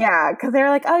have. Yeah, because they were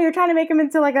like, oh, you're trying to make him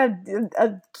into like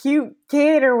a cute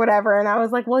kid or whatever. And I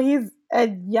was like, well, he's a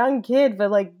young kid,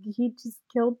 but like he just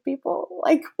killed people.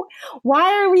 Like,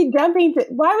 why are we dumping?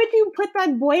 Why would you put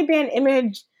that boy band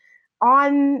image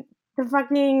on the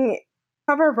fucking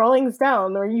cover of Rolling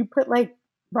Stone, or you put like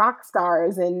rock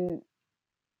stars and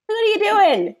what are you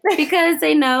doing? Because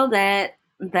they know that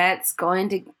that's going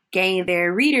to gain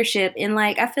their readership. And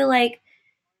like, I feel like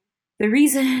the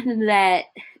reason that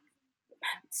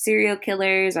serial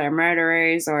killers or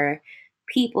murderers or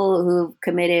people who've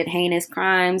committed heinous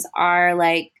crimes are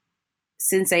like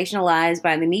sensationalized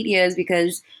by the media is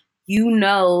because you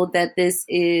know that this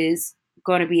is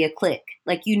going to be a click.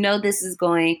 Like, you know, this is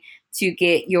going to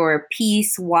get your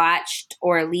piece watched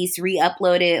or at least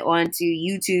re-uploaded onto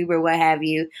YouTube or what have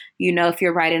you. You know, if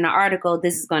you're writing an article,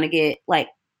 this is going to get like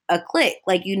a click.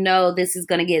 Like, you know, this is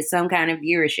going to get some kind of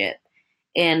viewership,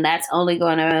 and that's only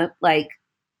going to like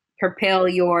propel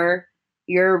your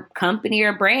company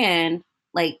or brand.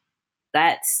 Like,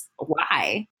 that's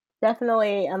why.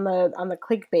 Definitely on the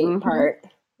clickbait part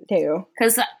too,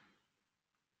 because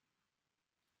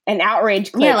and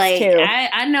outrage clicks too.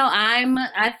 I know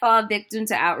I fall victim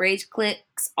to outrage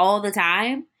clicks all the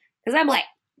time because I'm like,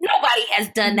 nobody has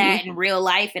done that in real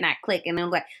life, and I click and I'm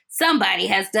like, somebody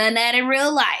has done that in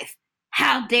real life.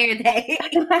 How dare they?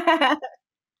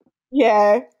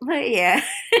 Yeah, but yeah,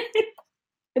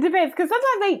 it depends because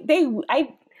sometimes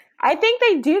I think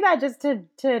they do that just to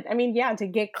to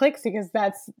get clicks because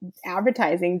that's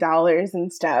advertising dollars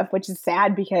and stuff, which is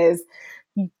sad because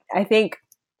I think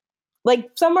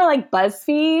like somewhere like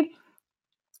BuzzFeed,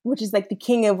 which is like the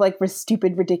king of like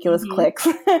stupid, ridiculous clicks,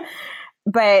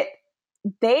 but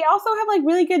they also have like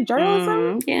really good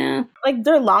journalism. Yeah, like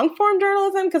their long form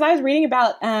journalism. Because I was reading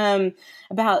about what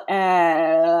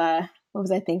was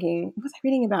I thinking? What was I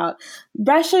reading about?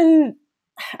 Russian.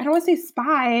 I don't want to say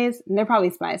spies. They're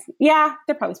probably spies. Yeah,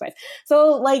 they're probably spies.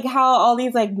 So like how all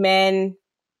these like men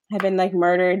have been like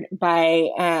murdered by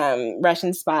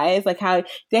Russian spies, like how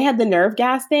they had the nerve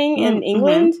gas thing in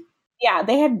England. Yeah,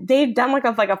 they've done like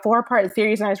a 4-part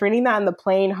series, and I was reading that on the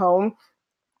plane home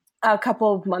a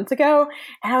couple of months ago,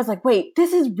 and I was like, wait,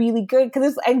 this is really good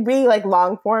because I really like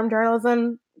long form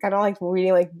journalism. I don't like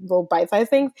reading like little bite-sized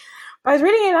things. But I was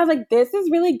reading it and I was like, this is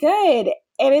really good.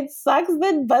 And it sucks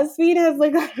that BuzzFeed has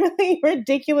like a really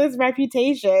ridiculous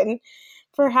reputation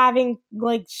for having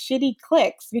like shitty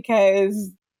clicks,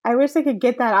 because I wish they could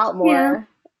get that out more.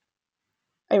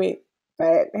 Yeah. I mean,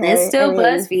 but it's still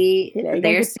BuzzFeed. You know,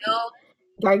 they're still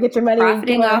gotta get your money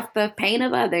profiting off the pain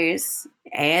of others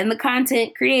and the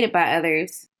content created by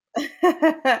others.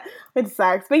 It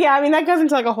sucks. But yeah, I mean, that goes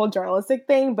into like a whole journalistic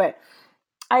thing, but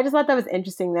I just thought that was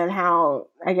interesting then how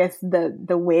I guess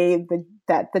the way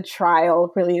that the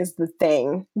trial really is the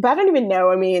thing. But I don't even know.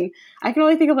 I mean, I can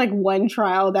only think of like one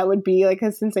trial that would be like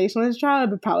a sensationalist trial. It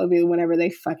would probably be whenever they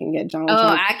fucking get Donald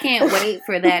Trump. I can't wait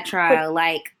for that trial.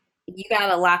 Like, you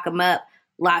gotta lock him up.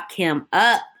 Lock him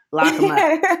up. Lock him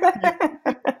up.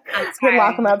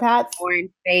 Lock him up, hats.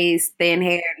 Orange face, thin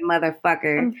haired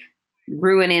motherfucker.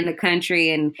 Ruining the country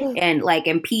and like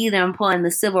impeding upon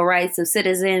the civil rights of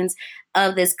citizens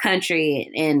of this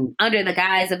country, and under the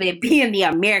guise of it being the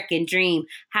American dream.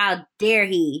 How dare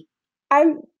he?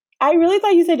 I really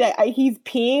thought you said that he's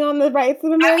peeing on the rights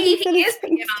of American citizens. He is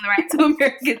peeing on the rights of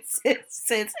American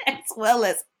citizens as well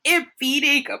as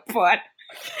impeding upon.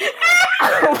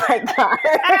 Oh my god!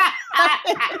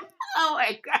 Oh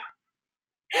my god!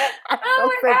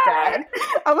 Oh my god!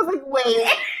 I was like,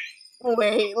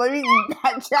 wait, let me check.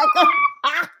 I'm sorry.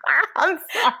 Oh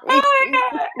my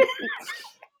god!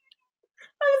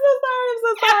 I'm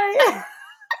so sorry.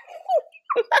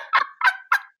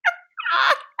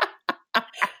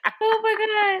 Oh my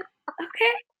god.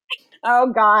 Okay.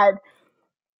 Oh god.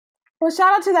 Well,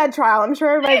 shout out to that trial. I'm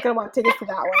sure everybody's gonna want tickets to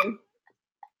that one.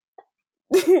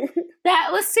 That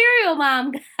was Serial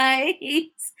Mom,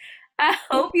 guys. I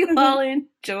hope you all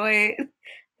enjoyed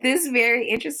this very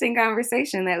interesting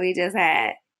conversation that we just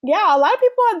had. Yeah, a lot of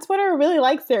people on Twitter really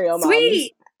like Serial Moms.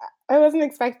 Sweet. I wasn't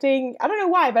expecting, I don't know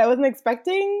why, but I wasn't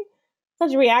expecting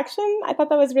such a reaction. I thought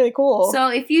that was really cool. So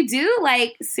if you do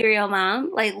like Serial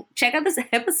Mom, like, check out this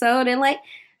episode and like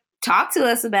talk to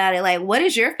us about it. Like, what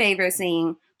is your favorite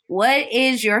scene? What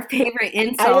is your favorite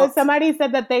insult? I know somebody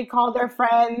said that they called their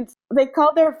friends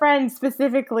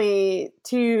specifically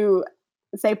to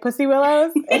say pussy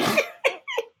willows.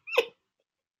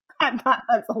 I thought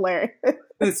that's hilarious.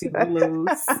 Pussy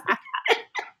willows.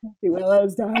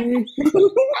 Willow's dying.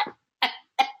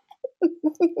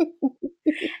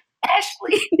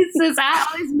 Ashley, since I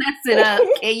always mess it up,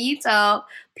 can you tell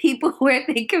people where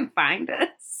they can find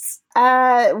us?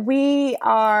 We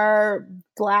are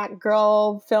Black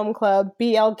Girl Film Club,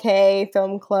 BLK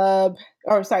Film Club,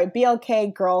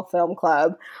 BLK Girl Film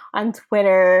Club on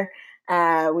Twitter. We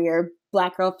are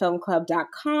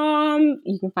blackgirlfilmclub.com.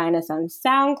 You can find us on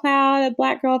SoundCloud at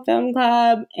Black Girl Film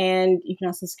Club, and you can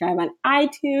also subscribe on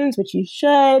iTunes, which you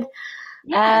should.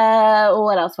 Yeah.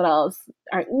 What else?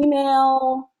 Our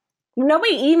email.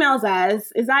 Nobody emails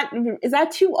us. Is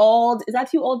that too old? Is that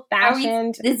too old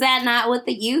fashioned? Is that not what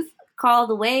the youth call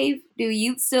the wave? Do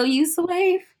youth still use the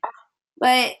wave?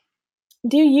 But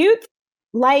do youth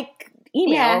like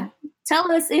email? Yeah. Tell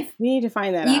us if we need to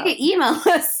find that you out. can email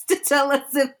us to tell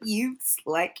us if youths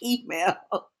like email.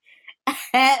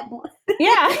 Yeah,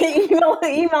 email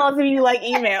us if you like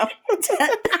email.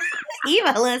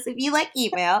 Email us if you like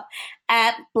email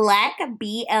at black,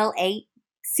 BLACK,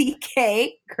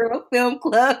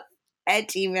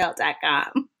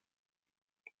 girlfilmclub@gmail.com.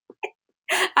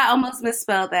 I almost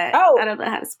misspelled that. Oh. I don't know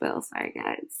how to spell. Sorry,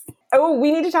 guys. Oh,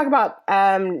 we need to talk about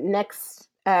next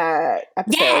episode.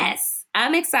 Yes,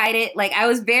 I'm excited. Like, I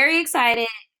was very excited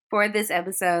for this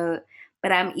episode,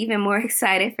 but I'm even more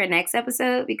excited for next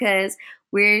episode because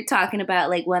we're talking about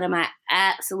like one of my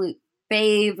absolute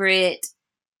favorite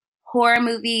horror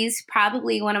movies,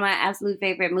 probably one of my absolute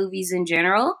favorite movies in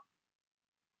general.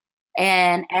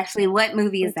 And actually, what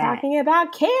movie is that? We're talking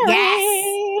about Carrie.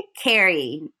 Yes,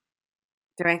 Carrie,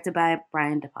 directed by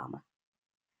Brian De Palma.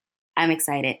 I'm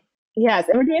excited. Yes,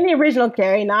 and we're doing the original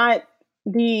Carrie, not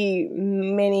the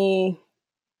mini.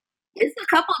 It's a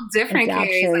couple different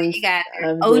Carries. Like you got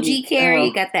OG Carrie,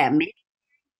 you got that.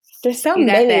 There's so many. You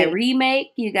got many. that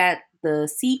remake. You got the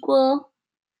sequel.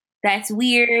 That's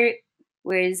weird.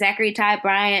 Where Zachary Ty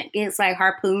Bryant gets like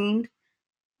harpooned,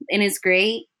 and it's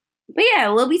great. But yeah,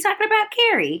 we'll be talking about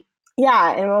Carrie.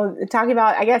 Yeah, and we'll talk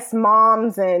about, I guess,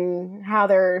 moms and how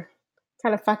they're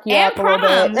kind of fuck you up a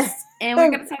little bit. And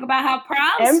we're going to talk about how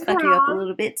proms fuck you up a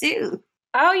little bit too.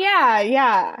 Oh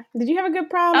yeah. Did you have a good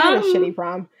prom? I had a shitty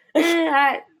prom.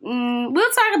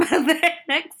 We'll talk about that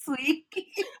next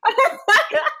week.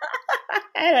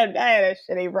 I had a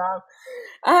shitty prom.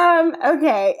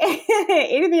 Okay.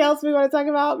 Anything else we want to talk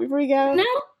about before we go? No,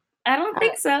 I don't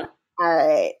think so. All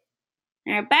right.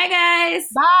 All right. Bye, guys.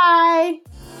 Bye.